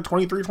 Darby was like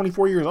 23,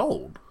 24 years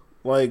old.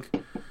 Like,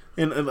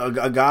 and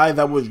a guy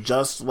that was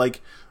just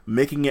like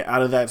making it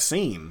out of that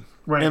scene.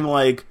 Right. And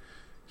like,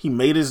 he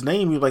made his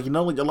name. He was like, you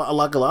know, like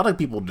a lot of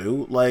people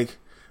do. Like,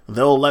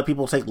 they'll let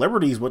people take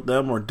liberties with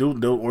them or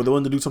they're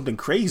willing to do something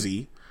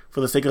crazy for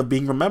the sake of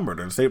being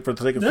remembered and for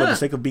the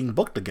sake of being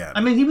booked again.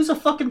 I mean, he was a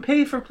fucking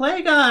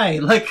pay-for-play guy.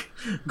 Like,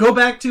 go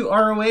back to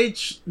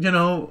ROH,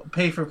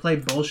 pay-for-play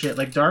bullshit.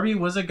 Like, Darby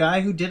was a guy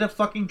who did a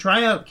fucking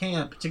tryout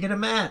camp to get a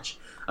match.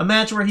 A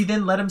match where he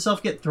then let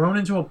himself get thrown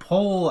into a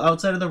pole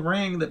outside of the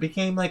ring that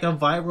became, like, a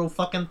viral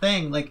fucking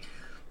thing. Like,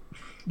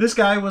 this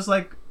guy was,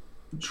 like,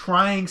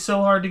 trying so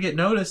hard to get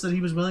noticed that he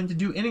was willing to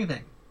do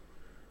anything.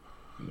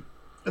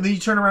 And then you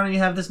turn around and you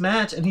have this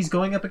match, and he's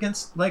going up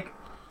against, like,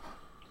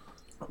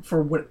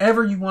 for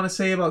whatever you want to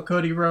say about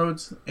Cody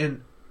Rhodes,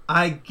 and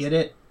I get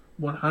it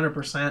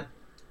 100%,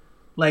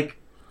 like,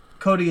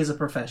 Cody is a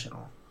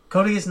professional.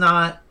 Cody is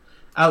not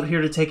out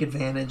here to take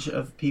advantage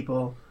of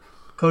people.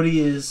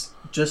 Cody is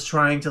just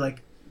trying to,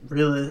 like,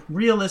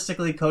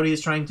 realistically, Cody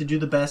is trying to do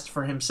the best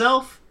for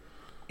himself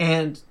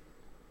and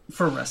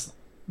for wrestling.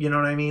 You know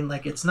what I mean?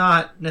 Like, it's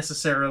not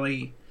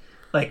necessarily,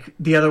 like,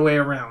 the other way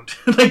around.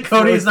 Like,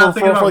 Cody is not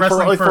thinking about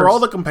wrestling first. For all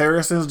the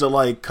comparisons that,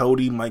 like,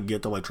 Cody might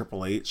get to, like,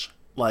 Triple H,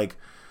 like,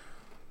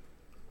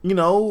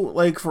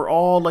 like, for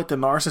all, like, the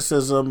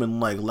narcissism and,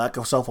 like, lack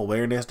of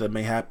self-awareness that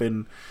may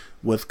happen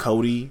with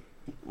Cody,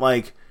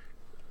 like,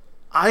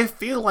 I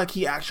feel like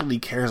he actually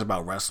cares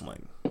about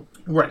wrestling.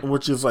 Right.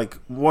 Which is, like,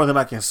 more than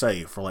I can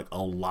say for, like,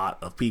 a lot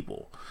of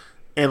people.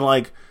 And,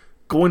 like,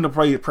 going to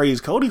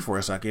praise Cody for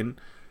a second,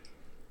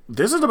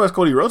 this is the best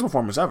Cody Rhodes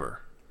performance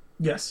ever.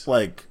 Yes.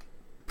 Like,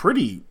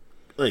 pretty,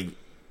 like,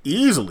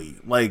 easily.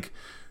 Like,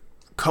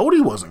 Cody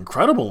was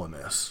incredible in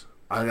this.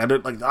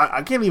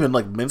 I can't even,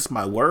 like, mince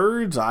my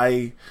words.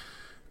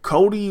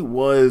 Cody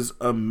was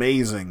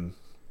amazing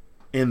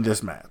in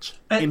this match.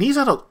 And he's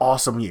had an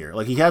awesome year.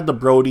 Like, he had the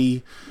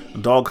Brody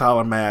dog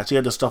collar match. He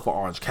had the stuff with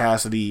Orange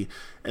Cassidy.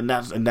 And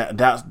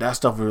that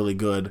stuff was really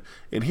good.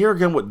 And here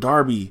again with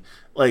Darby,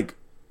 like,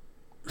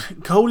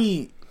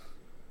 Cody,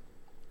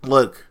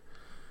 look,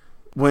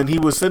 when he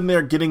was sitting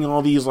there getting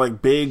all these,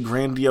 like, big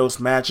grandiose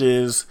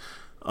matches,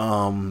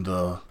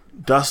 the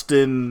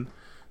Dustin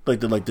big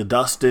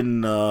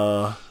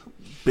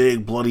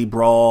bloody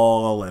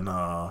brawl, and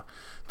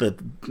the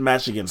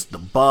match against the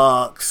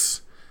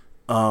Bucks,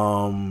 the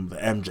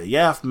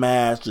MJF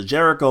match, the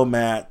Jericho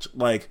match,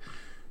 like,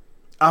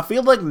 I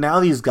feel like now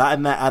that he's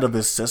gotten that out of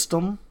his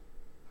system,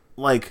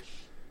 like,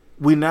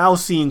 we now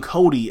seeing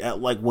Cody at,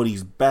 like, what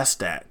he's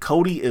best at.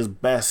 Cody is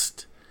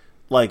best,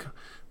 like,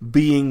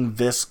 being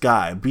this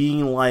guy,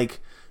 being, like,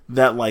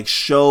 that, like,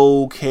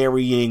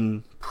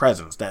 show-carrying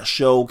presence, that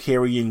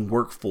show-carrying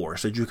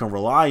workforce that you can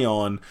rely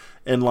on,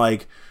 and,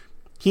 like,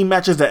 he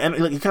matches the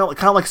energy, like, kind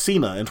of like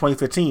Cena in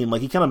 2015,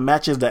 like, he kind of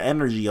matches the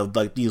energy of,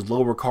 like, these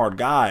lower card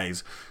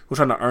guys who are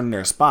trying to earn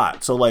their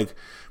spot. So, like,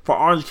 for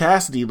Orange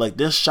Cassidy, like,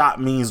 this shot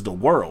means the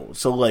world.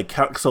 So, like,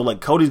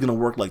 Cody's gonna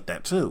work like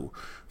that too.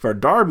 For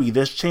Darby,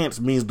 this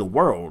chance means the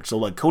world. So,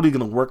 like, Cody's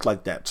gonna work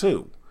like that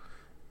too.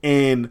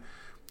 And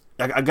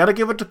I gotta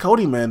give it to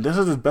Cody, man. This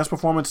is his best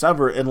performance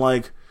ever, and,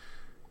 like,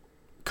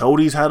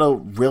 Cody's had a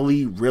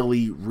really,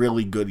 really,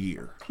 really good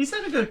year. He's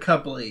had a good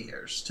couple of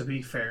years, to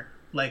be fair.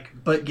 Like,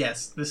 but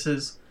yes, this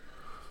was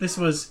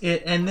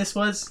it, and this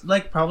was,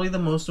 like, probably the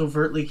most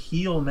overtly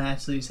heel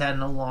match that he's had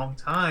in a long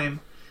time.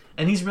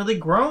 And he's really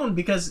grown,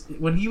 because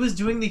when he was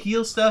doing the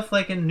heel stuff,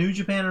 like, in New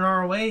Japan and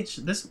ROH,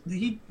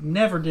 he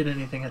never did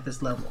anything at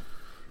this level,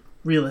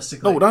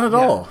 realistically. No, not at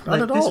all. Not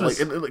like, at all.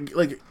 Was...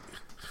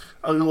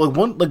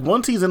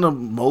 Once he's in a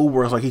mode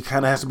where it's like he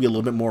kind of has to be a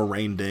little bit more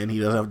reined in. He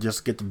doesn't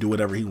just get to do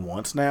whatever he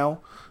wants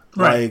now.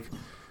 Right.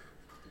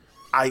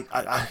 Like,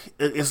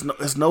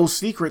 it's no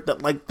secret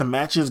that, like, the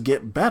matches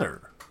get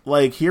better.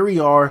 Like, here we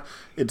are.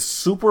 It's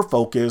super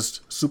focused,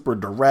 super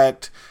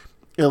direct.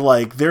 And,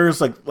 like, there's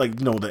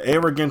the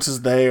arrogance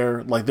is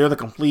there. Like, they're the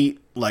complete,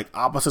 like,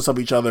 opposites of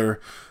each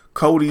other.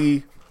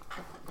 Cody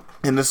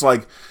and this,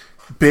 like,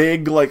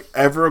 big, like,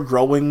 ever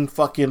growing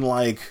fucking,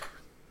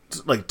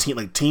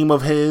 team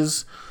of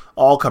his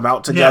all come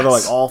out together.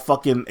 Yes. Like, all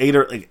fucking eight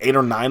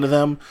or nine of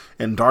them,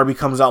 and Darby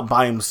comes out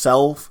by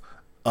himself.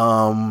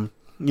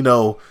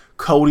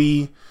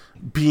 Cody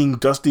being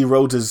Dusty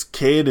Rhodes'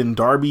 kid, and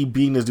Darby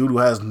being this dude who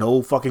has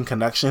no fucking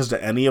connections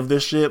to any of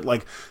this shit.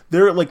 Like,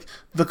 they're, like,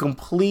 the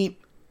complete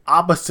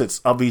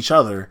opposites of each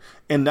other,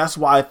 and that's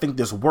why I think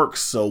this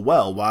works so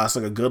well. Why it's,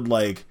 like, a good,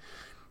 like,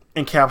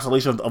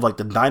 encapsulation of like,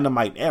 the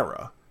Dynamite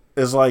era.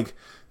 Is, like,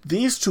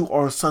 these two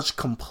are such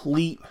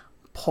complete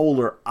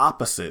polar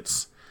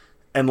opposites,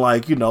 and,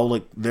 like,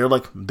 they're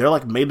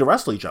made to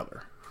wrestle each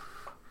other.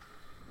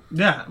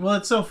 Yeah, well,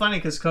 it's so funny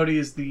because Cody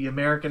is the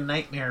American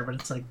Nightmare, but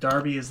it's like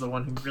Darby is the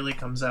one who really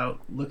comes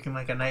out looking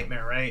like a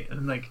nightmare, right?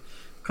 And, like,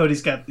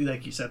 Cody's got,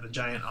 like you said, the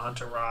giant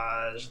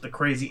entourage, the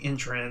crazy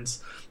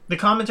entrance, the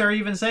commentary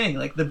even saying,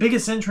 like, the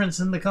biggest entrance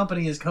in the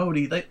company is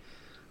Cody.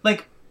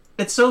 Like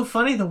it's so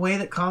funny the way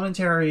that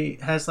commentary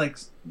has, like,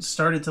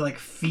 started to, like,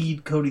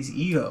 feed Cody's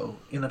ego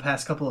in the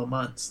past couple of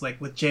months, like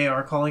with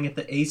JR calling it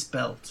the Ace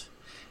Belt,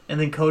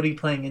 and then Cody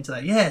playing into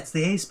that. Yeah, it's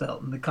the Ace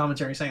Belt, and the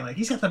commentary saying, like,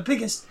 he's got the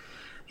biggest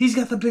he's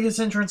got the biggest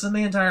entrance in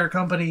the entire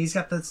company. He's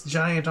got this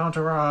giant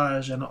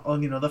entourage and,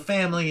 you know, the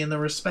family and the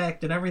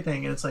respect and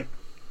everything. And it's like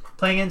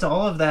playing into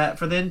all of that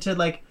for then to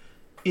like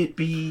it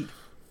be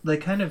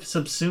like kind of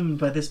subsumed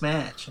by this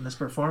match and this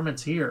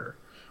performance here,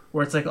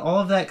 where it's like all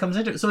of that comes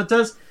into it. So it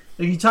does.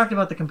 You talked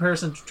about the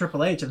comparison to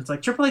Triple H, and it's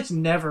like Triple H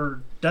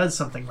never does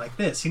something like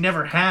this. He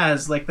never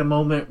has like the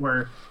moment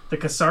where the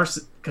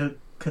catharsis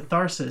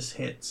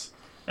hits,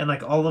 and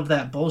like all of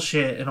that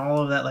bullshit and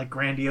all of that like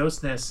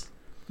grandioseness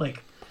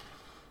like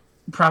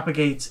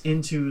propagates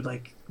into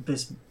like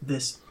this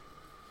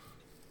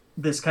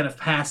kind of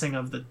passing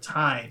of the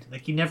tide.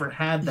 Like he never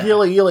had that. Yeah,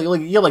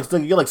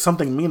 like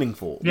something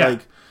meaningful. Yeah.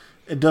 Like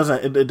it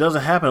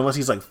doesn't happen unless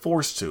he's like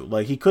forced to.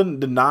 Like he couldn't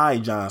deny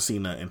John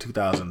Cena in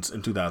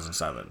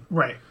 2007,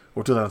 right,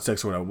 or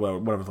 2006 or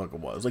whatever the fuck it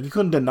was. Like you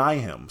couldn't deny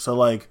him. So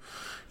like,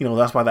 you know,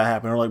 that's why that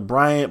happened. Or like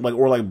Brian,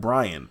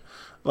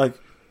 like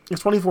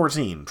it's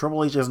 2014.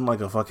 Triple H isn't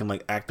like a fucking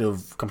like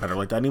active competitor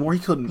like that anymore. He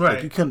couldn't like,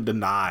 he couldn't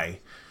deny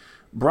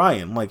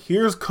Brian. Like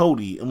here's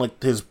Cody and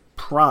like his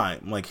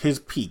prime, like his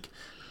peak,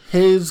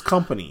 his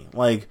company,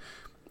 like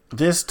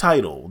this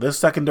title, this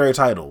secondary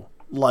title.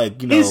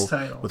 Like, you know, his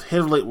title. With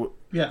his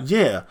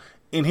yeah,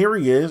 and here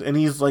he is, and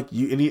he's like,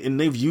 and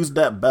they've used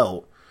that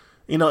belt.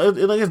 You know,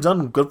 it's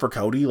done good for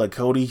Cody. Like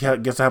Cody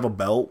gets to have a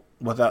belt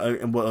without,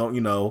 you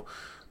know,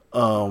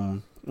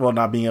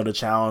 not being able to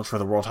challenge for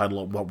the world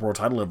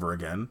title ever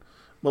again.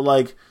 But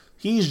like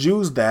he's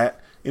used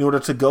that in order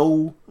to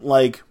go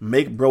like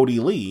make Brody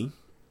Lee,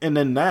 and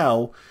then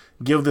now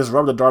give this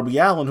rub to Darby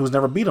Allin, who's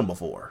never beat him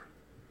before.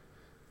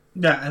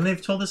 Yeah, and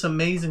they've told this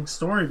amazing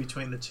story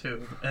between the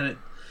two, and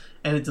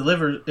it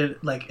delivers.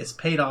 It like it's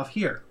paid off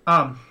here.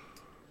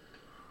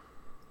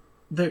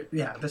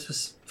 This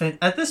was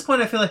at this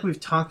point. I feel like we've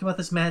talked about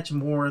this match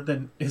more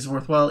than is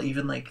worthwhile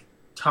even like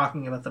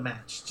talking about the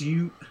match. Do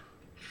you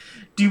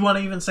want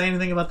to even say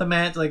anything about the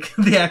match, like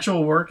the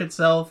actual work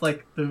itself,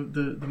 like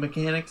the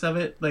mechanics of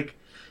it? Like,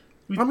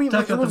 I mean,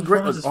 like, it was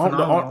great. Like,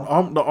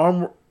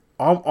 the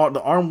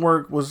arm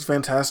work was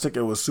fantastic.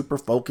 It was super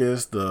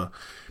focused. The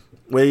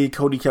way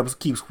Cody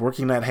keeps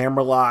working that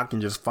hammerlock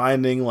and just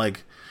finding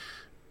like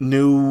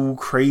new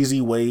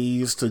crazy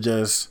ways to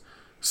just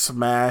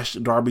smash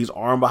Darby's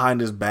arm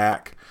behind his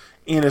back,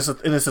 and it's a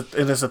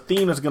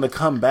theme that's gonna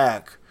come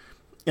back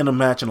in a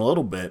match in a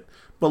little bit.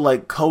 But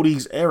like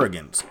Cody's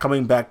arrogance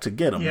coming back to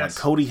get him. Yes.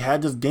 Like Cody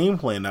had this game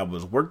plan that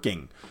was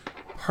working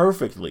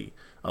perfectly,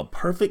 a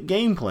perfect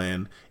game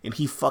plan, and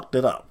he fucked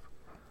it up.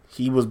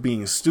 He was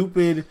being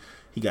stupid.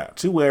 He got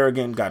too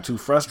arrogant, got too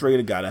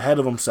frustrated, got ahead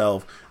of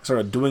himself,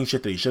 started doing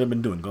shit that he should have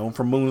been doing, going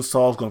for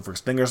moonsaults, going for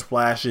stinger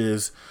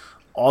splashes,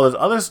 all this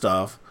other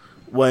stuff.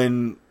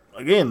 When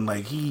again,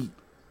 like he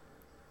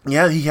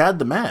had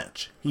the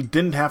match. He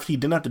didn't have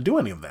to do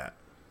any of that.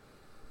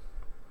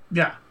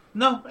 Yeah,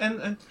 no,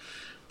 and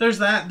there's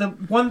that. The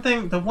one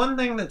thing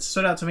that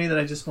stood out to me that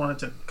I just wanted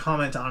to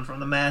comment on from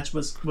the match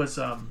was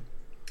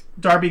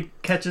Darby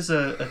catches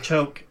a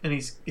choke, and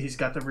he's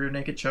got the rear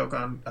naked choke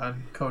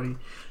on Cody,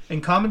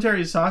 and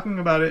commentary is talking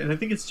about it, and I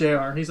think it's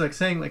JR. He's like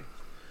saying like,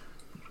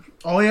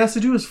 all he has to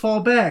do is fall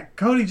back.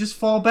 Cody, just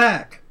fall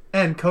back,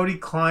 and Cody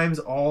climbs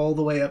all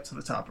the way up to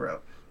the top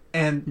rope,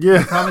 and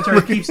the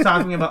commentary keeps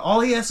talking about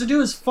all he has to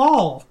do is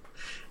fall,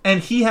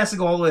 and he has to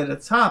go all the way to the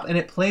top, and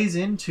it plays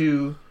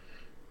into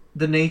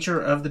the nature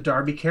of the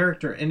Darby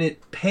character, and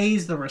it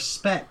pays the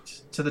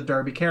respect to the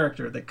Darby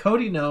character that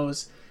Cody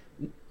knows.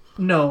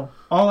 No,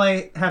 all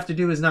I have to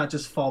do is not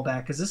just fall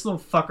back, because this little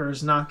fucker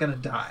is not going to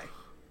die.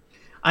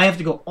 I have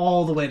to go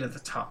all the way to the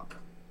top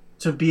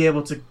to be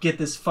able to get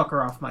this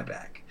fucker off my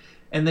back.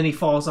 And then he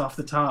falls off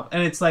the top.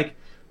 And it's like,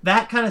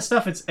 that kind of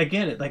stuff, it's,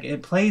 again,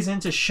 it plays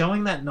into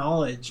showing that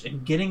knowledge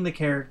and getting the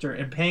character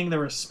and paying the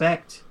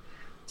respect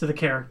to the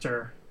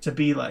character to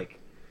be like,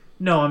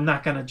 no, I'm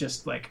not going to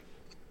just, like,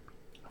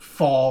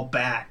 fall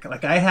back.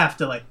 Like, I have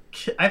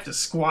to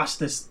squash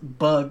this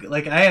bug.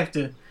 Like, I have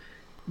to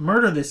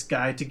murder this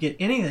guy to get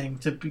anything,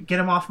 to get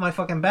him off my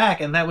fucking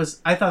back. And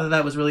I thought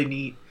that was really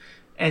neat,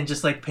 and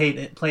just like played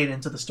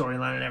into the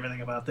storyline and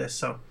everything about this.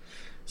 So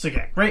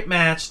yeah, great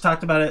match.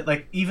 Talked about it,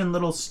 like even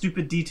little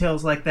stupid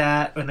details like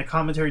that, and the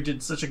commentary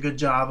did such a good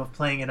job of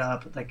playing it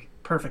up. Like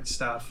perfect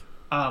stuff.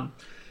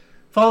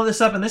 Follow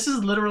this up, and this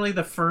is literally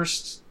the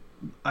first,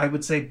 I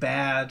would say,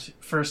 bad,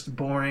 first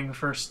boring,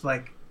 first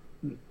like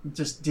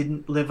just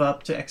didn't live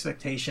up to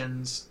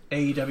expectations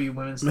AEW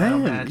women's title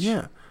match.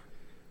 Yeah.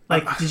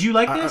 Like, did you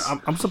like this?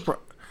 I'm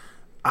surprised.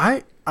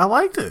 I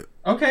liked it.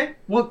 Okay.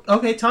 Well,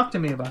 okay, talk to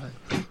me about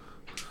it.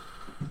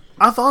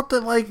 I thought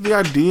that, like, the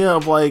idea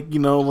of, like, you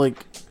know,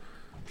 like,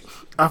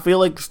 I feel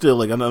like still,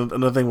 like,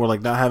 another thing where,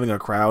 like, not having a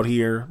crowd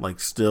here, like,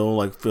 still,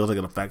 like, feels like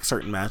it affects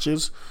certain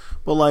matches.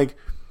 But, like,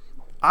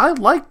 I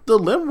like the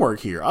limb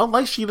work here. I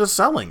like Sheeta's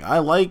selling. I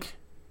like,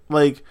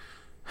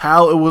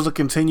 how it was a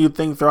continued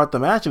thing throughout the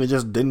match and it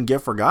just didn't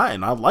get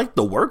forgotten. I like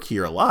the work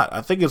here a lot.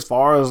 I think as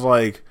far as,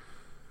 like,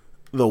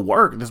 the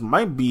work, this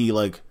might be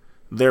like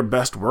their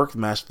best work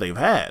match they've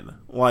had.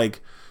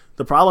 Like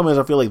the problem is,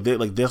 I feel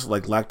like this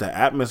like lacked the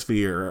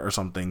atmosphere or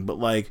something. But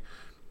like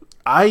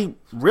I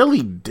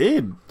really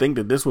did think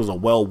that this was a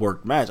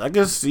well-worked match. I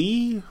can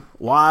see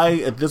why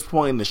at this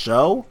point in the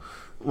show,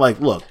 like,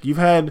 look, you've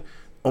had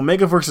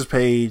Omega versus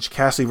Paige,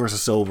 Cassidy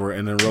versus Silver,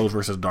 and then Rose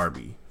versus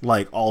Darby,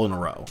 like, all in a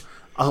row.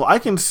 I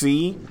can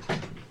see,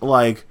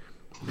 like,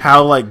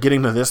 how, like,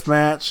 getting to this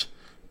match,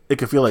 it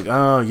could feel like,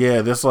 oh,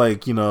 yeah, this,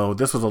 like, you know,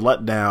 this was a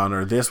letdown,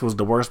 or this was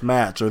the worst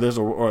match, or this,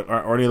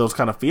 or any of those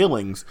kind of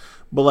feelings.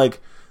 But,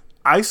 like,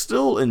 I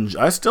still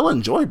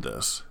enjoyed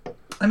this.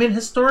 I mean,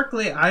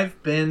 historically, I've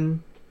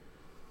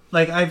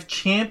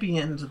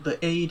championed the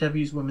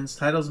AEW's women's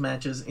titles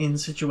matches in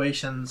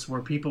situations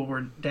where people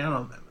were down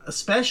on them,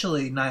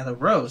 especially Nyla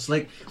Rose.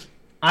 Like,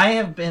 I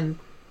have been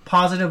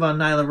positive on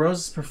Nyla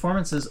Rose's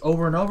performances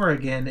over and over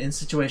again in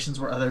situations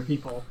where other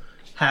people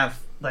have,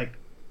 like,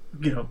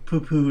 you know,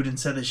 poo-pooed and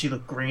said that she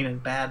looked green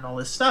and bad and all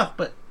this stuff.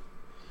 But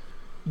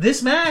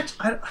this match,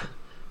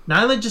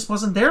 Nyla just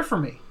wasn't there for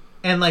me.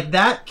 And, like,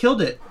 that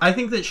killed it. I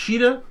think that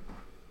Shida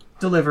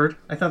delivered.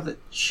 I thought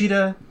that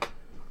Shida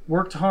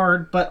worked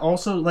hard, but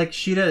also, like,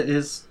 Shida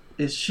is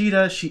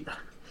Shida.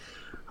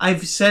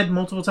 I've said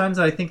multiple times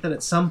that I think that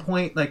at some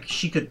point, like,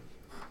 she could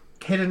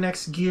hit a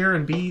next gear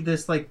and be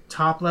this, like,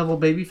 top level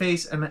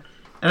babyface, and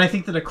I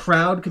think that a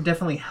crowd could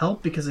definitely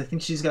help, because I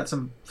think she's got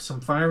some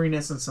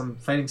fieriness and some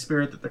fighting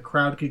spirit that the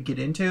crowd could get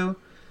into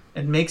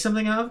and make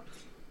something of.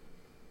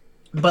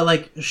 But,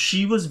 like,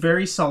 she was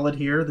very solid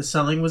here. The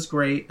selling was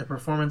great. The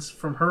performance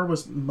from her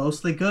was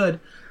mostly good.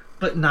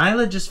 But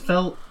Nyla just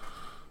felt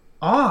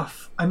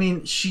off. I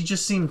mean, she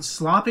just seemed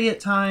sloppy at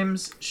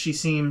times. She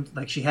seemed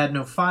like she had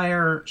no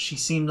fire. She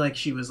seemed like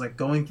she was, like,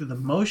 going through the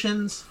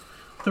motions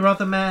throughout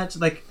the match.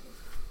 Like,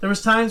 there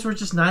was times where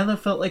just Nyla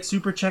felt, like,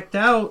 super checked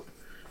out.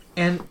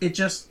 And it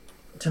just,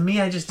 to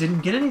me, I just didn't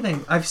get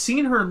anything. I've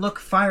seen her look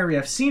fiery.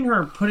 I've seen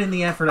her put in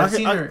the effort. I can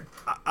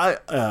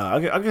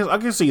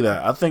see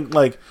that. I think,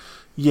 like,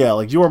 yeah,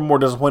 like, you were more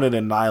disappointed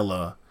in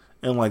Nyla,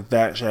 and, like,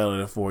 that shadowed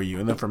it for you.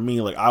 And then for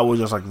me, like, I was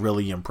just, like,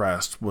 really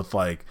impressed with,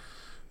 like,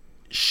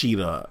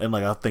 Shida. And,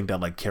 like, I think that,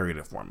 like, carried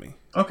it for me.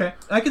 Okay.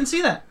 I can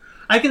see that.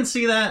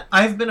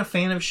 I've been a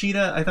fan of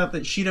Shida. I thought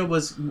that Shida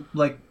was,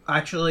 like,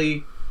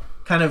 actually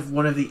kind of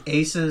one of the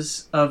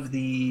aces of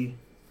the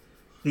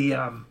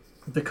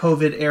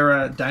COVID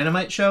era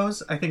Dynamite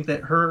shows. I think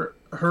that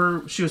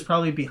she was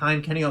probably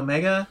behind Kenny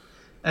Omega.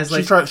 As,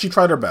 like, she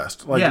tried her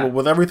best. Like, yeah.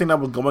 With everything that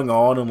was going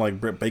on, and, like,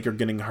 Britt Baker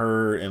getting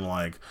hurt, and,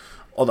 like,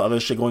 all the other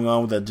shit going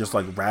on that just,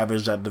 like,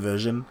 ravaged that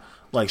division.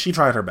 Like, she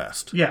tried her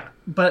best. Yeah,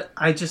 but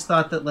I just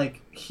thought that,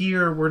 like,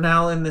 here we're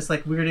now in this,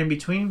 like, weird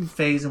in-between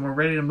phase, and we're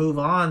ready to move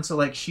on, so,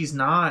 like, she's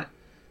not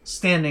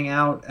standing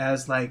out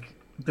as, like,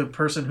 the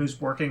person who's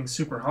working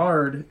super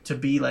hard to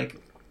be,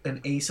 like, an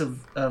ace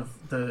of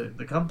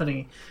the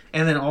company.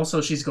 And then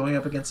also she's going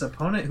up against an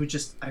opponent who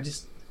I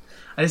just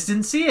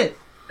didn't see it.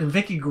 And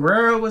Vicky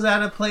Guerrero was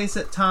out of place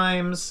at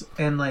times,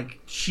 and, like,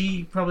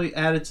 she probably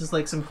added just,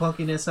 like, some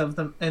clunkiness of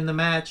them in the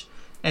match.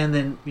 And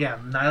then, yeah,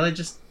 Nyla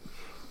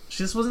she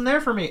just wasn't there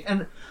for me.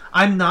 And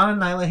I'm not a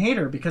Nyla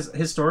hater, because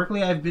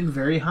historically I've been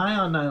very high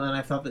on Nyla, and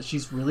I thought that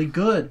she's really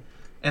good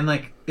and,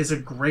 like, is a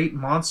great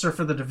monster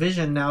for the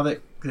division now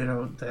that, you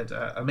know, that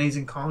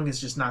Amazing Kong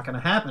is just not going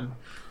to happen.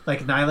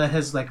 Like, Nyla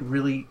has, like,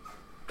 really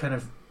kind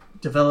of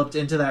developed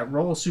into that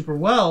role super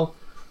well,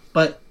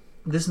 but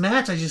this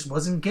match, I just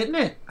wasn't getting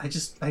it.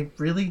 I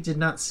really did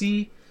not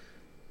see.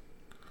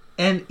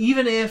 And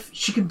even if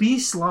she could be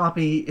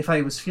sloppy, if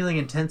I was feeling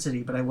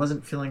intensity, but I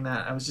wasn't feeling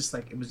that. I was just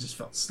like, just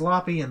felt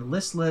sloppy and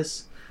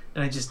listless,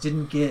 and I just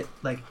didn't get,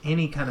 like,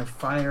 any kind of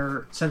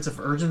fire. Sense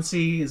of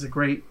urgency is a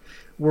great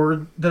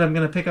word that I'm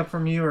going to pick up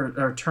from you,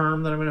 or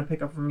term that I'm going to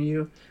pick up from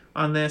you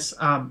on this.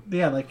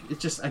 Yeah, like,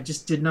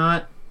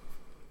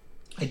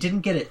 I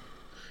didn't get it.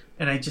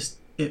 And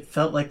it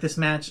felt like this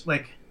match,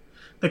 like,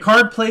 the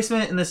card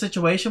placement and the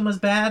situation was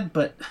bad,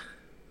 but,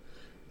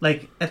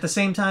 like, at the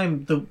same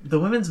time, the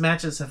women's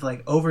matches have,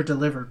 like,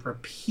 over-delivered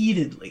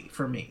repeatedly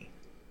for me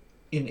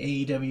in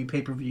AEW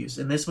pay-per-views.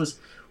 And this was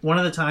one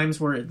of the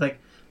times where, like,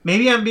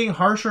 maybe I'm being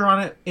harsher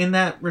on it in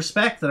that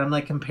respect, that I'm,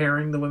 like,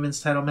 comparing the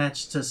women's title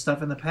match to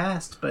stuff in the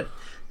past. But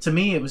to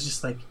me, it was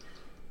just, like,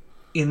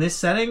 in this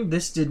setting,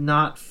 this did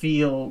not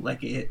feel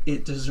like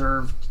it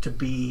deserved to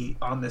be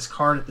on this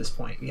card at this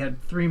point. You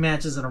had 3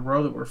 matches in a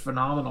row that were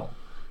phenomenal,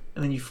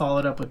 and then you follow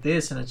it up with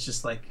this, and it's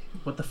just like,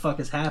 what the fuck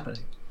is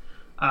happening?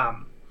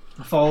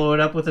 Follow it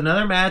up with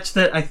another match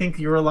that I think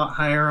you're a lot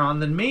higher on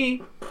than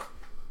me.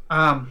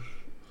 So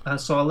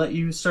I'll let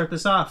you start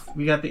this off.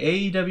 We got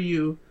the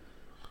AEW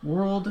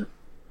World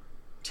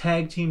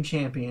Tag Team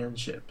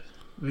Championship.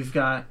 We've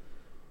got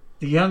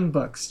the Young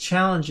Bucks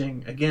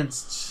challenging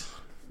against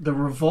the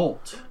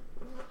Revolt.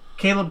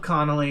 Caleb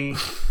Connolly.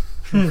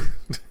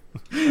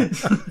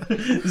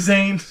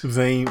 Zane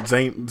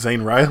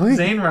Riley?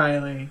 Zane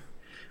Riley.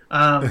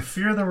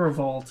 Fear the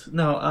Revolt.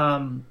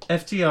 No,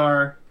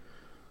 FTR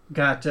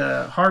got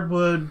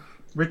Hardwood,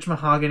 Rich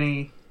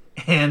Mahogany,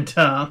 and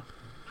God,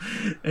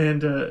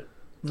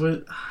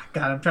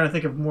 I'm trying to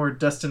think of more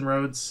Dustin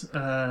Rhodes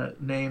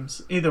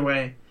names. Either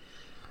way,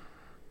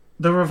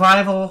 the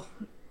Revival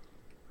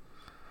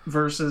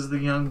versus the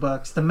Young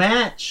Bucks. The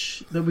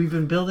match that we've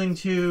been building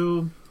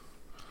to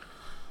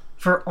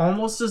for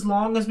almost as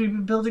long as we've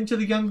been building to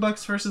the Young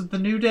Bucks versus the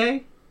New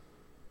Day.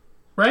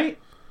 Right?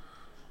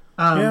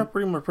 Yeah,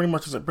 pretty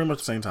much the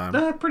same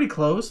time. Pretty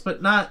close,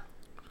 but not.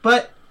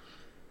 But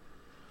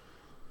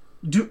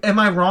am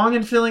I wrong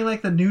in feeling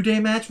like the New Day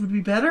match would be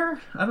better?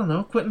 I don't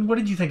know. Quentin, what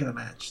did you think of the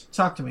match?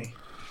 Talk to me.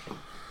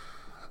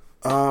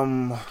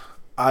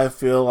 I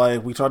feel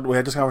like we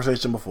had this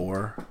conversation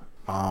before.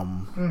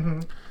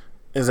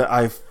 Is that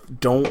I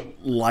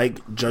don't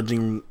like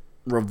judging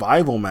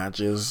revival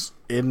matches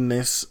in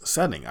this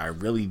setting. I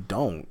really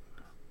don't.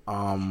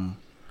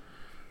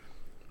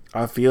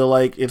 I feel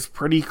like it's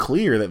pretty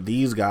clear that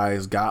these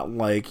guys got,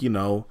 like, you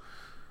know,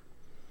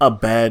 a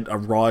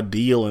raw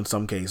deal in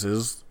some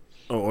cases,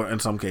 or in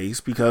some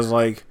case, because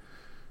like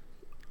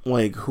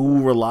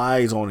who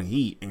relies on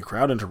heat and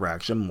crowd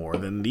interaction more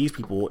than these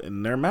people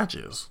in their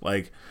matches?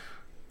 Like,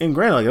 and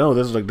granted, like, oh,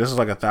 this is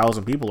like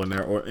 1,000 people in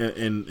there, or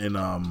in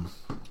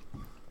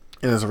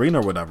this arena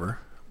or whatever,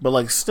 but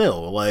like,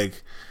 still,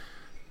 like,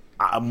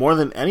 more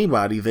than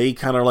anybody, they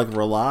kind of like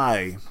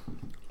rely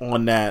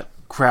on that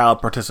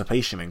crowd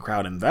participation and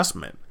crowd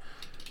investment.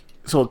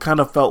 So it kind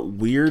of felt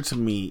weird to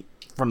me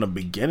from the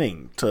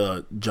beginning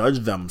to judge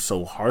them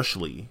so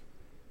harshly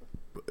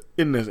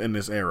in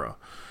this era.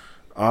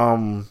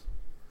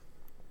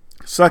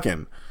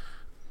 Second,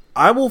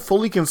 I will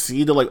fully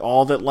concede that like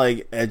all that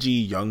like edgy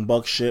Young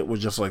Buck shit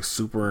was just like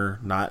super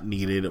not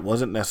needed. It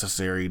wasn't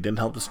necessary. Didn't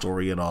help the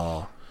story at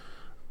all.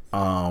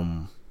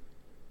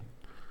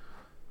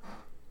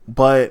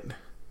 But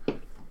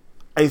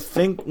I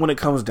think when it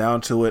comes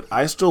down to it,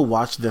 I still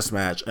watched this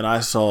match and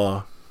I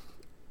saw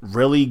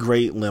really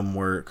great limb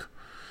work,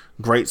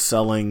 great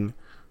selling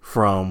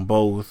from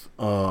both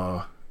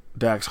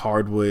Dax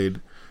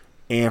Hardwood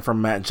and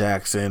from Matt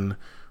Jackson,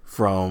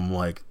 from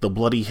like the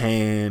bloody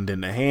hand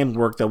and the hand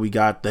work that we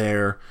got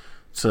there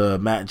to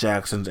Matt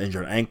Jackson's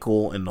injured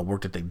ankle and the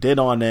work that they did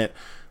on it.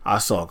 I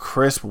saw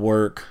crisp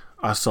work.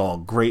 I saw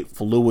great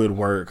fluid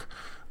work.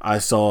 I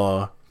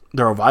saw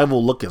the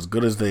Revival look as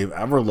good as they've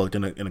ever looked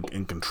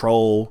in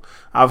control.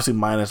 Obviously,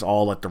 minus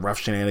all like the ref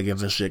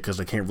shenanigans and shit, because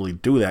they can't really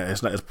do that.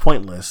 It's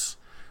pointless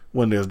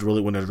when there's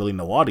really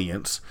no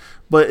audience.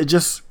 But it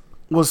just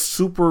was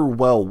super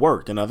well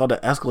worked, and I thought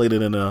it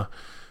escalated in a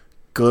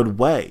good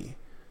way.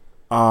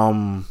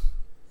 Some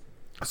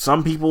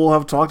people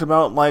have talked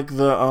about like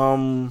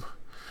the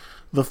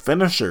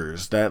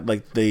finishers that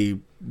like they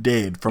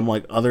did from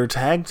like other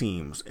tag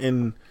teams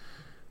and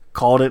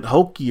called it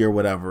hokey or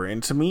whatever.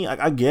 And to me,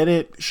 I get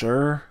it,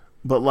 sure,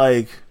 but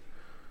like,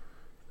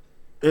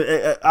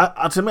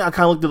 to me, I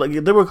kind of looked at like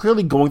they were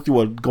clearly going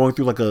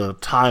through like a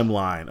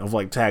timeline of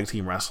like tag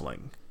team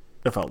wrestling.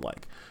 It felt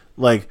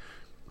like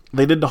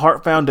they did the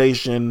Hart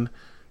Foundation,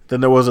 then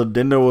there was a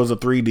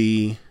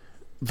 3D,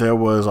 there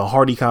was a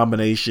Hardy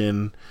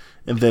combination,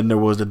 and then there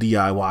was the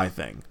DIY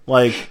thing.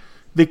 Like,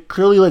 they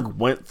clearly like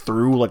went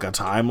through like a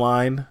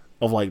timeline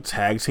of like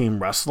tag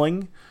team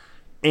wrestling,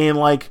 and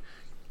like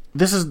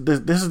this is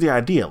the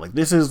idea. Like,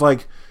 this is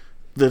like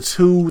the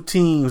two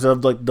teams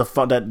of like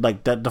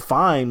that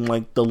define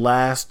like the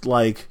last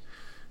like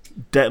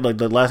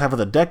the last half of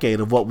the decade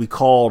of what we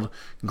called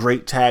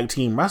great tag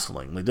team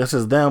wrestling. Like, this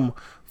is them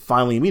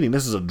finally meeting.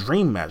 This is a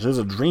dream match. This is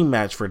a dream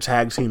match for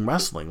tag team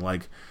wrestling.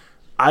 Like,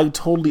 I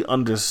totally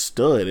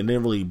understood, and it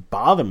didn't really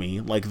bother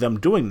me like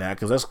them doing that,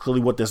 because that's clearly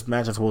what this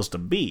match is supposed to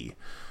be.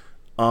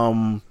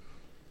 I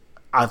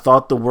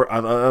thought the work.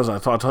 I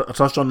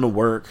touched on the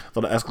work. I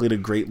thought it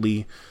escalated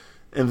greatly,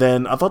 and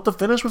then I thought the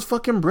finish was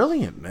fucking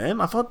brilliant,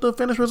 man. I thought the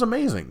finish was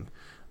amazing.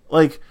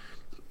 Like,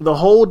 the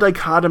whole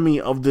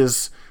dichotomy of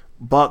this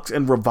Bucks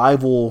and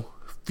Revival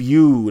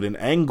feud and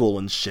angle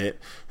and shit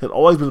had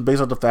always been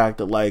based on the fact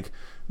that like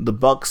the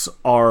Bucks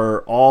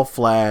are all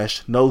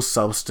flash, no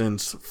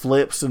substance,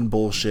 flips and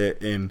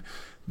bullshit, and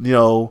you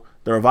know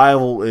the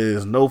Revival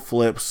is no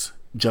flips,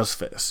 just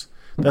fists.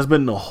 That's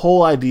been the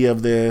whole idea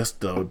of this.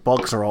 The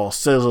Bucks are all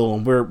sizzle,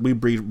 and we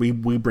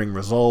bring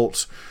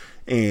results,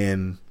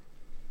 and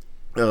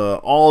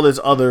all this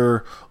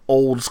other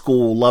old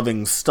school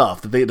loving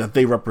stuff that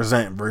they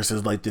represent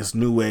versus like this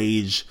new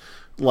age,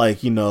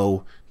 like, you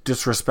know,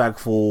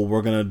 disrespectful,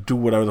 we're gonna do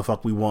whatever the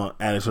fuck we want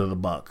attitude of the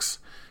Bucks.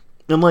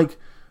 And like,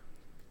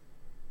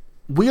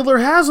 Wheeler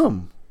has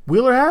him.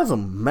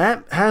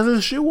 Matt has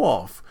his shoe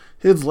off.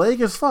 His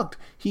leg is fucked.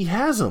 He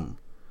has him.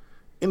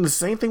 And the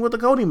same thing with the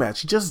Cody match.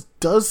 He just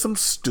does some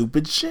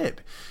stupid shit.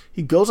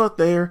 He goes out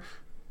there.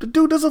 The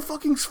dude does a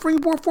fucking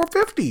springboard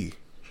 450.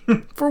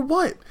 For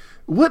what?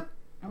 What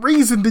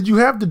reason did you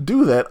have to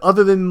do that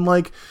other than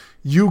like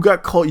you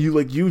got caught?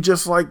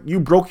 You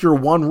broke your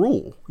one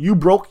rule. You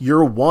broke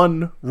your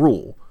one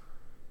rule,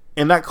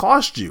 and that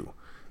cost you.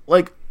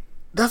 Like,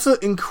 that's an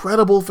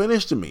incredible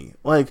finish to me.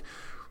 Like,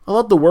 I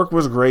thought the work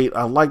was great.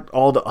 I liked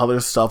all the other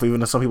stuff,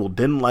 even if some people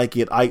didn't like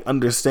it. I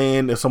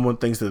understand if someone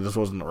thinks that this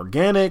wasn't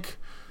organic.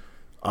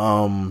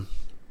 But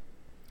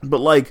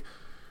like,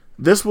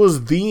 this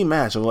was the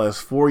match of the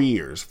last 4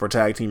 years for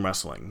tag team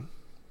wrestling.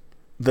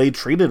 They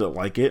treated it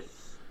like it.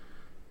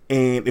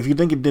 And if you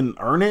think it didn't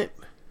earn it,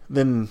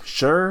 then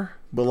sure.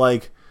 But,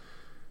 like,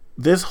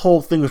 this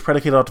whole thing was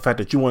predicated off the fact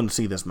that you wanted to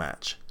see this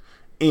match.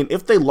 And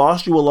if they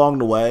lost you along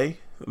the way,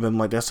 then,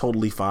 like, that's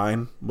totally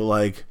fine. But,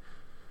 like,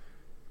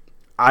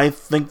 I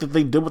think that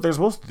they did what they're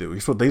supposed to do.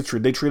 So they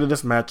treated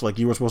this match like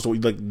you were supposed to,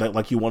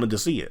 like you wanted to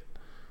see it.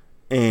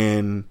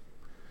 And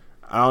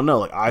I don't know,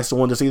 like, I still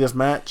wanted to see this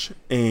match,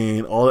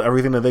 and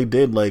everything that they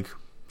did, like,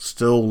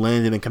 still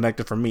landed and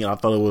connected for me. And I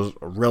thought it was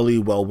really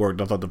well worked.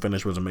 I thought the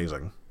finish was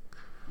amazing.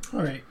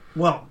 All right.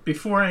 Well,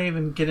 before I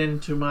even get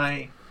into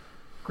my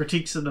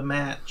critiques of the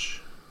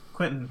match,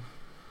 Quentin,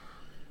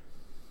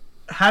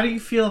 how do you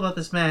feel about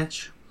this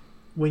match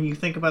when you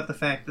think about the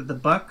fact that the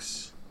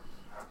Bucks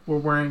were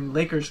wearing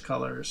Lakers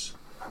colors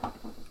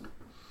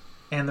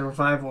and the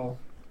Revival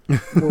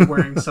were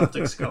wearing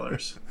Celtics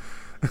colors?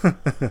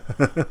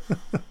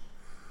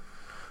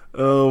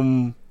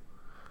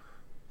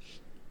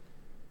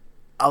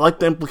 I like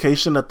the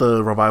implication that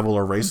the Revival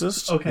are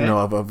racist. Okay. You know,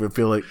 I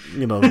feel like,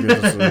 you know,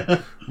 there's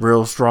a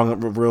real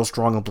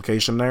strong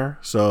implication there.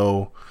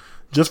 So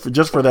just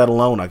for that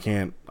alone, I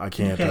can't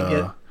get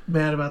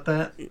mad about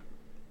that.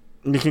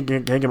 You can't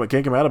get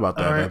mad about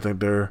that. Right. I think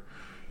they're,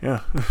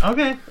 yeah.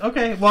 Okay.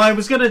 Well, I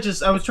was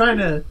trying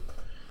to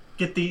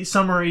get the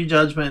summary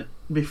judgment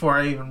before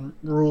I even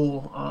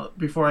rule,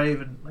 before I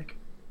even like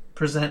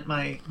present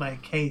my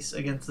case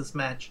against this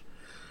match.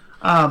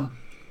 And,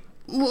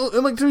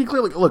 like, to be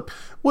clear, like, look,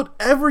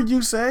 whatever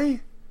you say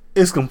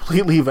is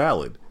completely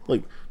valid.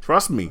 Like,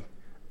 trust me,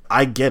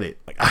 I get it.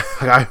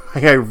 Like,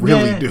 I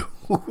really do.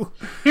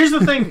 Here's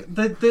the thing: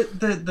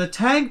 the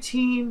tag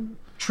team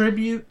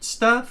tribute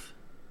stuff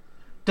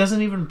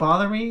doesn't even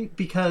bother me,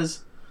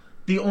 because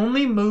the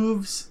only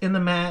moves in the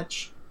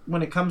match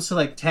when it comes to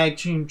like tag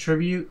team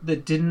tribute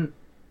that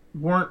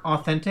weren't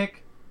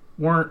authentic,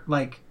 weren't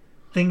like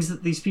things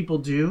that these people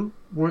do,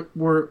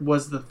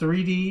 was the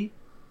 3D.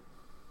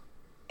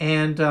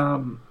 And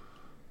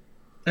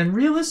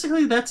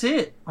realistically, that's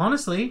it.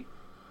 Honestly,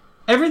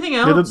 everything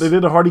else. They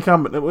did a Hardy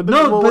combination.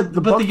 No,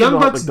 but the Young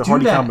Bucks do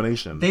Hardy that.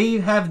 Combination. They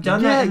have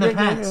done that in the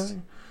past.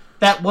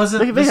 That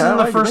wasn't. This isn't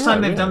the first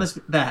time they've done this.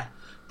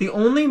 The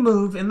only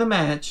move in the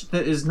match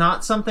that is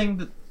not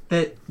something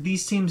that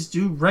these teams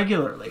do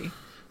regularly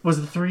was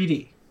the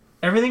 3D.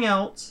 Everything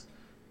else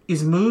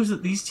is moves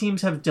that these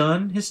teams have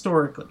done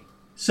historically.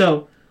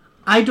 So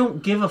I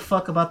don't give a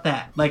fuck about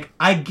that. Like,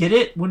 I get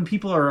it when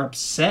people are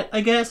upset,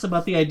 I guess,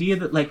 about the idea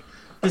that, like,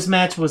 this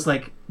match was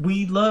like,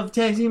 we love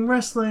tag team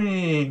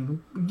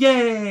wrestling,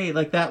 yay!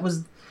 Like, that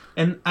was,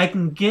 and I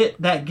can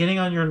get that getting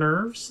on your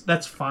nerves.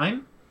 That's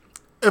fine.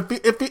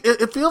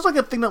 It feels like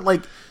a thing that,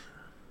 like,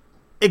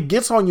 it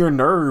gets on your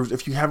nerves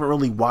if you haven't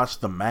really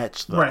watched the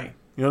match, though. Right.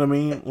 You know what I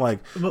mean? Like,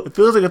 it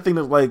feels like a thing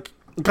that's like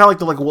kind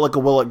of like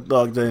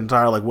the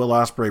entire like Will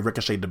Ospreay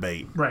Ricochet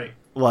debate, right?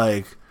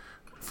 Like,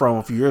 from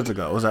a few years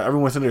ago, it was that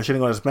everyone's sitting there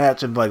shitting on this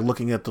match and like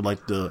looking at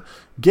the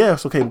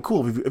gifts. Okay, well,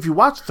 cool. If you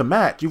watch the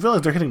match, you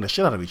realize they're hitting the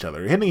shit out of each other.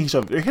 They're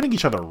hitting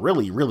each other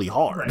really, really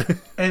hard.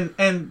 Right.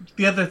 And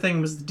the other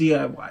thing was the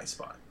DIY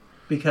spot,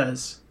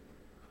 because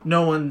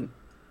no one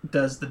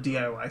does the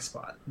DIY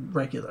spot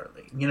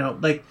regularly. You know,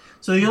 like,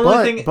 so the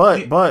only thing.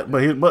 But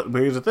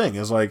here's the thing: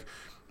 is like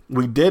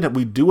we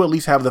do at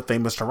least have the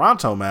famous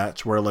Toronto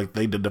match where like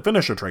they did the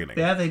finisher training.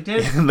 Yeah, they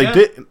did.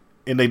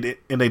 And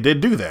they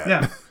did do that.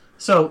 Yeah.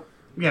 So.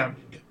 Yeah,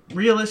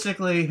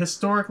 realistically,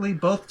 historically,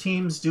 both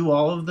teams do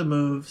all of the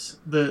moves.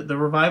 The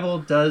Revival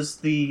does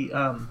the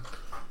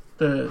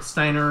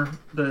Steiner,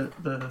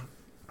 the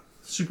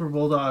Super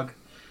Bulldog,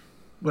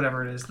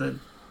 whatever it is, the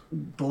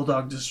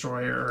Bulldog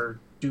Destroyer or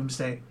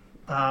Doomsday,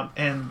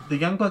 and the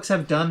Young Bucks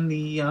have done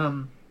the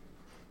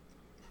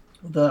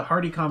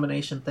Hardy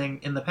combination thing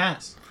in the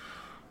past,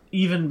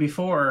 even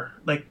before,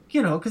 like,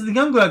 you know, because the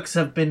Young Bucks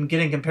have been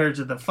getting compared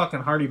to the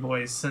fucking Hardy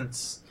Boys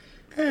since.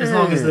 As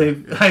long as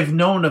I've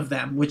known of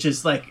them, which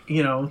is like,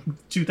 you know,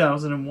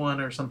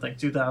 2001 or something,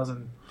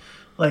 2000.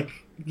 Like,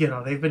 you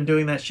know, they've been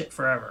doing that shit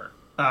forever.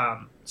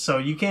 So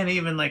you can't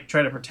even like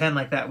try to pretend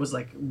like that was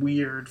like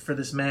weird for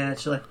this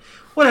match. Like,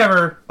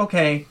 whatever.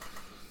 Okay.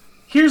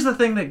 Here's the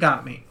thing that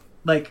got me.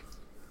 Like,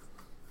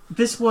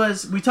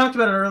 we talked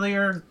about it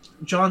earlier.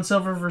 John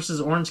Silver versus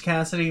Orange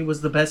Cassidy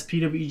was the best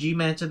PWG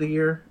match of the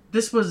year.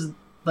 This was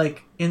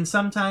like,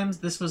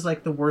 this was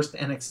like the worst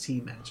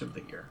NXT match of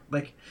the year.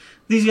 Like,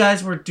 these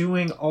guys were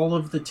doing all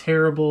of the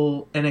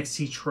terrible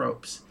NXT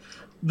tropes.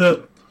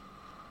 The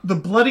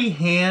bloody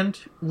hand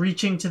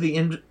reaching to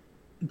the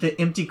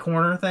empty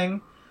corner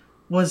thing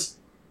was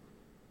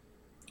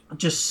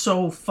just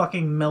so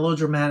fucking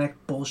melodramatic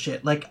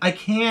bullshit. Like, I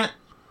can't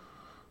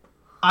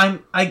buy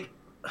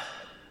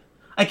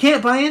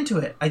into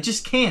it. I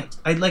just can't.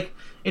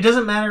 It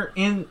doesn't matter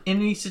in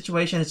any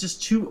situation. It's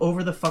just too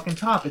over the fucking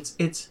top.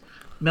 It's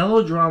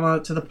melodrama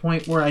to the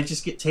point where I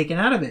just get taken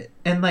out of it.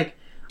 And like,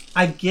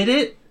 I get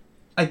it.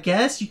 I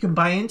guess you can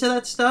buy into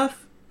that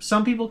stuff.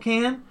 Some people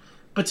can.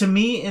 But to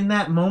me, in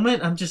that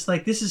moment, I'm just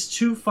like, this is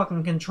too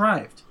fucking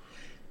contrived.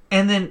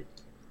 And then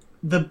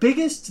the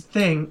biggest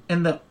thing,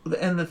 and the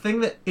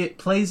thing that it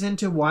plays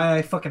into why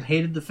I fucking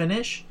hated the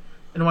finish,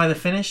 and why the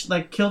finish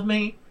like killed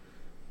me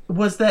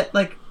was that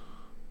like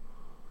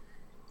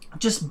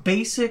just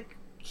basic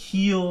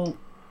heel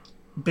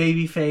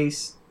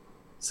babyface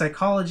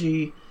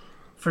psychology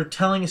for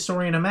telling a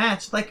story in a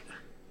match. Like,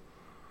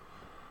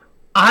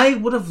 I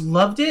would have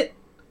loved it.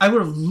 I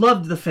would have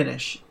loved the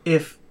finish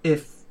if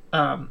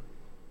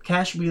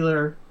Cash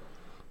Wheeler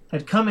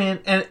had come in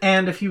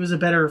and if he was a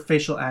better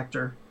facial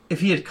actor.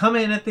 If he had come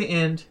in at the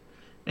end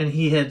and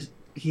he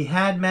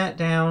had Matt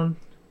down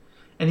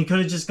and he could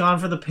have just gone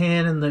for the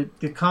pin, and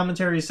the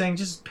commentary is saying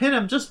just pin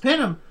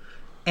him.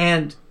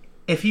 And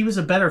if he was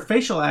a better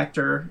facial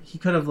actor, he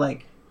could have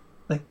like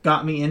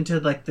got me into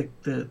like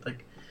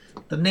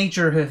the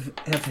nature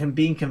of him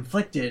being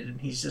conflicted,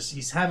 and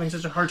he's having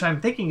such a hard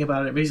time thinking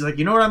about it. But he's like,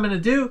 you know what I'm going to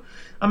do?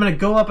 I'm going to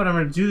go up and I'm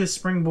going to do this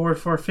springboard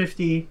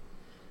 450.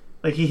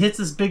 Like, he hits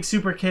this big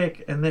super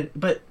kick, and then,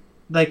 but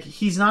like,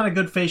 he's not a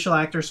good facial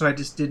actor, so I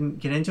just didn't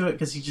get into it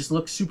because he just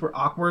looks super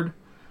awkward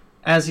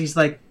as he's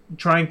like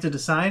trying to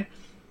decide.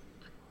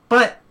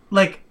 But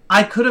like,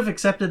 I could have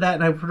accepted that,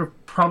 and I would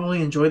have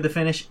probably enjoyed the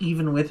finish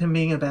even with him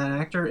being a bad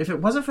actor if it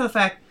wasn't for the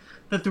fact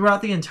that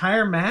throughout the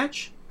entire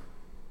match,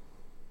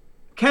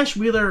 Cash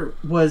Wheeler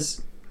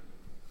was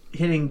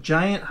hitting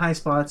giant high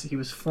spots. He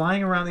was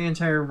flying around the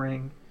entire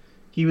ring.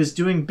 He was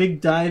doing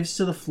big dives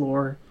to the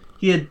floor.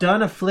 He had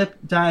done a flip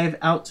dive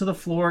out to the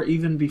floor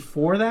even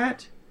before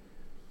that.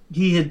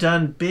 He had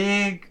done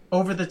big,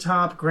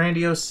 over-the-top,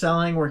 grandiose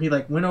selling where he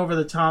like went over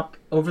the top,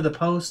 over the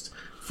post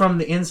from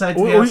the inside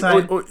to the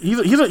outside.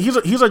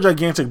 He's a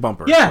gigantic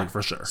bumper, yeah, like,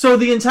 for sure. So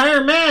the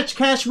entire match,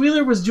 Cash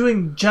Wheeler was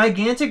doing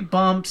gigantic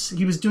bumps.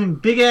 He was doing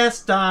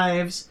big-ass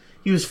dives.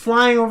 He was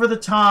flying over the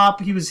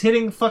top. He was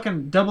hitting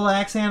fucking double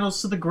axe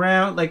handles to the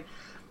ground. Like,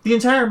 the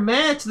entire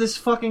match, this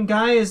fucking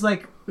guy is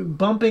like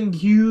bumping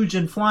huge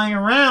and flying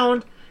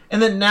around.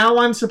 And then now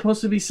I'm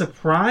supposed to be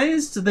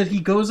surprised that he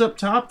goes up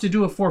top to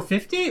do a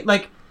 450?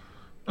 Like,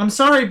 I'm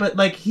sorry, but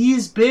like,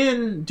 he's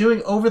been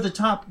doing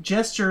over-the-top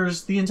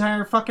gestures the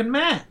entire fucking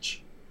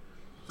match.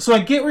 So I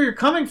get where you're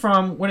coming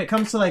from when it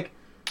comes to like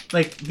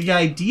the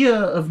idea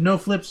of no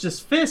flips,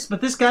 just fists,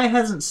 but this guy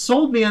hasn't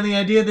sold me on the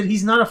idea that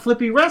he's not a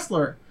flippy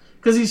wrestler.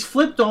 Because he's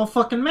flipped all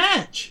fucking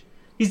match.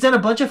 He's done a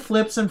bunch of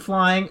flips and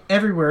flying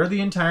everywhere the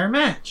entire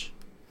match.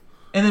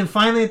 And then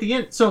finally at the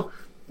end, so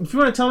if you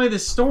want to tell me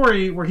this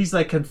story where he's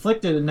like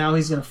conflicted and now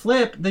he's going to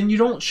flip, then you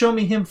don't show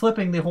me him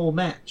flipping the whole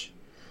match.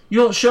 You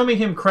don't show me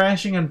him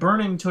crashing and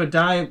burning to a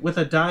dive with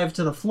a dive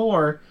to the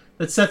floor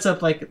that sets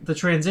up like the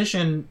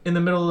transition in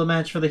the middle of the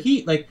match for the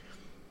heat. Like,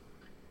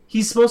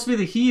 he's supposed to be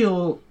the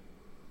heel,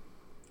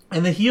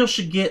 and the heel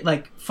should get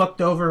like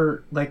fucked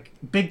over like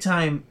big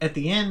time at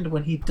the end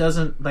when he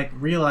doesn't like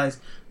realize.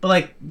 But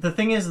like, the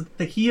thing is,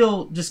 the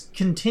heel just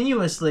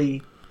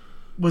continuously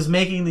was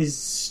making these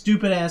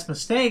stupid ass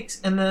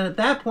mistakes, and then at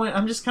that point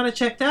I'm just kind of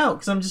checked out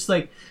because I'm just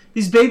like,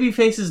 these baby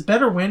faces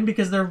better win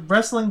because they're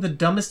wrestling the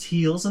dumbest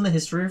heels in the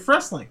history of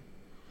wrestling.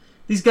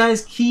 These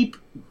guys keep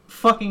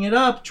fucking it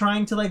up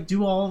trying to like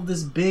do all of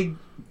this big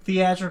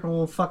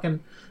theatrical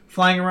fucking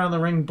flying around the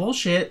ring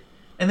bullshit,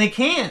 and they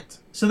can't.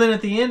 So then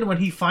at the end when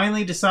he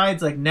finally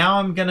decides like, now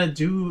I'm gonna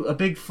do a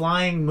big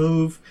flying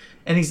move,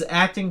 and he's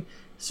acting,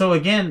 so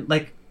again,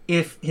 like,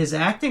 if his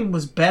acting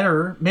was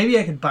better, maybe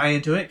I could buy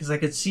into it because I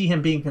could see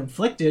him being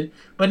conflicted.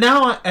 But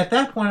now, at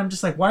that point, I'm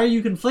just like, why are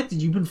you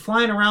conflicted? You've been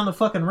flying around the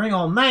fucking ring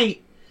all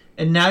night,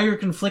 and now you're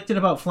conflicted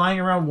about flying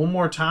around one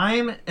more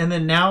time, and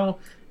then now,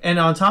 and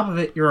on top of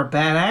it, you're a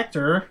bad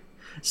actor,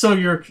 so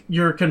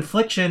your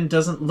confliction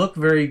doesn't look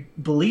very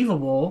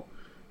believable,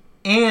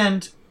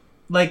 and,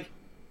 like,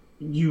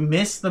 you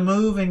miss the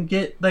move and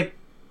get, like,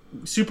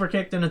 super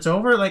kicked and it's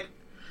over. Like,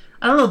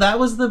 I don't know, that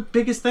was the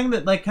biggest thing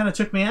that, like, kind of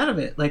took me out of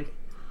it. Like,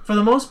 for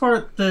the most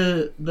part,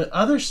 the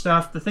other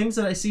stuff, the things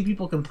that I see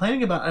people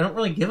complaining about, I don't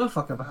really give a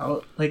fuck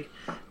about. Like,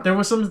 there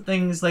were some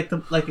things like the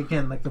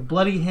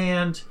bloody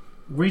hand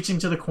reaching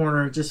to the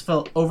corner just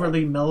felt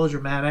overly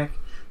melodramatic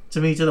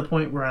to me, to the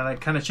point where I like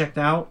kind of checked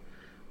out.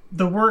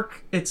 The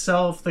work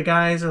itself, the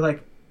guys are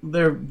like,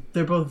 they're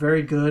both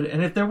very good.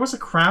 And if there was a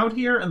crowd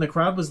here and the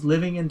crowd was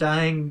living and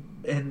dying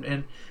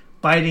and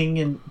biting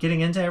and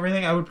getting into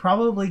everything, I would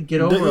probably get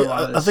over a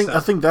lot of this stuff. I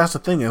think that's the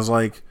thing is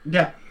like,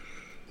 yeah.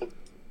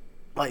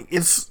 Like,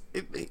 it's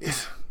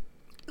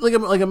like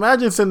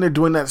imagine sitting there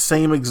doing that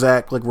same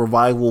exact like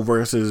Revival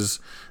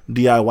versus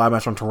DIY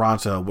match from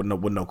Toronto with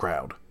no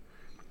crowd,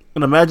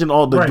 and imagine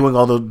doing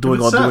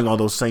all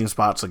those same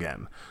spots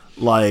again,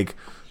 like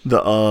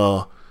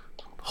the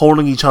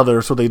holding each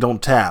other so they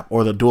don't tap,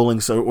 or the dueling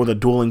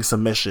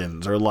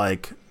submissions, or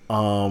like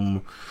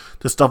the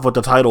stuff with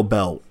the title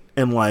belt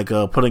and like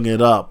putting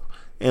it up,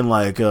 and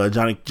like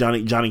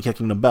Johnny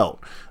kicking the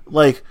belt,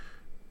 like.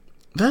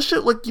 That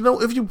shit, like, you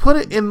know, if you put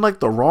it in,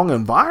 like, the wrong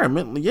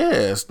environment, yeah,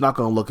 it's not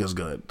going to look as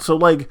good. So,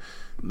 like,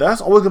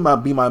 that's always going to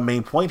be my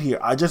main point here.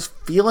 I just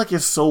feel like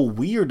it's so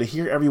weird to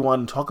hear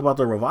everyone talk about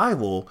the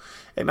Revival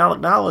and not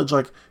acknowledge,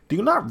 like, do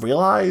you not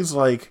realize,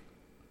 like,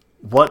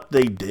 what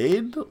they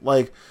did?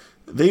 Like,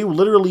 they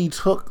literally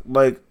took,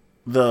 like,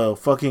 the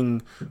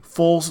fucking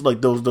full,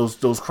 like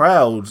those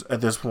crowds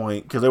at this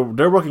point, because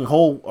they're working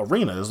whole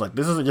arenas. Like,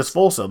 this isn't just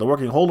Full Sail, they're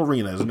working whole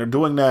arenas, and they're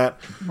doing that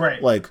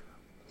right, like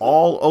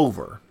all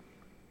over.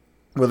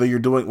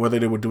 Whether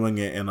they were doing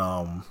it in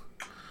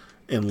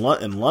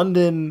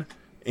London,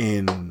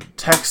 in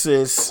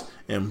Texas,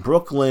 in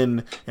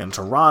Brooklyn, in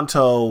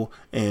Toronto,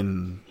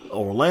 in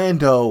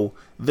Orlando,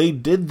 they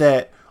did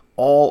that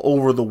all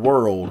over the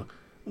world,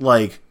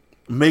 like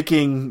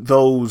making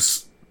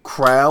those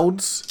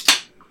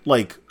crowds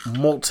like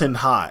molten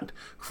hot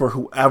for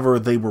whoever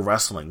they were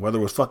wrestling, whether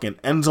it was fucking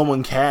Enzo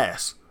and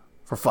Cass,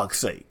 for fuck's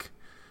sake.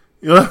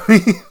 You know what I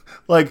mean?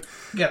 Like,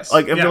 yes,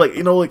 like, yeah. Like,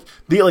 you know, like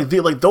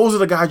those are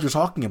the guys you're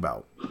talking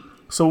about.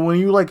 So when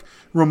you like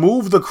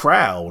remove the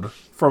crowd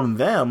from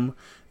them,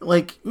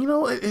 like, you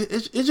know,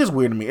 it's just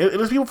weird to me.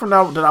 There's people from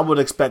now that I would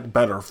expect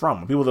better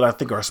from, people that I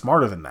think are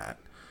smarter than that.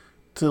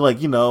 To,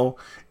 like, you know,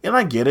 and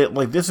I get it.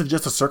 Like, this is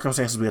just the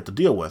circumstances we have to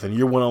deal with, and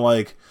you want to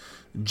like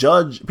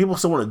judge. People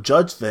still want to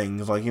judge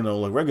things, like, you know,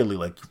 like regularly,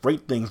 like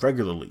rate things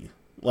regularly,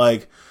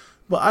 like.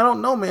 But I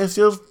don't know, man. It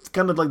feels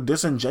kind of like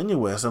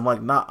disingenuous and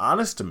like not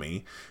honest to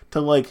me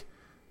to like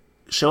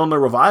show them the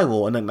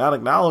Revival and then not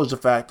acknowledge the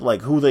fact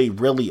like who they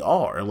really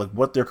are and like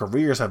what their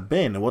careers have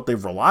been and what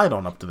they've relied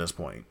on up to this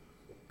point.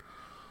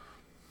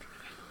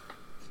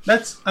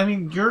 I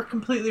mean, you're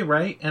completely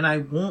right, and I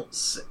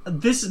won't.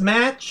 This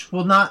match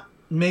will not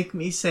make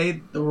me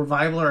say the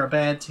Revival are a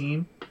bad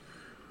team.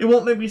 It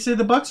won't make me say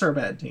the Bucks are a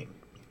bad team.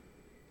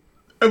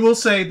 I will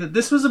say that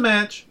this was a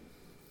match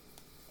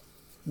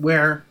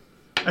where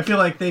I feel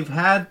like they've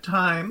had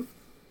time.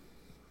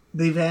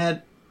 They've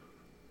had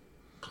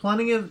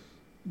plenty of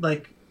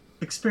like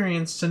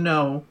experience to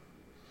know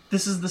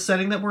this is the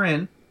setting that we're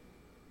in.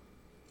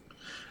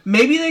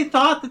 Maybe they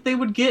thought that they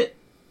would get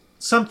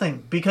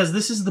something because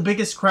this is the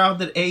biggest crowd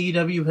that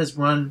AEW has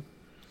run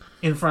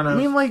in front of. I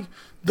mean, like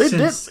they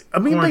did. I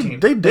mean,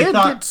 they did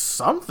get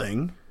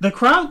something. The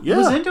crowd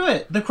was into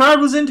it. The crowd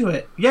was into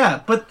it.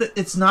 Yeah, but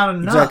it's not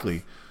enough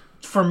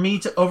for me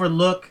to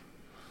overlook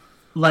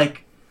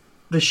like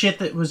the shit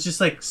that was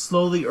just like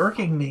slowly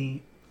irking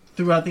me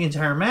throughout the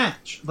entire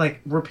match,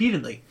 like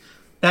repeatedly.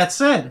 That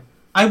said,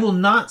 I will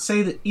not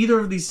say that either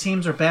of these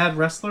teams are bad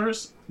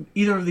wrestlers.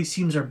 Either of these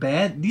teams are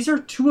bad. These are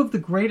two of the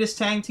greatest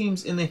tag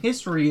teams in the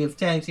history of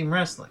tag team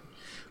wrestling.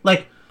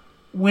 Like,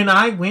 when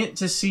I went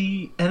to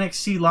see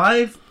NXT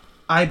Live,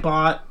 I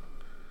bought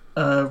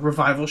a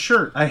Revival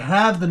shirt. I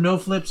have the No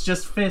Flips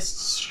Just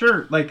Fists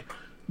shirt. Like,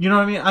 you know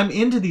what I mean? I'm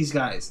into these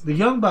guys. The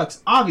Young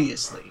Bucks,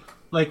 obviously.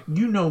 Like,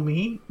 you know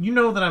me. You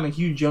know that I'm a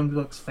huge Young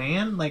Bucks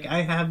fan. Like,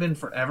 I have been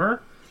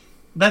forever.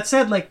 That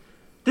said, like,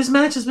 this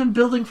match has been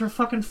building for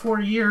fucking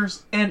 4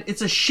 years, and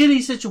it's a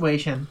shitty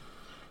situation.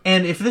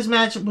 And if this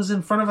match was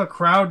in front of a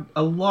crowd,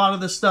 a lot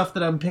of the stuff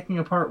that I'm picking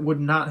apart would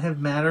not have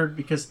mattered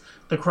because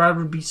the crowd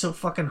would be so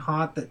fucking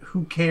hot that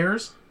who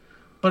cares?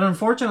 But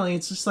unfortunately,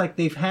 it's just like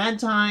they've had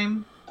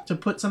time to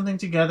put something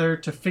together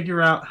to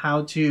figure out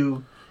how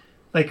to,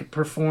 like,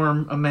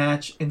 perform a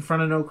match in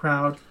front of no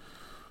crowd.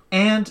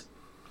 And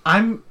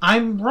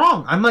I'm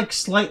wrong. I'm like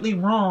slightly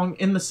wrong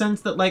in the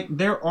sense that like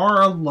there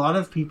are a lot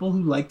of people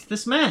who liked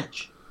this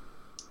match.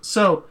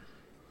 So,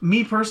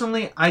 me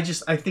personally, I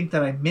think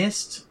that I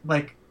missed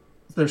like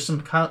there's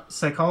some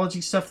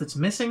psychology stuff that's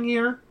missing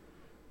here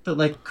that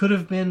like could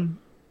have been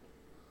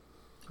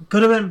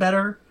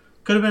better,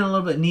 could have been a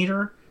little bit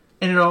neater,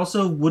 and it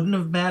also wouldn't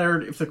have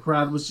mattered if the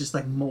crowd was just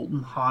like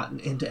molten hot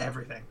and into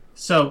everything.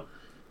 So,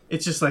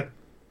 it's just like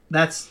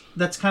that's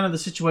kind of the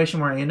situation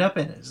where I end up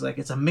in. It's like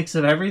it's a mix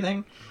of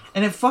everything,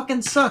 and it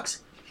fucking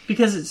sucks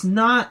because it's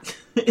not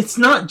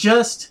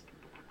just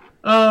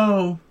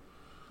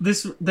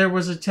there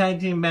was a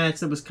tag team match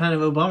that was kind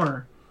of a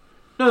bummer.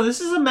 No,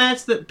 this is a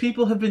match that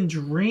people have been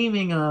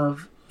dreaming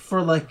of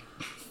for like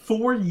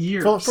 4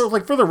 years.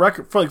 For the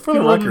record,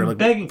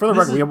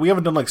 we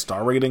haven't done like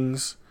star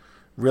ratings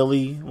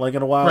really like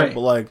in a while, right. But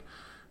like,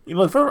 you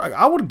know,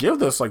 I would give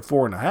this like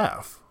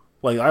 4.5.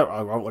 Like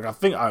I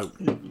think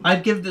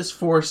I'd give this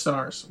 4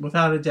 stars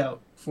without a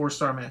doubt.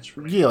 4-star match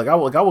for me. Yeah, I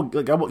gave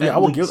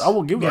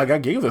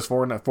this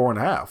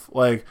 4.5.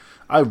 Like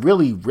I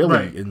really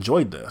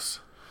enjoyed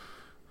this.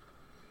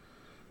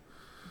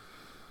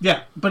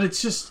 Yeah, but it's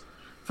just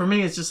for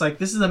me. It's just like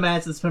this is a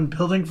match that's been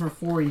building for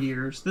 4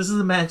 years. This is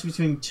a match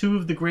between two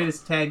of the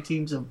greatest tag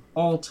teams of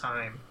all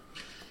time,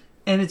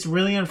 and it's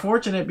really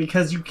unfortunate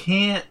because you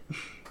can't.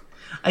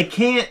 I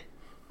judge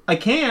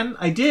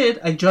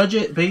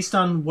it based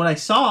on what I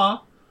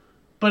saw,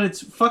 but it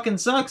fucking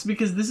sucks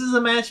because this is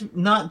a match,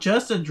 not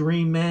just a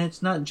dream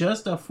match, not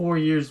just a 4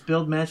 years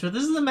build match, but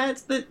this is a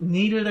match that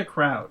needed a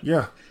crowd.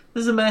 Yeah.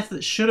 This is a match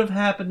that should have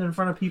happened in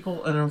front of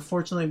people, and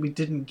unfortunately we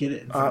didn't get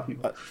it in front of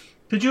people.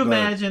 Could you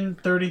imagine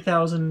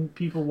 30,000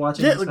 people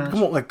watching this match?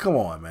 Come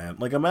on, man.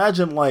 Like,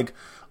 imagine, like,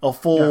 a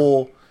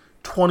full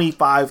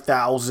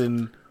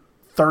 25,000,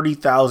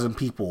 30,000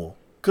 people.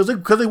 Because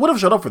they would have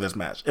showed up for this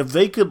match. If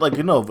they could, like,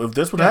 you know, if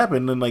this would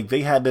happen and, like,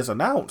 they had this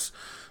announced,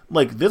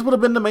 like, this would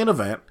have been the main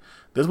event.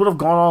 This would have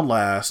gone on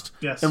last.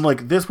 Yes. And,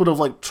 like, this would have,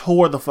 like,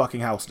 tore the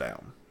fucking house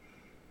down.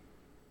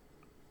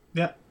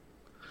 Yeah.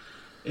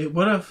 It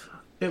would have.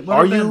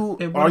 Are you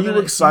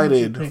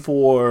excited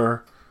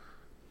for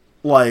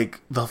like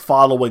the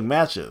following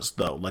matches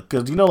though? Like,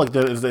 because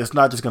it's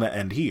not just going to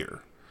end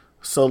here.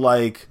 So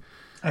like,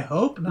 I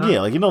hope not.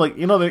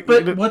 Yeah,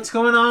 But what's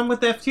going on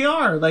with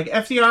FTR? Like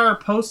FTR are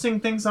posting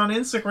things on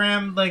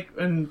Instagram, like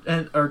and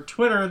or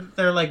Twitter.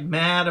 They're like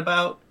mad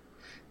about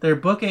their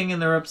booking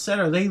and they're upset.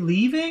 Are they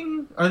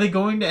leaving? Are they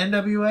going to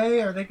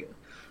NWA?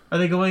 Are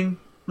they going?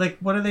 Like,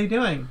 what are they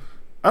doing?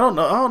 I don't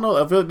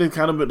know. I feel like they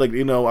kind of like, I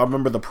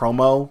remember the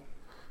promo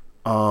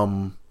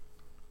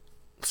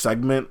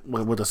segment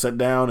with the sit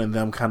down and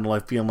them kind of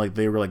like feeling like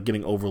they were like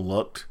getting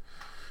overlooked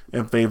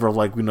in favor of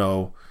like,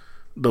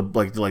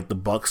 the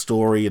Bucks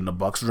story and the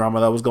Bucks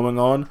drama that was going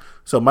on.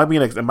 So it might be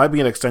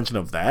an extension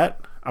of that.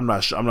 I'm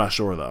not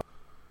sure though.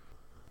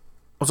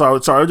 I'm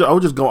sorry. I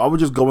was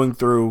just going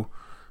through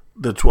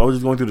the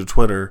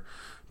Twitter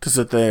to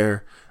sit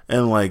there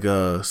and like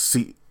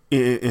see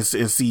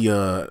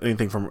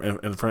anything from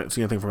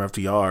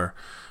FTR,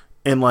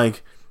 and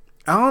like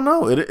I don't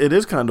know, it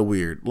is kind of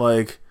weird.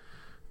 Like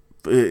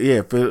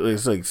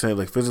it's like saying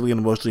like physically and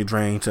emotionally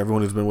drained.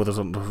 Everyone who's been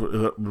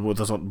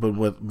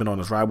been on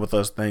this ride with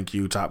us, thank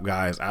you. Top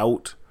guys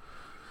out.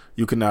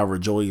 You can now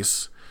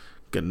rejoice.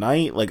 Good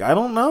night. Like I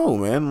don't know,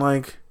 man.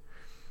 Like.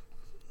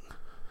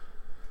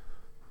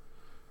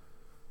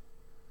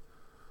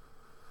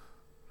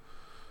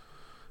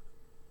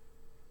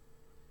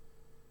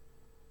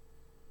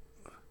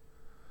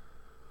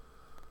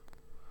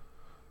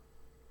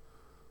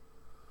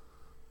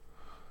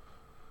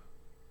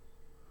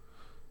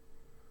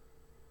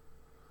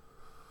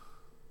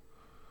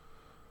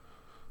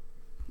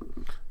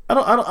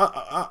 I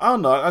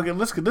don't know. I mean,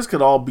 this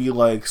could all be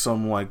like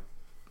some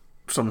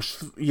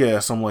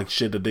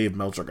shit that Dave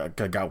Meltzer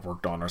got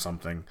worked on or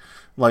something.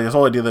 Like this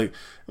whole idea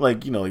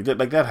like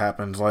that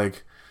happens.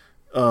 Like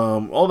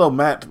although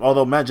Matt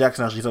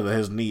Jackson actually said that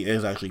his knee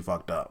is actually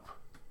fucked up.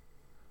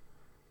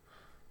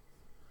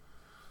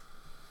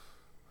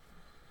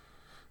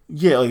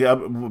 Yeah, like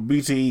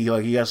BTE,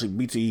 like he actually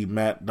BTE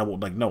Matt double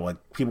like no, like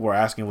people were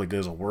asking like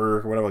there's a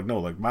work or whatever. Like no,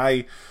 like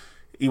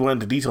he went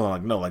into detail and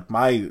like no, like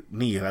my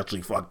knee is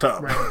actually fucked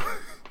up. Right.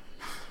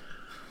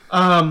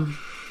 I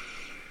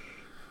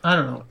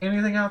don't know.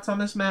 Anything else on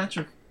this match,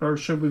 or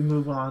should we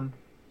move on?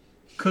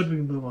 Could we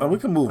move on? We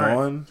can move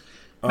on.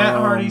 Matt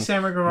Hardy,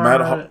 Sammy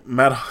Guevara.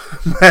 Matt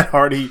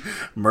Hardy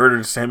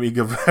murdered Sammy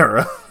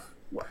Guevara.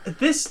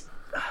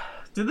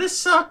 Did this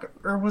suck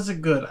or was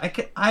it good?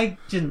 I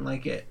didn't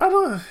like it.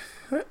 It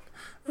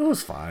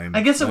was fine.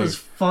 I guess it was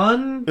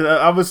fun.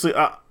 Obviously,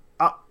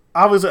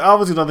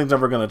 nothing's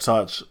ever gonna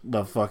touch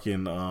the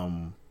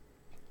fucking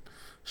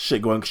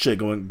shit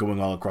going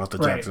all across the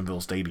Jacksonville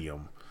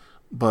Stadium.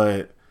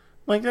 But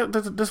like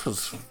this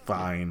was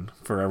fine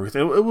for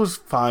everything. It was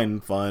fine,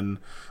 fun.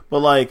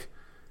 But like,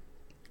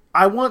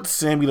 I want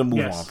Sammy to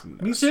move on from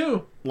this. Me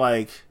too.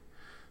 Like.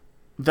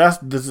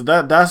 That's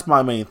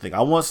my main thing.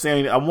 I want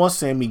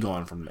Sammy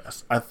gone from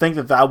this. I think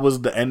that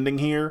was the ending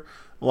here,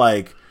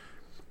 like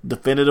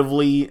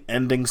definitively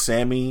ending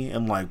Sammy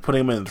and like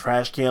putting him in the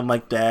trash can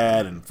like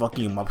that and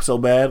fucking him up so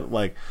bad.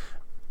 Like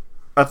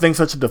I think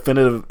such a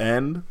definitive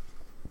end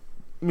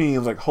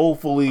means like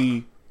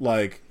hopefully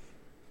like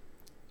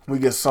we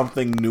get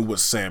something new with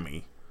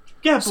Sammy.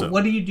 Yeah, but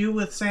what do you do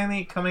with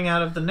Sammy coming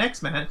out of the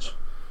next match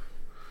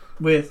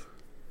with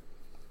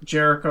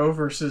Jericho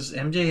versus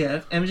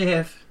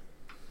MJF?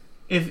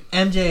 If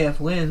MJF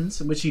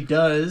wins, which he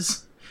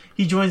does,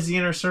 he joins the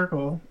Inner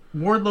Circle.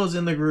 Wardlow's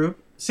in the group.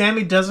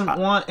 Sammy doesn't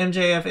want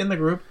MJF in the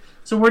group.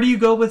 So where do you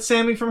go with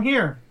Sammy from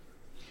here?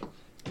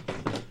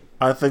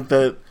 I think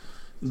that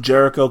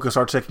Jericho could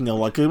start taking a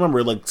like.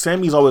 Remember, like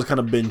Sammy's always kind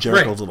of been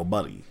Jericho's little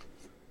buddy.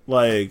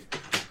 Like,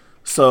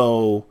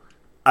 so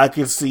I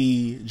could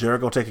see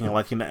Jericho taking a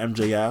liking to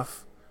MJF,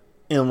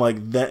 and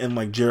like that, and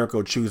like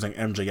Jericho choosing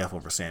MJF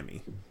over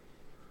Sammy.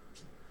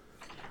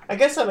 I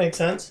guess that makes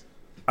sense.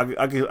 I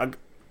can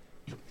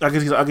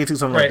see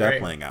something like that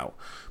playing out.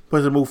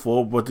 But to move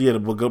forward, to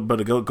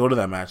go to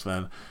that match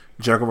then,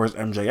 Jericho versus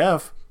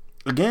MJF.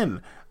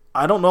 Again,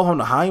 I don't know how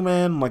the high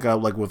man like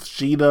with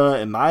Shida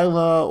and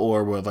Nyla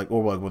or with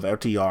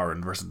FTR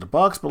and versus the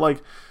Bucks, but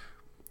like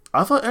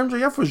I thought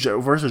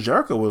MJF versus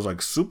Jericho was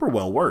like super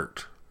well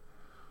worked.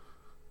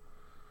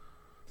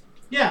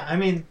 Yeah, I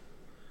mean,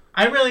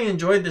 I really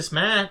enjoyed this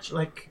match,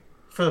 like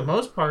for the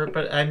most part.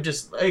 But I'm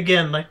just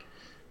like.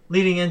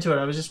 Leading into it,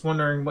 I was just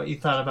wondering what you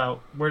thought about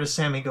where does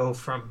Sammy go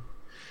from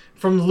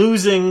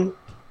losing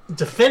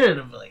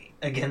definitively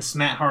against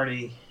Matt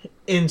Hardy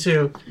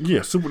into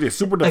super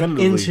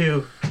definitively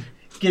into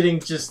getting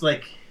just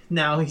like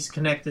now he's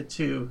connected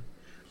to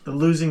the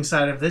losing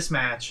side of this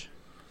match,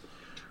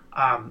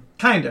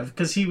 kind of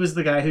because he was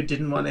the guy who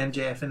didn't want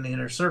MJF in the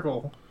Inner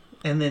Circle,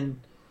 and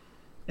then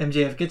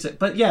MJF gets it.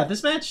 But yeah,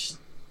 this match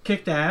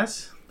kicked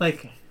ass.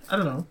 Like I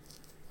don't know,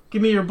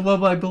 give me your blow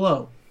by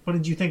blow. What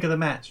did you think of the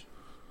match?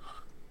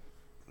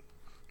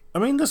 I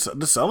mean, the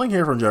selling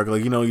here from Jericho,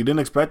 like, you didn't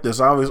expect this.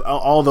 Obviously,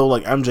 although,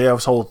 like,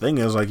 MJF's whole thing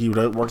is, like, he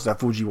works that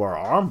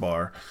Fujiwara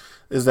armbar,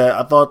 is that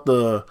I thought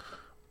the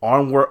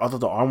arm work. I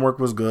thought the arm work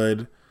was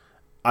good.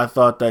 I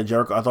thought that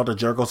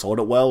Jericho sold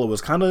it well. It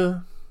was kind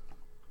of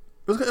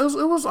it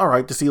was all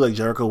right to see like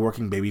Jericho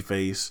working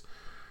babyface,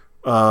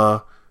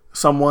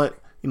 somewhat.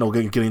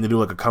 Getting to do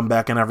like a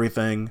comeback and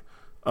everything,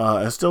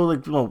 and still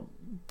like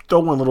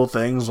throwing little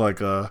things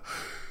like eye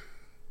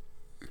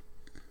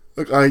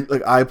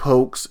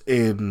pokes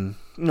and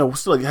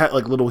still like had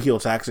like little heel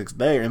tactics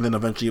there, and then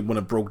eventually when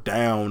it broke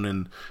down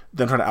and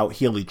then trying to out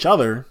heel each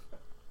other.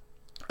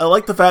 I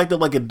like the fact that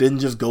like it didn't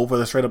just go for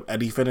the straight up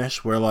Eddie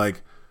finish where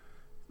like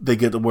they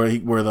get to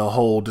where the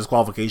whole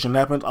disqualification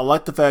happens. I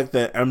like the fact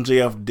that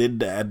MJF did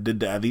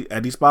the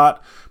Eddie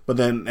spot, but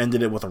then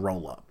ended it with a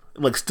roll up,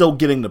 like still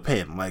getting the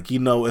pin. Like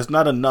it's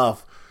not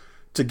enough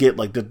to get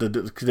like to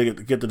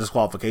get the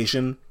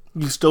disqualification.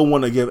 You still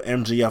want to give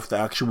MJF the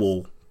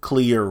actual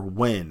clear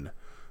win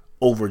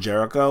over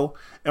Jericho,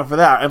 and for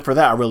that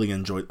I really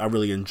enjoyed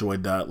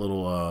that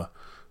little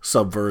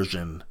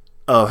subversion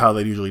of how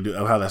they usually do,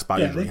 of how that spot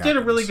usually happens. They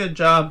did a really good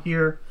job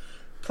here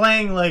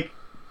playing like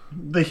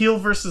the heel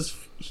versus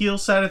heel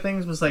side of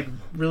things was like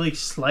really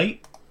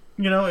slight.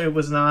 It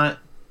wasn't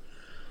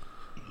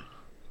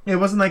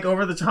like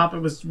over the top. It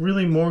was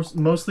really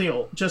mostly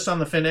just on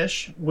the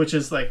finish, which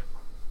is like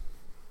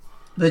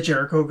the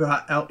Jericho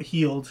got out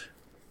healed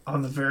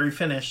on the very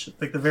finish,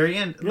 like the very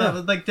end. Yeah.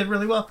 That like did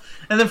really well.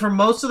 And then for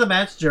most of the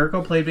match,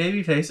 Jericho played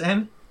babyface,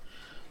 and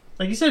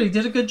like you said, he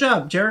did a good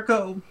job.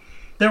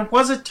 There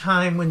was a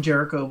time when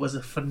Jericho was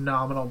a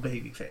phenomenal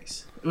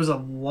babyface. It was a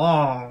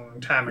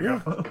long time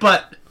ago, yeah.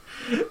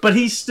 But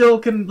he still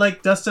can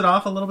like dust it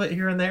off a little bit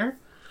here and there.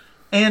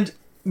 And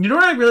you know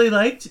what I really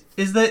liked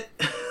is that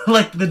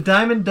like the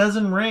Diamond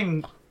Dozen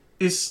ring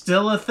is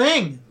still a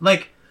thing.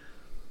 Like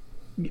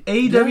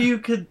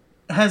AEW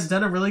has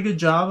done a really good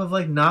job of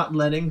like not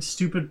letting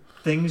stupid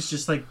things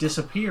just like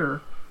disappear.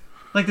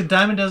 Like the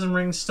Diamond Dozen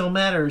ring still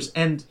matters,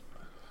 and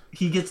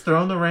he gets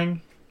thrown the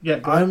ring.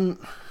 Yeah,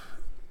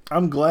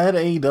 I'm glad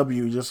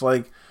AEW just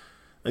like,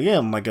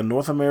 again, like a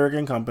North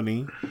American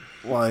company,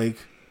 like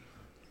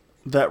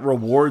that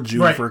rewards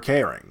you for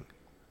caring,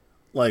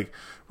 like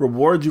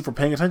rewards you for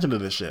paying attention to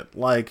this shit.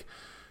 Like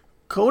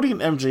Cody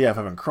and MJF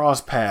haven't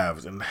crossed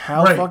paths in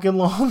how fucking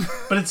long?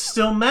 But it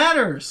still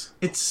matters.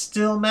 It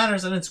still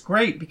matters, and it's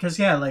great because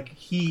like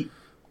it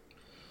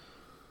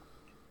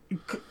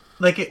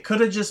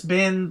could have just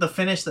been the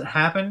finish that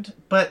happened,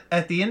 but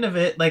at the end of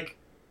it, like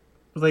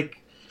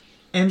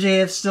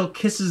MJF still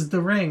kisses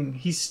the ring.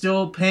 He's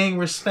still paying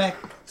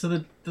respect to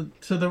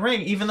the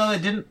ring, even though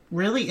it didn't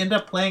really end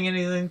up playing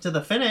anything to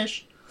the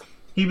finish.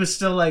 He was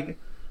still like,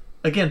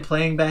 again,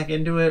 playing back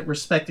into it,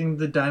 respecting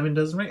the Diamond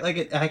Dozen ring. Like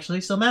it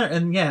actually still mattered.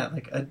 And yeah,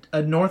 like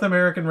a North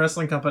American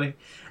wrestling company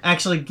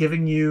actually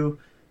giving you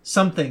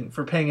something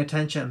for paying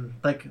attention.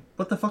 Like,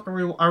 what the fuck are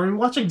we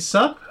watching?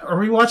 Are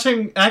we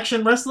watching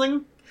action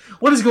wrestling?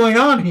 What is going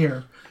on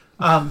here?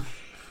 Is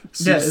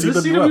this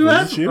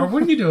CWF? Or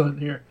what are you doing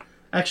here?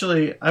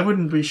 Actually, I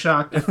wouldn't be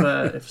shocked if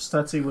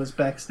Stutzy was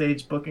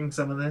backstage booking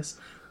some of this,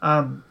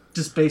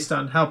 just based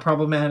on how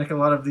problematic a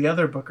lot of the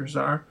other bookers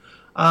are.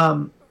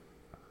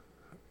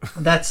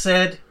 That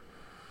said,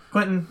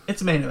 Quentin,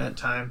 it's main event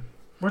time.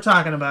 We're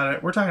talking about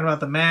it. We're talking about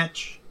the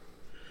match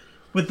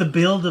with the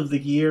build of the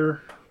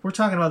year. We're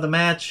talking about the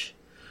match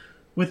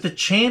with the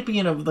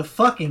champion of the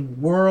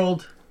fucking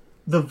world.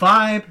 The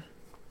vibe.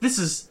 This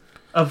is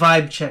a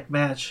vibe check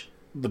match.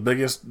 The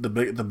biggest star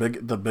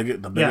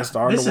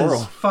in the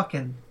world. Is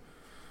fucking.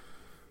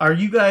 Are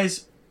you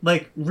guys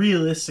like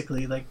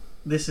realistically like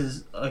this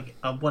is like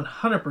a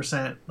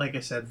 100%, like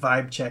I said,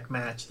 vibe check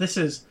match? This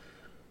is.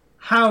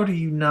 How do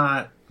you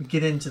not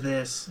get into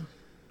this?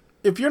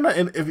 If you're not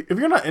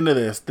into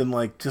this, then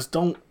like just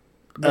don't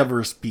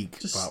ever speak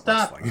just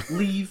about stop, wrestling.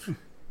 Leave,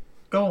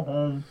 go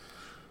home.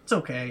 It's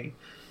okay.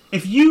 I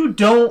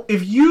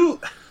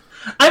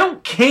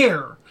don't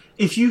care.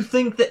 If you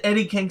think that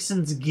Eddie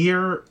Kingston's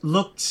gear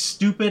looked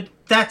stupid,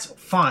 that's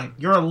fine.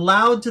 You're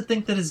allowed to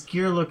think that his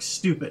gear looks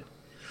stupid.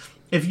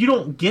 If you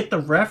don't get the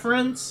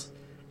reference,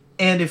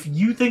 and if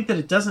you think that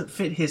it doesn't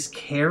fit his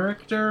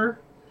character,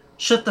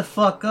 shut the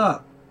fuck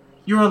up.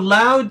 You're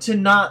allowed to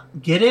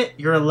not get it.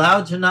 You're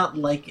allowed to not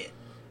like it.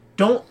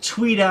 Don't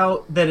tweet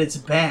out that it's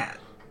bad.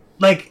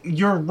 Like,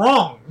 you're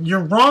wrong.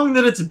 You're wrong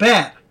that it's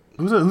bad.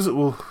 Who said his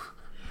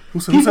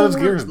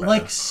gear is bad?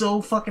 Like,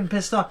 so fucking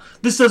pissed off.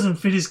 This doesn't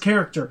fit his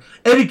character.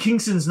 Eddie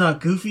Kingston's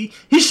not goofy.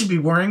 He should be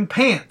wearing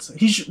pants.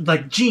 He should,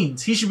 like,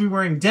 jeans. He should be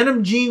wearing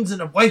denim jeans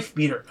and a wife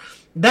beater.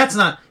 That's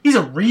not... He's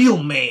a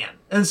real man.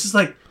 And it's just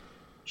like,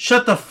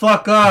 shut the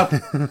fuck up.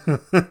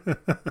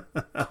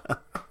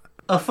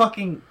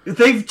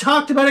 They've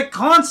talked about it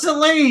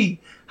constantly.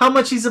 How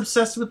much he's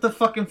obsessed with the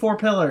fucking 4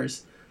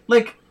 pillars.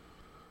 Like,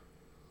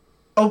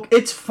 oh,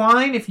 it's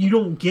fine if you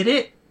don't get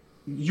it.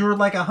 You're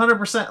like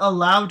 100%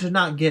 allowed to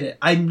not get it.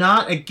 I'm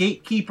not a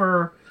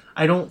gatekeeper.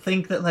 I don't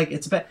think that like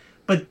it's bad.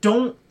 But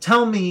don't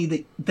tell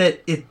me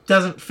that it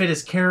doesn't fit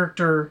his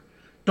character.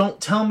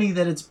 Don't tell me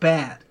that it's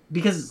bad.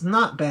 Because it's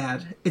not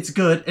bad. It's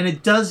good. And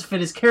it does fit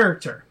his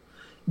character.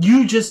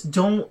 You're just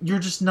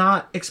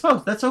not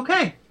exposed. That's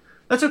okay.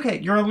 That's okay.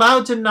 You're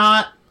allowed to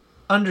not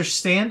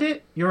understand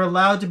it. You're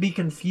allowed to be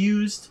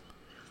confused.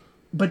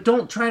 But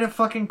don't try to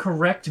fucking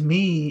correct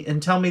me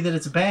and tell me that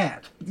it's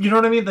bad. You know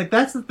what I mean? Like,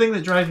 that's the thing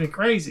that drives me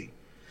crazy.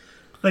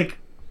 Like,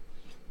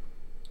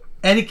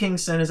 Eddie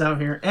Kingston is out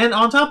here. And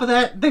on top of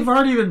that, they've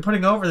already been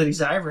putting over that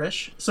he's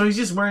Irish. So he's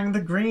just wearing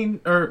the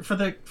green, or for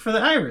the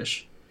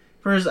Irish.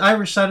 For his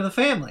Irish side of the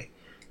family.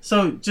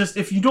 So just,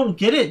 if you don't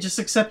get it, just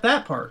accept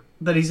that part.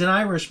 That he's an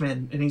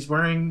Irishman and he's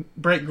wearing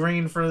bright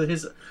green for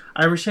his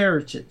Irish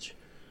heritage.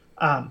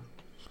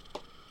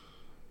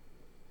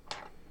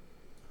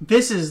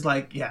 This is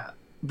like, yeah,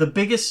 the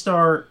biggest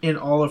star in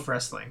all of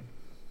wrestling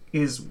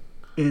is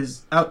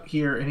out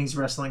here and he's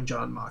wrestling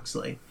Jon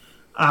Moxley.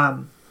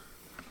 No,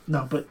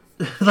 but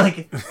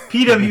like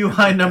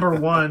PWI number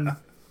 1,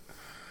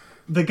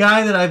 the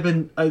guy that I've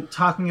been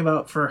talking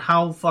about for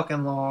how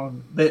fucking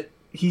long, that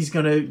he's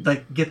gonna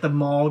like get the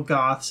mall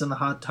goths and the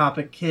Hot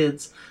Topic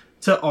kids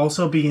to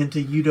also be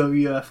into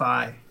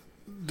UWFI.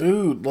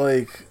 Dude,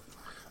 like,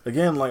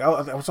 again, like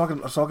I was talking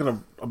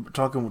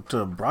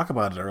to Brock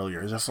about it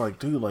earlier. It's just like,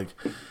 dude, like,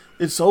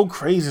 it's so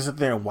crazy to sit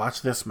there and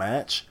watch this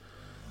match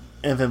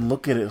and then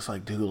look at it. It's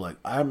like, dude, like,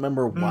 I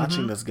remember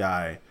watching this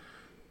guy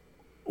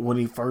when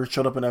he first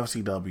showed up in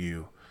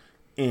FCW,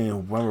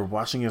 and when we're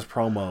watching his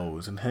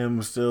promos and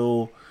him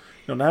still,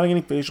 you know, not having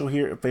any facial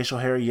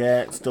hair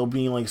yet, still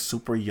being like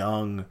super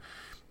young,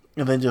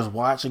 and then just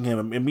watching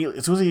him immediately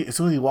as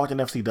soon as he walked in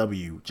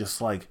FCW, just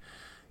like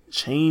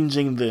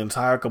changing the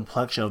entire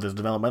complexion of this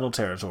developmental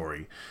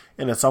territory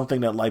into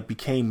something that like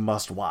became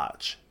must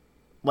watch.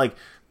 Like,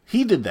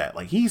 he did that.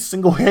 Like, he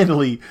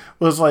single-handedly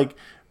was like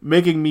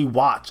making me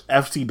watch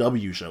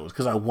FCW shows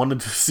because I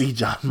wanted to see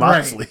Jon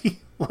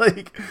Moxley.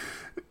 Right.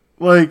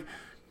 like,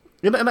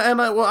 and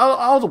I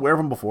was aware of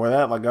him before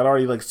that. Like, I'd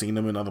already like seen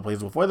him in other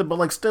places before that, but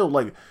like still,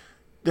 like,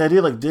 the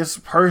idea like this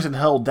person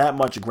held that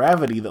much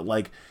gravity that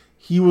like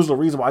he was the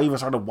reason why I even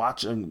started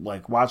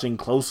watching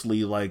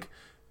closely like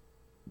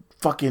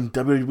fucking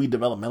WWE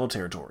developmental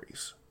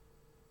territories.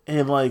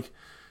 And like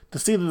to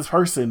see that this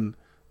person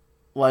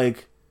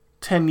like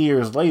 10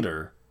 years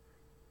later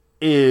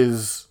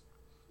is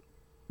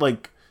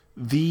like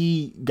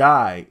the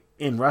guy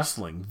in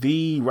wrestling,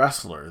 the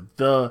wrestler,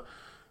 the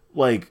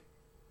like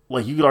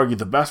you could argue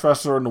the best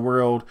wrestler in the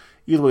world,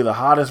 either way the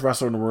hottest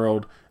wrestler in the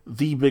world,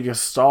 the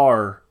biggest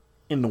star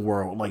in the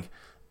world. Like,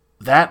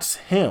 that's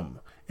him.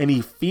 And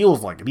he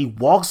feels like it. He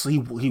walks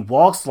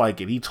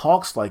like it. He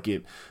talks like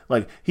it.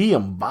 Like, he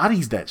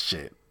embodies that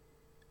shit.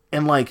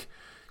 And like,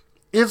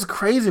 it's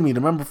crazy to me to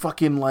remember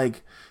fucking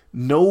like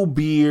no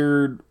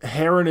beard,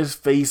 hair in his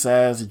face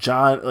as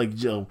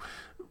Dean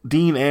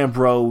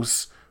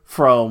Ambrose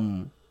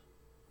from,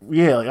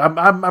 yeah, like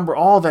I remember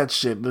all that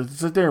shit. To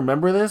sit there and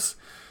remember this,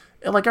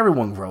 and like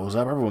everyone grows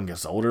up, everyone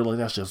gets older, like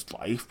that's just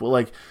life. But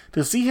like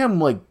to see him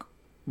like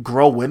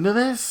grow into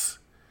this,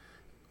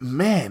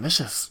 man, it's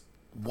just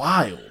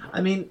wild. I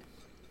mean,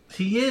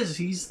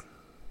 he's,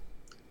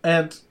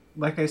 and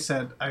like I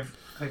said, I've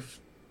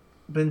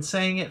been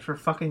saying it for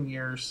fucking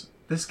years.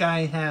 This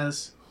guy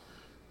has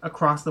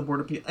across the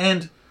board appeal,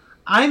 and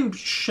I'm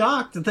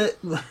shocked that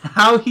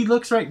how he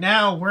looks right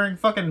now, wearing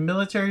fucking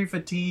military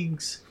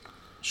fatigues,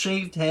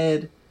 shaved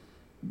head,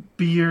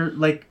 beard,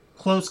 like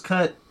close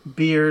cut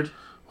beard,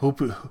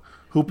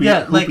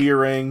 hoopy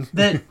earring.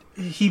 That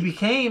he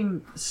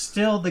became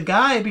still the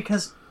guy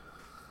because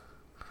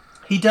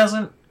he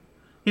doesn't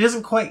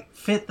quite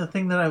fit the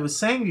thing that I was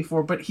saying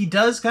before, but he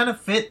does kind of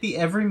fit the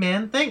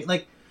everyman thing.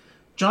 Like,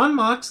 Jon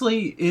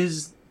Moxley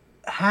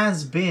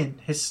has been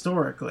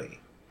historically,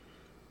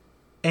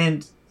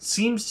 and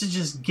seems to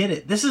just get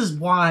it. This is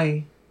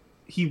why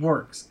he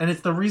works, and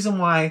it's the reason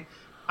why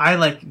I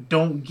like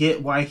don't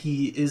get why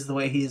he is the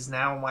way he is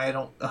now, and why I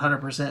don't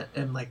 100%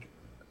 am like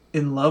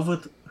in love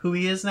with who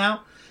he is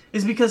now,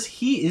 is because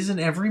he is an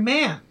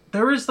everyman.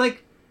 There is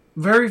like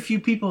very few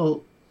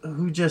people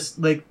who just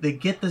like they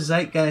get the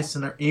zeitgeist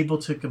and are able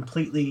to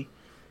completely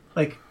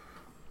like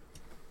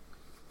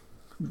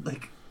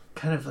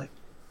kind of like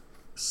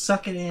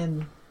suck it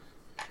in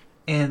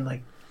and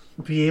like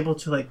be able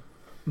to like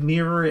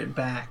mirror it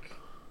back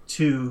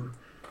to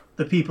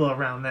the people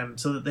around them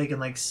so that they can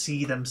like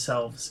see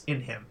themselves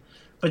in him.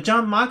 But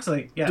Jon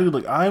Moxley, yeah,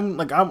 dude, I'm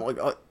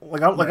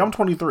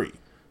 23.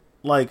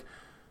 Like,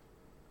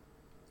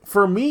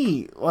 for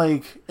me,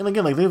 like, and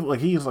again, like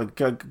he's like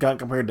got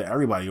compared to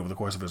everybody over the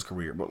course of his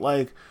career, but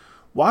like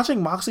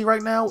watching Moxley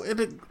right now,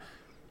 it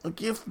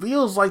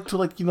feels like to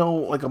like, you know,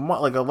 like a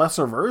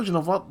lesser version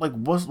of what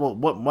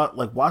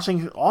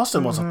watching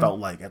Austin must have felt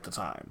like at the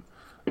time.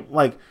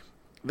 Like,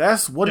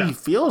 that's what he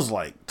feels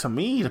like to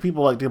me. To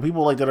people like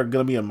that are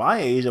gonna be in my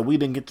age and we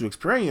didn't get to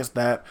experience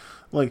that.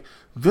 Like,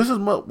 this is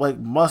what like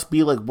must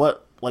be like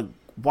what like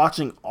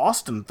watching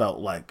Austin felt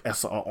like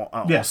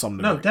on some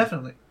degree. No,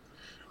 definitely.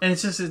 And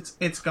it's just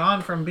it's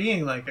gone from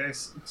being like I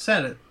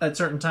said at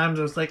certain times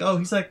I was like, oh,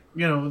 he's like,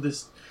 you know,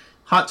 this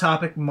Hot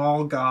Topic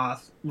mall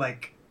goth,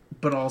 like,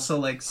 but also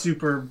like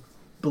super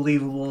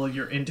believable,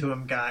 you're into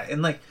him guy,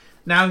 and like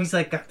now he's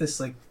like got this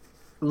like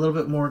a little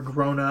bit more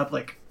grown up,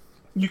 like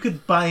you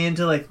could buy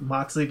into like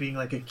Moxley being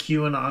like a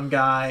QAnon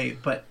guy,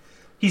 but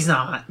he's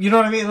not. You know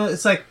what I mean?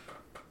 It's like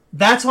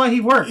that's why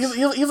he works.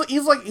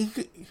 He's like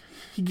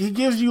he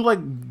gives you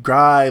like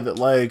guy that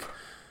like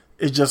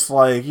is just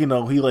like, you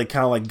know, he like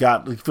kind of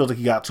like he feels like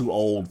he got too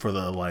old for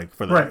the like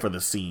for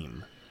the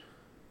scene.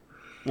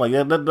 Like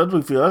that's what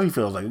he feels. He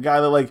feels like a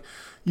guy that like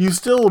you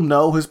still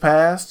know his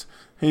past.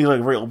 He's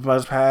like very open about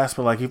his past,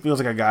 but like he feels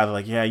like a guy that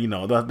like, yeah, you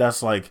know,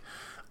 that's like,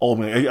 oh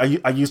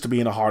man, I used to be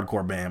in a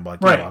hardcore band,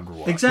 but like, you know, I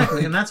grew up.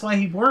 Exactly, and that's why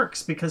he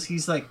works, because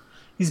he's like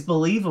he's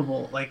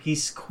believable. Like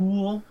he's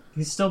cool.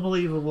 He's still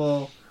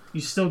believable. You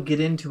still get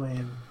into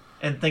him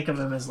and think of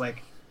him as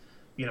like,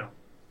 you know,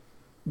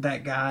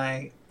 that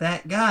guy.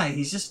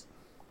 He's just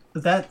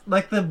that,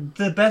 like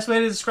the best way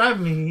to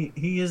describe him.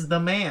 He is the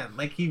man.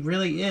 Like he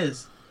really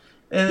is,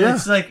 and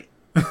it's like.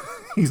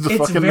 He's the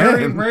it's fucking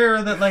very man.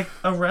 rare that like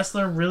a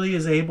wrestler really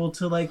is able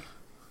to like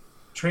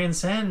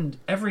transcend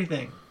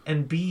everything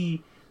and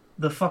be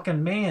the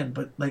fucking man,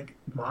 but like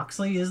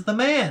Moxley is the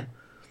man.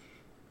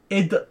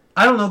 I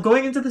don't know,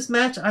 going into this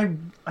match I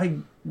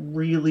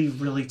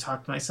really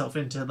talked myself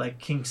into like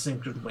Kingston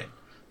could win.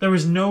 There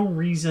was no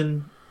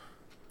reason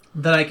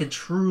that I could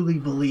truly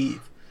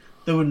believe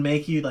that would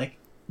make you like,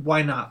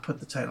 why not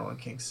put the title on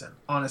Kingston,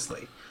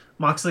 honestly.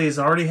 Moxley has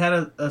already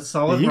had a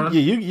solid run.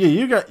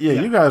 You guys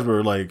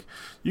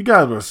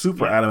were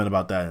super adamant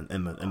about that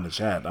in the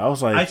chat. I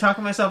was like, I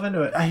talked myself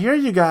into it. I hear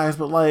you guys,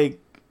 but like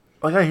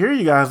I hear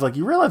you guys, like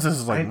you realize this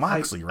is like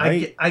Moxley,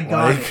 right? I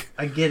got it.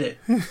 I get it.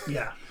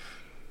 Yeah.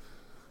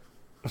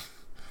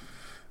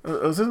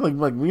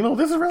 Like you know,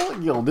 this is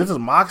really, you know, this is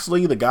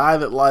Moxley, the guy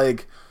that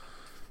like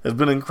has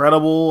been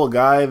incredible, a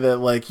guy that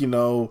like, you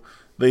know,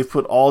 they've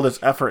put all this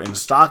effort and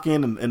stock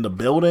in the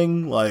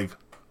building, like.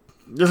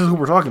 This is who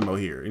we're talking about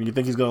here. And you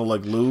think he's going to,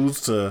 like,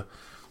 lose to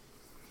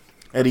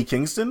Eddie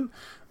Kingston?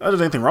 Not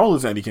there's anything wrong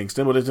with Eddie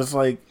Kingston, but it's just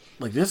like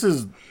this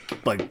is,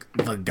 like,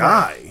 the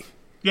guy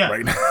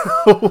right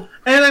now.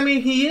 And, I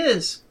mean, he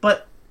is.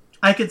 But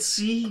I could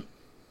see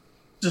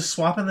just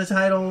swapping the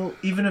title,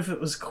 even if it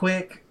was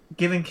quick,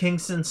 giving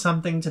Kingston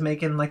something to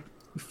make him, like,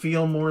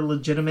 feel more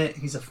legitimate.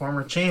 He's a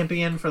former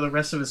champion for the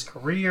rest of his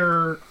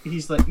career.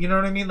 He's, like, you know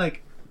what I mean?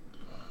 Like,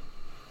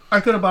 I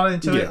could have bought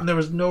into it, and there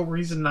was no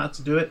reason not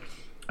to do it.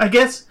 I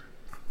guess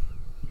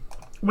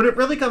when it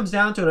really comes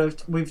down to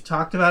it, we've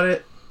talked about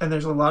it, and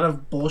there's a lot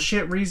of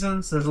bullshit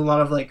reasons. There's a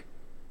lot of, like,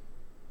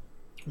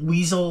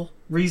 weasel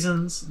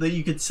reasons that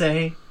you could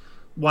say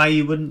why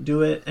you wouldn't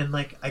do it, and,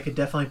 like, I could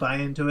definitely buy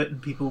into it, and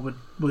people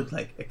would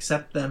like,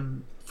 accept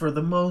them for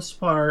the most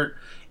part,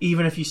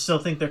 even if you still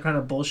think they're kind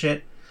of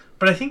bullshit.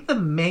 But I think the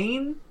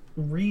main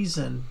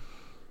reason,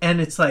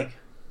 and it's, like,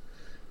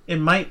 it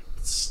might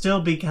still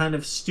be kind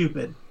of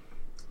stupid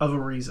of a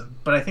reason,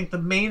 but I think the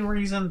main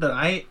reason that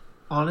I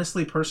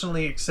honestly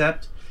personally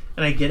accept,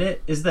 and I get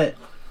it, is that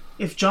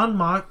if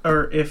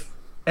if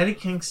Eddie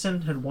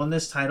Kingston had won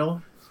this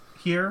title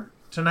here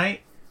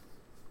tonight,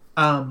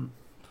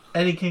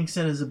 Eddie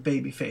Kingston is a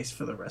babyface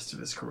for the rest of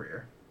his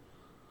career.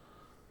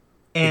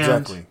 And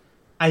exactly.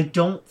 I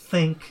don't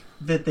think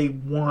that they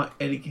want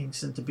Eddie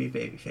Kingston to be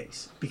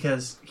babyface,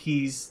 because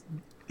he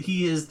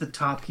is the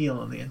top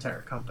heel in the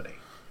entire company.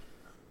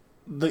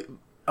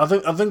 I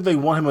think they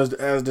want him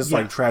as this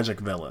like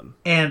tragic villain.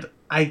 And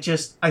I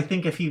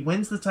think if he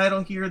wins the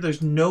title here,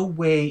 there's no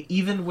way,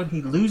 even when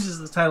he loses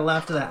the title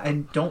after that, I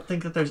don't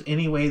think that there's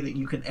any way that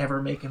you can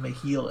ever make him a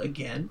heel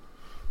again.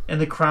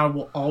 And the crowd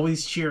will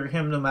always cheer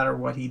him no matter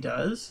what he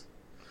does.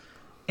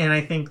 And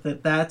I think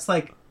that that's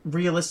like,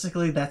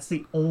 realistically, that's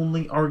the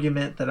only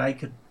argument that I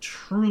could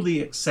truly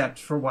accept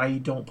for why you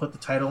don't put the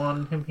title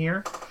on him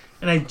here.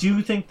 And I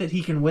do think that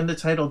he can win the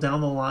title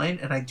down the line,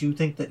 and I do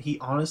think that he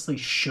honestly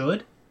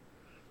should.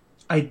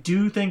 I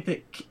do think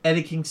that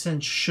Eddie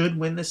Kingston should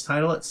win this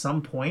title at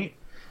some point,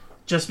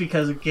 just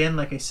because, again,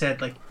 like I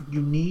said, like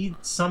you need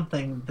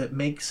something that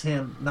makes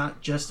him not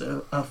just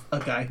a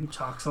guy who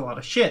talks a lot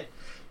of shit.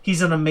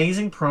 He's an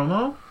amazing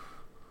promo,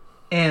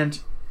 and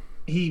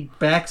he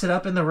backs it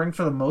up in the ring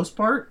for the most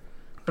part,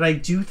 but I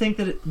do think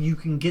that you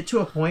can get to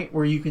a point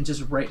where you can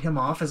just write him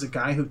off as a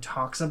guy who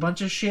talks a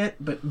bunch of shit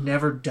but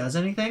never does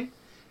anything,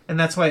 and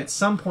that's why at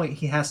some point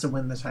he has to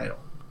win the title.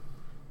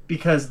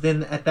 Because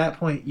then at that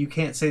point you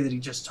can't say that he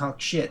just talked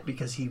shit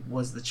because he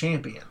was the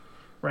champion,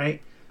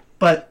 right?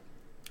 But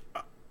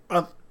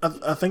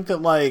I think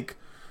that like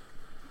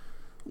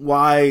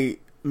why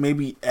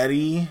maybe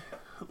Eddie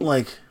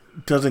like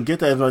doesn't get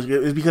that as much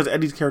is because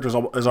Eddie's character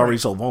is already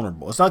so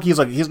vulnerable. It's not he's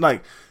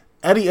like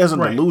Eddie isn't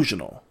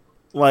delusional.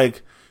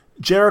 Like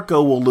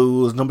Jericho will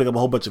lose and he'll make up a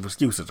whole bunch of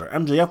excuses, or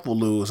MJF will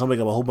lose and he'll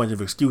make up a whole bunch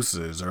of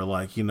excuses, or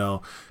like, you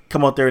know,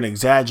 come out there and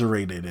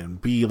exaggerate it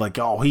and be like,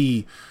 oh,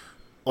 he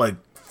like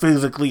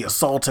physically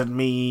assaulted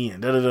me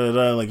and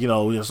da-da-da-da, like, you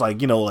know, just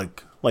like, you know,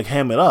 like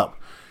ham it up.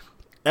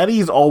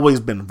 Eddie's always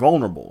been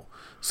vulnerable.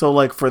 So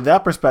like for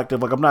that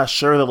perspective, like I'm not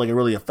sure that like it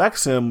really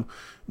affects him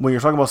when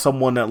you're talking about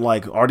someone that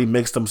like already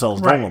makes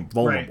themselves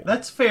vulnerable. Right.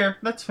 That's fair.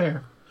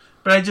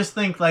 But I just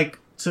think like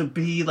to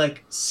be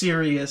like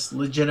serious,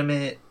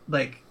 legitimate,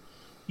 like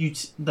you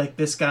like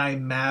this guy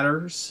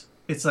matters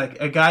it's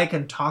like a guy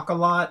can talk a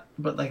lot,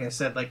 but like I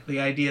said, like the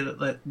idea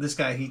that this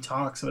guy, he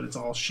talks, but it's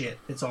all shit.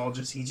 It's all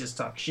just, he just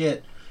talks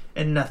shit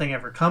and nothing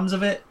ever comes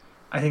of it.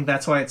 I think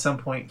that's why at some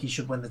point he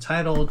should win the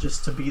title,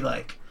 just to be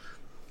like,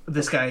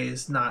 this guy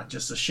is not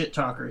just a shit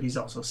talker, he's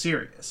also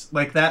serious.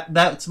 Like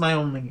that's my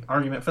only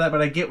argument for that,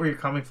 but I get where you're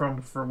coming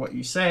from for what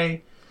you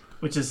say,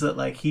 which is that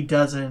like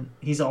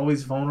he's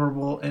always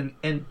vulnerable,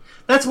 and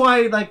that's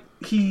why like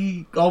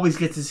he always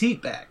gets his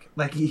heat back.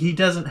 Like he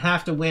doesn't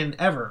have to win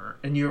ever,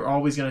 and you're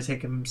always going to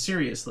take him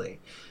seriously.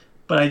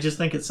 But I just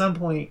think at some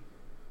point,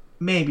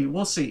 maybe,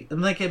 we'll see.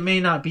 And like it may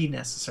not be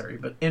necessary,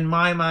 but in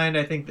my mind,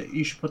 I think that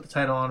you should put the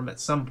title on him at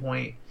some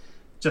point,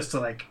 just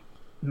to like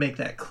make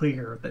that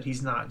clear that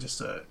he's not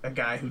just a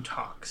guy who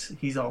talks.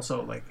 He's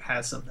also like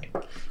has something.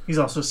 He's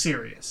also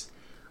serious.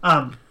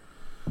 What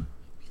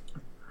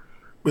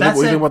do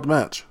you think about the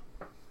match?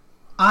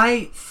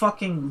 I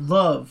fucking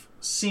love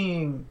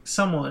seeing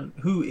someone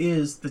who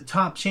is the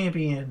top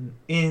champion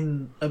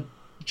in a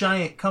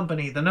giant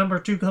company, the number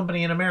 2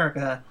 company in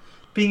America,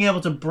 being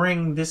able to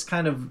bring this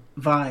kind of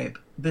vibe,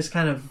 this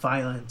kind of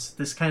violence,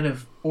 this kind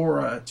of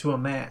aura to a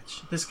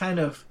match, this kind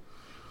of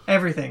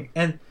everything.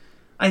 And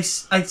I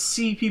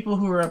see people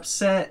who are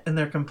upset and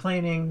they're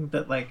complaining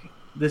that like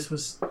this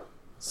was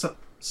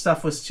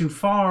stuff was too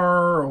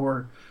far,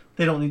 or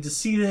they don't need to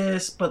see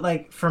this. But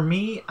like for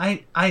me,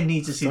 I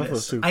need to see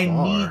this. I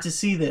need to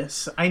see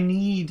this. I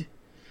need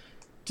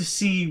to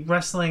see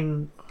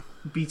wrestling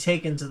be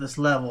taken to this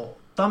level.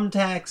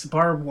 Thumbtacks,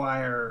 barbed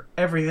wire,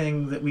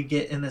 everything that we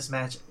get in this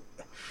match.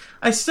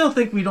 I still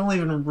think we don't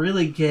even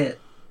really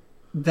get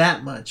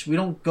that much. We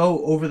don't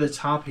go over the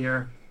top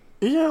here.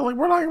 Yeah, like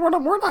we're not even. I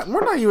don't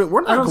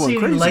going see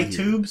crazy any light here.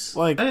 tubes.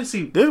 Like I didn't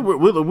see.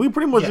 We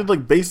pretty much did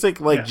like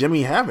basic like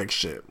Jimmy Havoc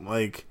shit.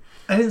 Like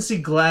I didn't see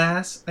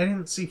glass. I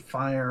didn't see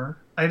fire.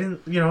 I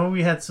didn't.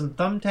 We had some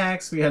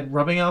thumbtacks. We had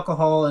rubbing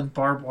alcohol and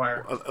barbed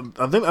wire.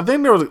 I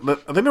think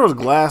there was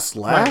glass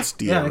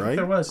last year, yeah, I right? think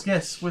there was.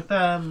 Yes, with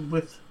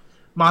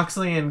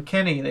Moxley and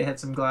Kenny, they had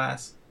some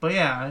glass. But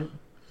yeah.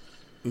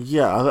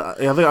 Yeah,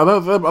 I think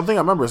I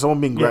remember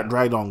someone being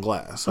dragged on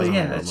glass. But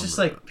yeah, it's just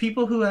like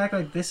people who act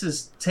like this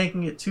is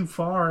taking it too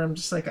far. I'm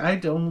just like, I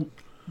don't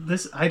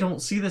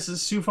see this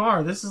as too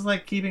far. This is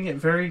like keeping it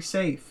very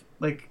safe.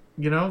 Like,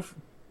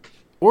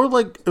 Or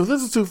like, if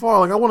this is too far,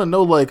 like I want to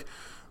know like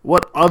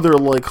what other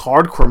like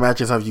hardcore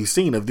matches have you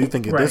seen if you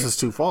think this is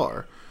too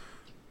far?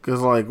 Because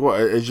like, what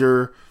is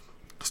your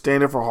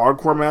standard for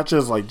hardcore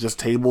matches? Like just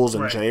tables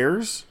and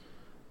chairs,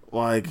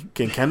 like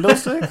kendo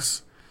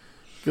sticks?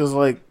 Because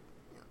like.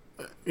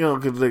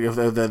 Cause like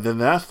then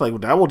that's like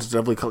that will just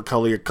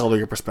definitely color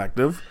your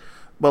perspective.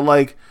 But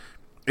like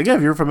again,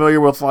 if you're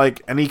familiar with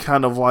like any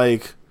kind of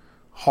like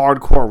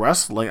hardcore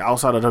wrestling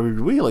outside of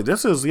WWE, like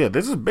this is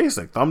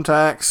basic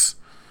thumbtacks.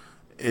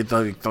 It's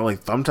like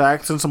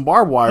thumbtacks and some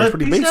barbed wire.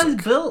 Pretty these basic.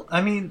 Guys built.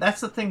 I mean, that's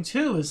the thing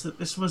too, is that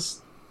this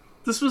was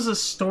a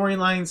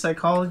storyline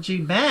psychology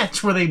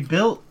match where they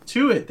built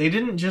to it. They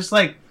didn't just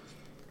like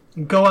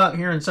go out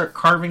here and start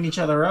carving each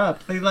other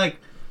up.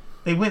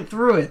 They went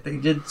through it. They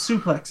did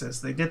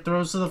suplexes. They did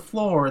throws to the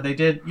floor. They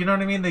did, you know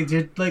what I mean? They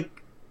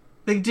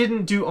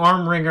didn't do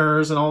arm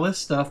ringers and all this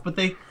stuff, but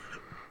they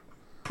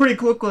pretty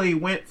quickly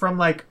went from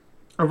like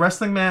a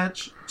wrestling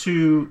match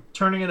to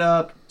turning it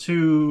up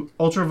to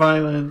ultra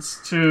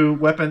violence to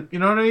weapon, you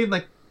know what I mean?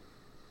 Like,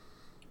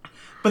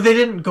 but they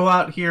didn't go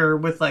out here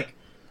with like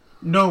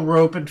no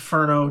rope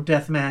inferno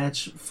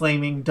deathmatch,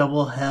 flaming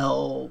double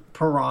hell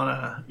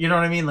piranha. You know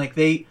what I mean? Like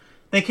they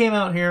came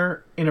out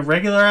here in a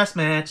regular-ass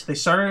match, they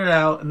started it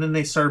out, and then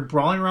they started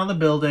brawling around the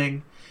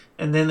building,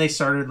 and then they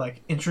started,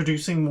 like,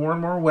 introducing more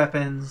and more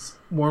weapons,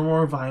 more and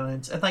more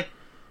violence, and, like,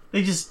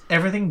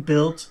 everything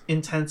built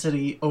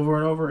intensity over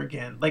and over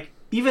again. Like,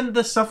 even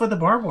the stuff with the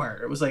barbed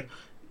wire, it was like,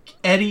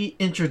 Eddie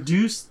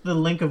introduced the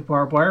link of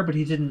barbed wire, but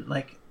he didn't,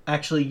 like,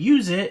 actually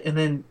use it, and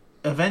then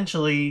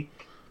eventually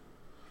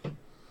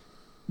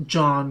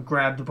John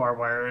grabbed the barbed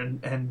wire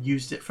and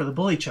used it for the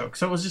bully choke.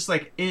 So it was just,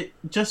 like, it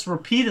just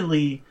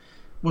repeatedly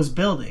was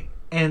building.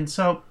 And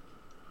so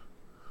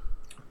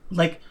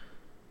like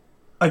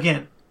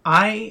again,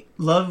 I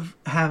love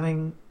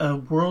having a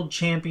world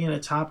champion, a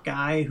top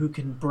guy who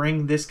can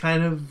bring this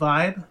kind of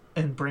vibe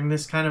and bring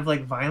this kind of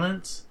like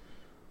violence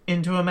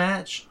into a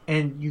match,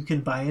 and you can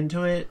buy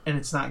into it, and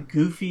it's not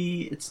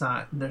goofy,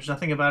 there's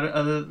nothing about it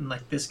other than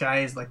like this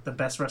guy is like the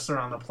best wrestler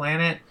on the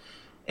planet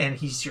and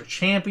he's your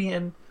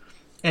champion.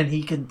 And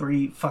he can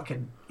bring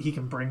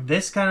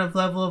this kind of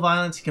level of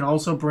violence. He can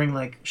also bring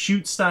like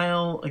shoot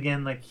style.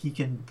 Again, like he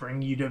can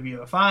bring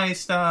UWFI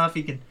stuff.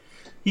 He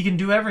can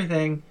do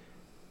everything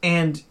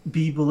and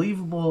be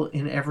believable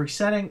in every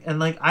setting. And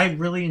like I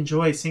really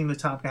enjoy seeing the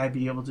top guy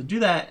be able to do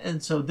that.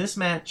 And so this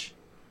match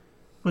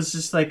was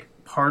just like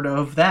part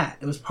of that.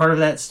 It was part of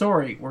that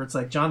story where it's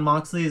like Jon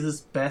Moxley is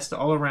his best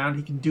all around.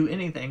 He can do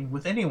anything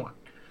with anyone.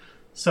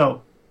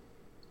 So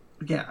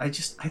yeah, I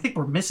think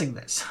we're missing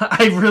this.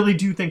 I really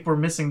do think we're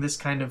missing this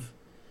kind of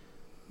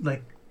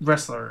like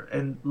wrestler,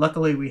 and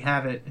luckily we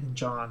have it in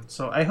John.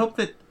 So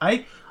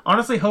I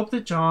honestly hope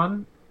that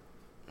John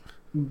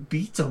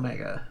beats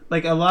Omega.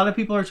 Like, a lot of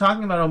people are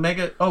talking about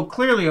Omega. Oh,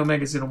 clearly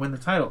Omega's going to win the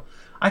title.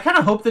 I kind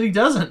of hope that he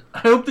doesn't. I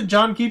hope that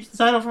John keeps the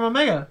title from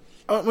Omega.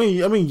 I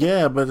mean,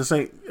 yeah, but at the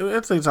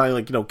same time,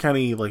 like, you know,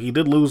 Kenny, like, he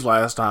did lose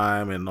last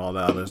time and all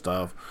that other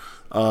stuff.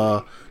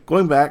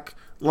 Going back,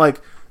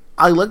 like,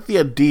 I like the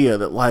idea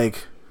that,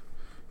 like,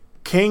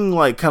 King,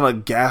 like, kind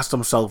of gassed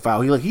himself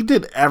out. He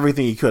did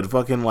everything he could.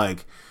 Fucking,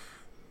 like,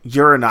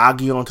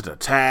 Uranagi onto the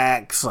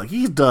tax. Like,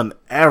 he's done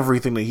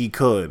everything that he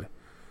could.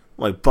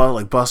 Like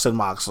busted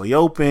Moxley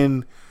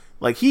open.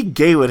 Like, he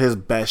gave it his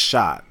best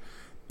shot.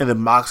 And then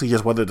Moxley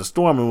just weathered the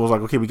storm and was like,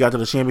 okay, we got to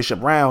the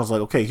championship rounds.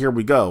 Like, okay, here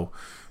we go.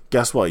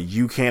 Guess what?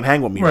 You can't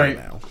hang with me right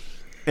now.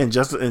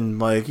 And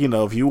like, you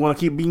know, if you want to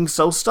keep being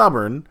so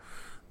stubborn,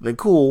 then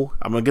cool.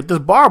 I'm going to get this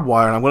barbed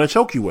wire and I'm going to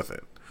choke you with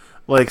it.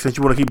 Like, since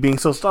you want to keep being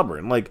so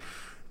stubborn. Like,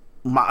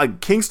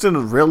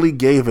 Kingston really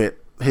gave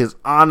it his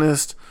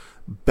honest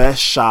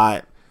best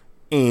shot,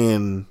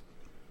 and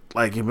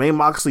like, it made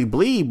Moxley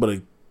bleed, but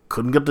it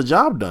couldn't get the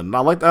job done. And I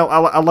like that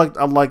idea.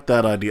 I like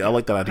that idea. I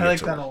like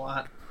that a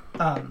lot.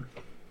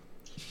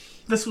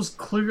 This was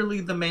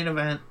clearly the main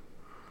event.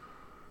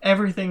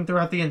 Everything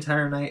throughout the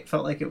entire night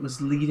felt like it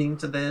was leading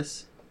to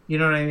this. You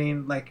know what I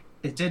mean? Like,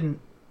 it didn't.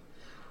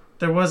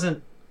 There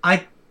wasn't.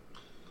 I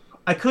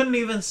couldn't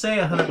even say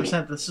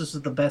 100% this was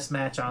the best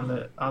match on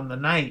the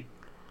night.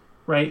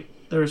 Right?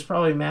 There was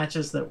probably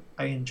matches that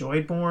I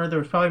enjoyed more. There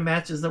was probably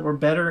matches that were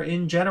better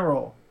in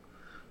general.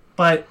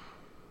 But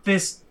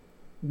this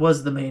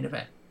was the main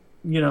event.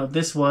 You know,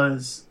 this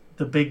was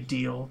the big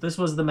deal. This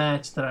was the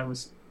match that I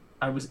was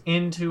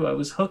into. I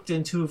was hooked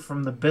into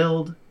from the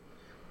build.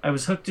 I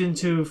was hooked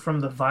into from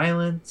the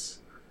violence.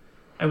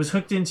 I was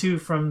hooked into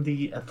from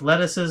the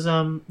athleticism.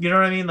 You know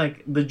what I mean?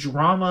 Like, the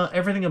drama,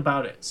 everything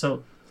about it.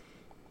 So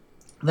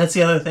that's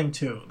the other thing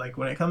too. Like,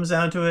 when it comes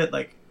down to it,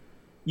 like,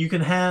 you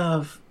can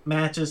have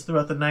matches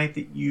throughout the night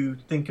that you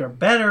think are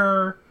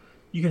better.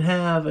 You can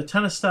have a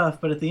ton of stuff,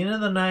 but at the end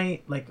of the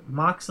night, like,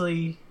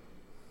 Moxley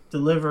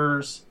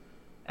delivers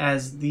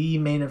as the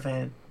main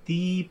event,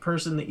 the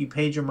person that you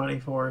paid your money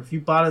for. If you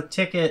bought a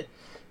ticket,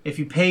 if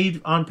you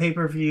paid on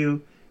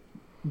pay-per-view,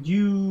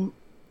 you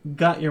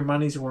got your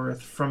money's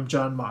worth from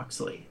Jon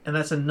Moxley. And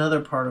that's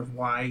another part of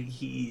why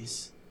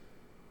he's,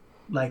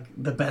 like,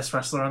 the best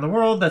wrestler in the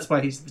world. That's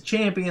why he's the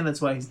champion. That's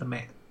why he's the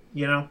man.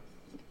 You know?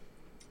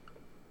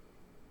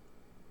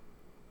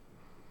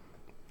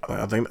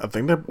 I think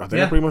they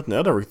pretty much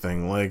nailed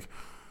everything. Like,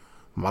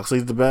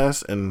 Moxley's the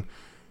best, and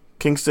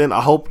Kingston,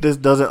 I hope this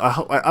doesn't.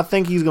 I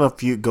think he's gonna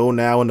go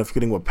now into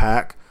feuding with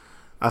Pac.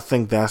 I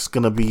think that's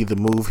gonna be the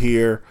move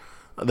here.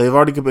 They've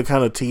already been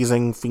kind of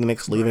teasing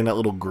Phoenix leaving that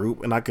little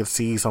group, and I could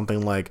see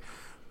something like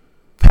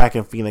Pac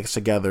and Phoenix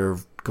together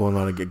going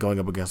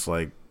up against,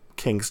 like,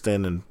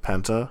 Kingston and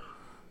Penta.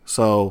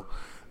 So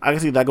I can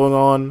see that going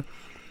on.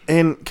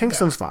 And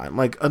Kingston's fine.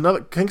 Like,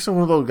 Kingston,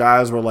 one of those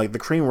guys where, like, the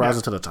cream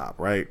rises to the top,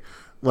 right?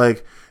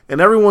 Like,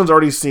 and everyone's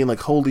already seen,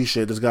 like, holy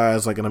shit, this guy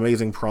has, like, an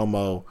amazing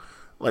promo,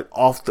 like,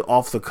 off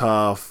the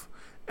cuff.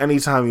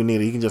 Anytime you need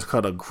it, he can just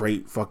cut a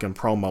great fucking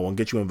promo and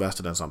get you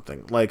invested in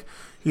something. Like,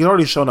 he's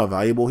already shown how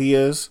valuable he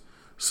is.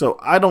 So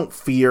I don't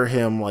fear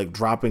him, like,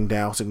 dropping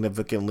down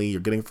significantly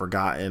or getting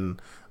forgotten.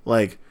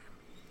 Like,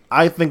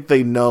 I think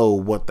they know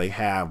what they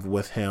have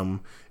with him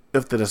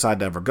if they decide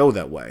to ever go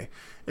that way.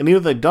 And even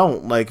if they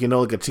don't, like, you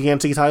know, like a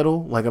TNT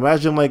title, like,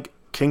 imagine, like,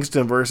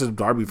 Kingston versus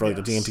Darby for, like,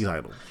 the TNT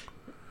title.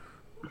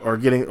 Or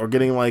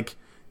getting like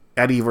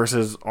Eddie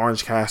versus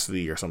Orange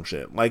Cassidy or some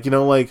shit. Like, you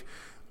know, like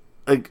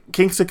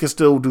Kingston can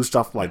still do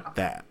stuff like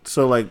that.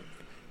 So, like,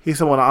 he's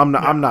someone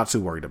I'm not too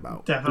worried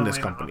about. Definitely in this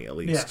company, at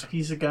least. Yeah,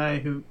 he's a guy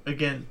who,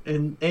 again,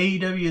 in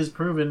AEW has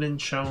proven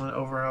and shown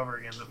over and over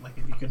again that, like,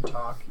 if you can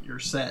talk, you're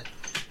set.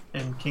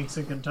 And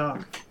Kingston can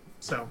talk.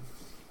 So,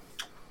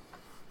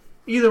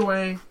 either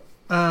way,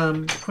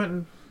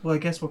 Quentin, well, I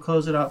guess we'll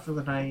close it out for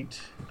the night.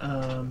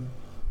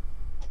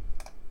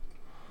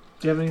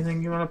 Do you have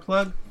anything you want to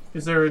plug?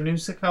 Is there a new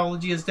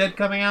Psychology is Dead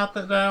coming out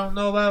that I don't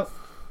know about?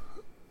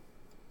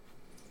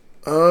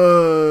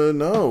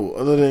 No.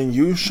 Other than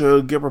you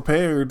should get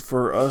prepared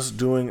for us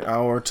doing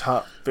our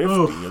top 50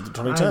 of the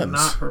 2010s. I'm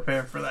not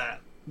prepared for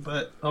that,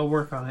 but I'll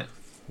work on it.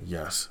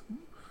 Yes.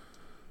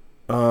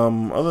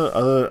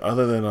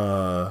 Other than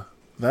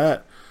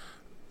that,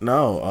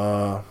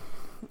 no.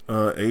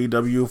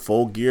 AEW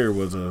Full Gear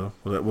was a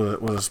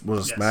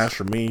smash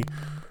for me.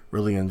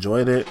 Really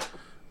enjoyed it.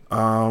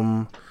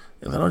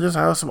 And then I'll just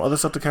have some other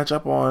stuff to catch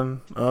up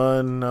on,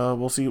 and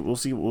we'll see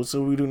what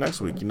we do next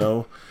week. You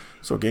know,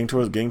 so getting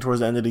towards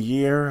the end of the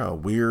year, a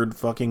weird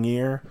fucking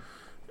year.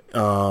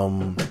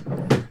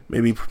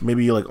 Maybe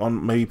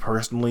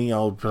personally,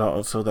 I'll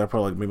put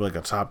like maybe like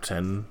a top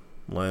 10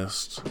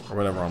 list or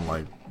whatever on,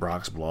 like,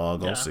 Brock's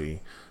blog. I'll see,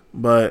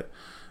 but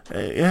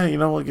yeah, you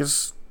know, like,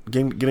 it's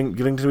getting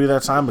to be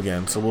that time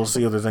again. So we'll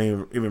see if there's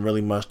even really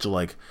much to,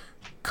 like,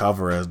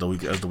 cover as the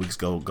weeks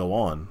go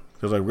on.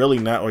 Because really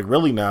now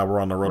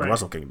we're on the road to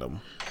Wrestle Kingdom.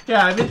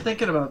 Yeah, I've been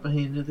thinking about the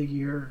end of the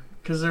year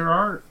because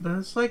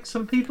there's like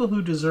some people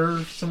who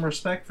deserve some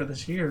respect for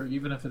this year,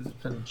 even if it's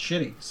been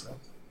shitty. So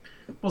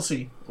We'll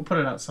see. We'll put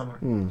it out somewhere.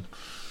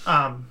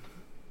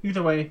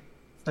 Either way,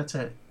 that's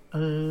it. I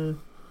don't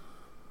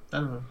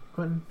know.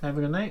 Quentin, have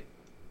a good night.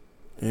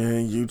 Yeah,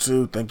 you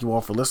too. Thank you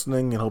all for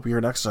listening, and hope you're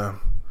here next time.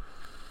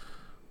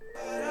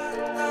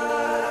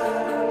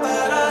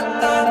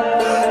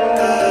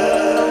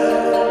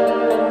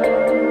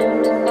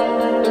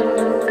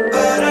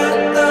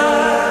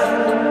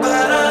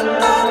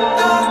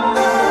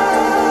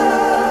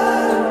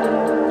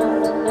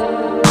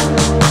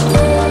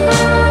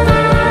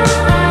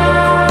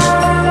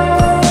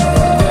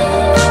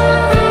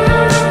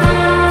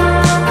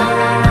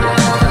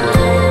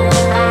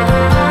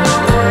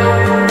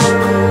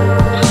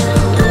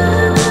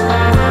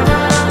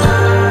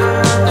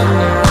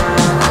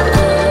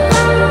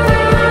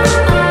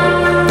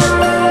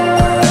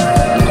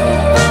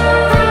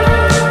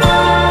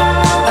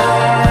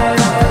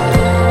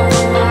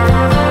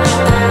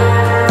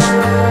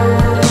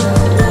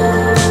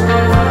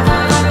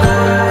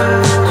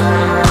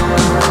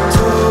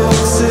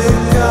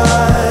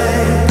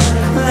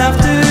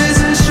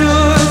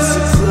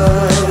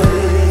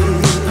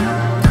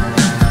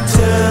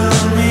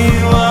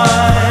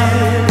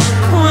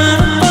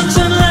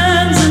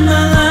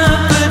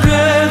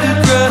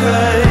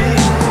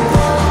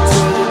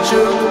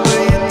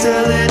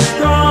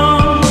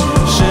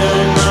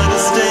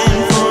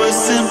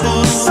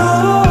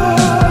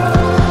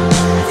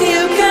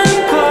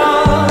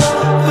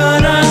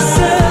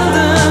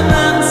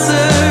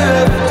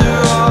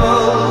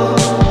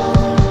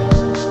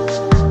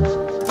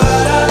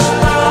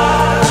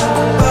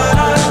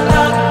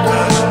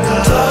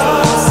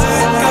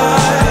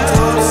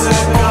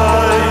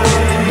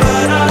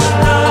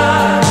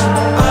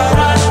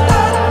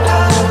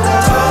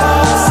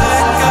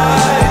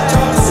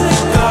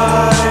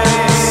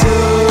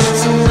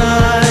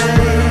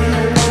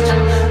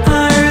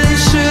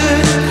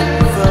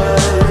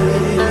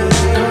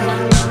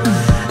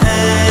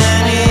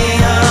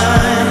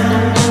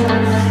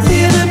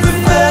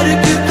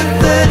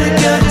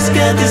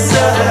 Can't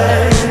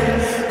decide.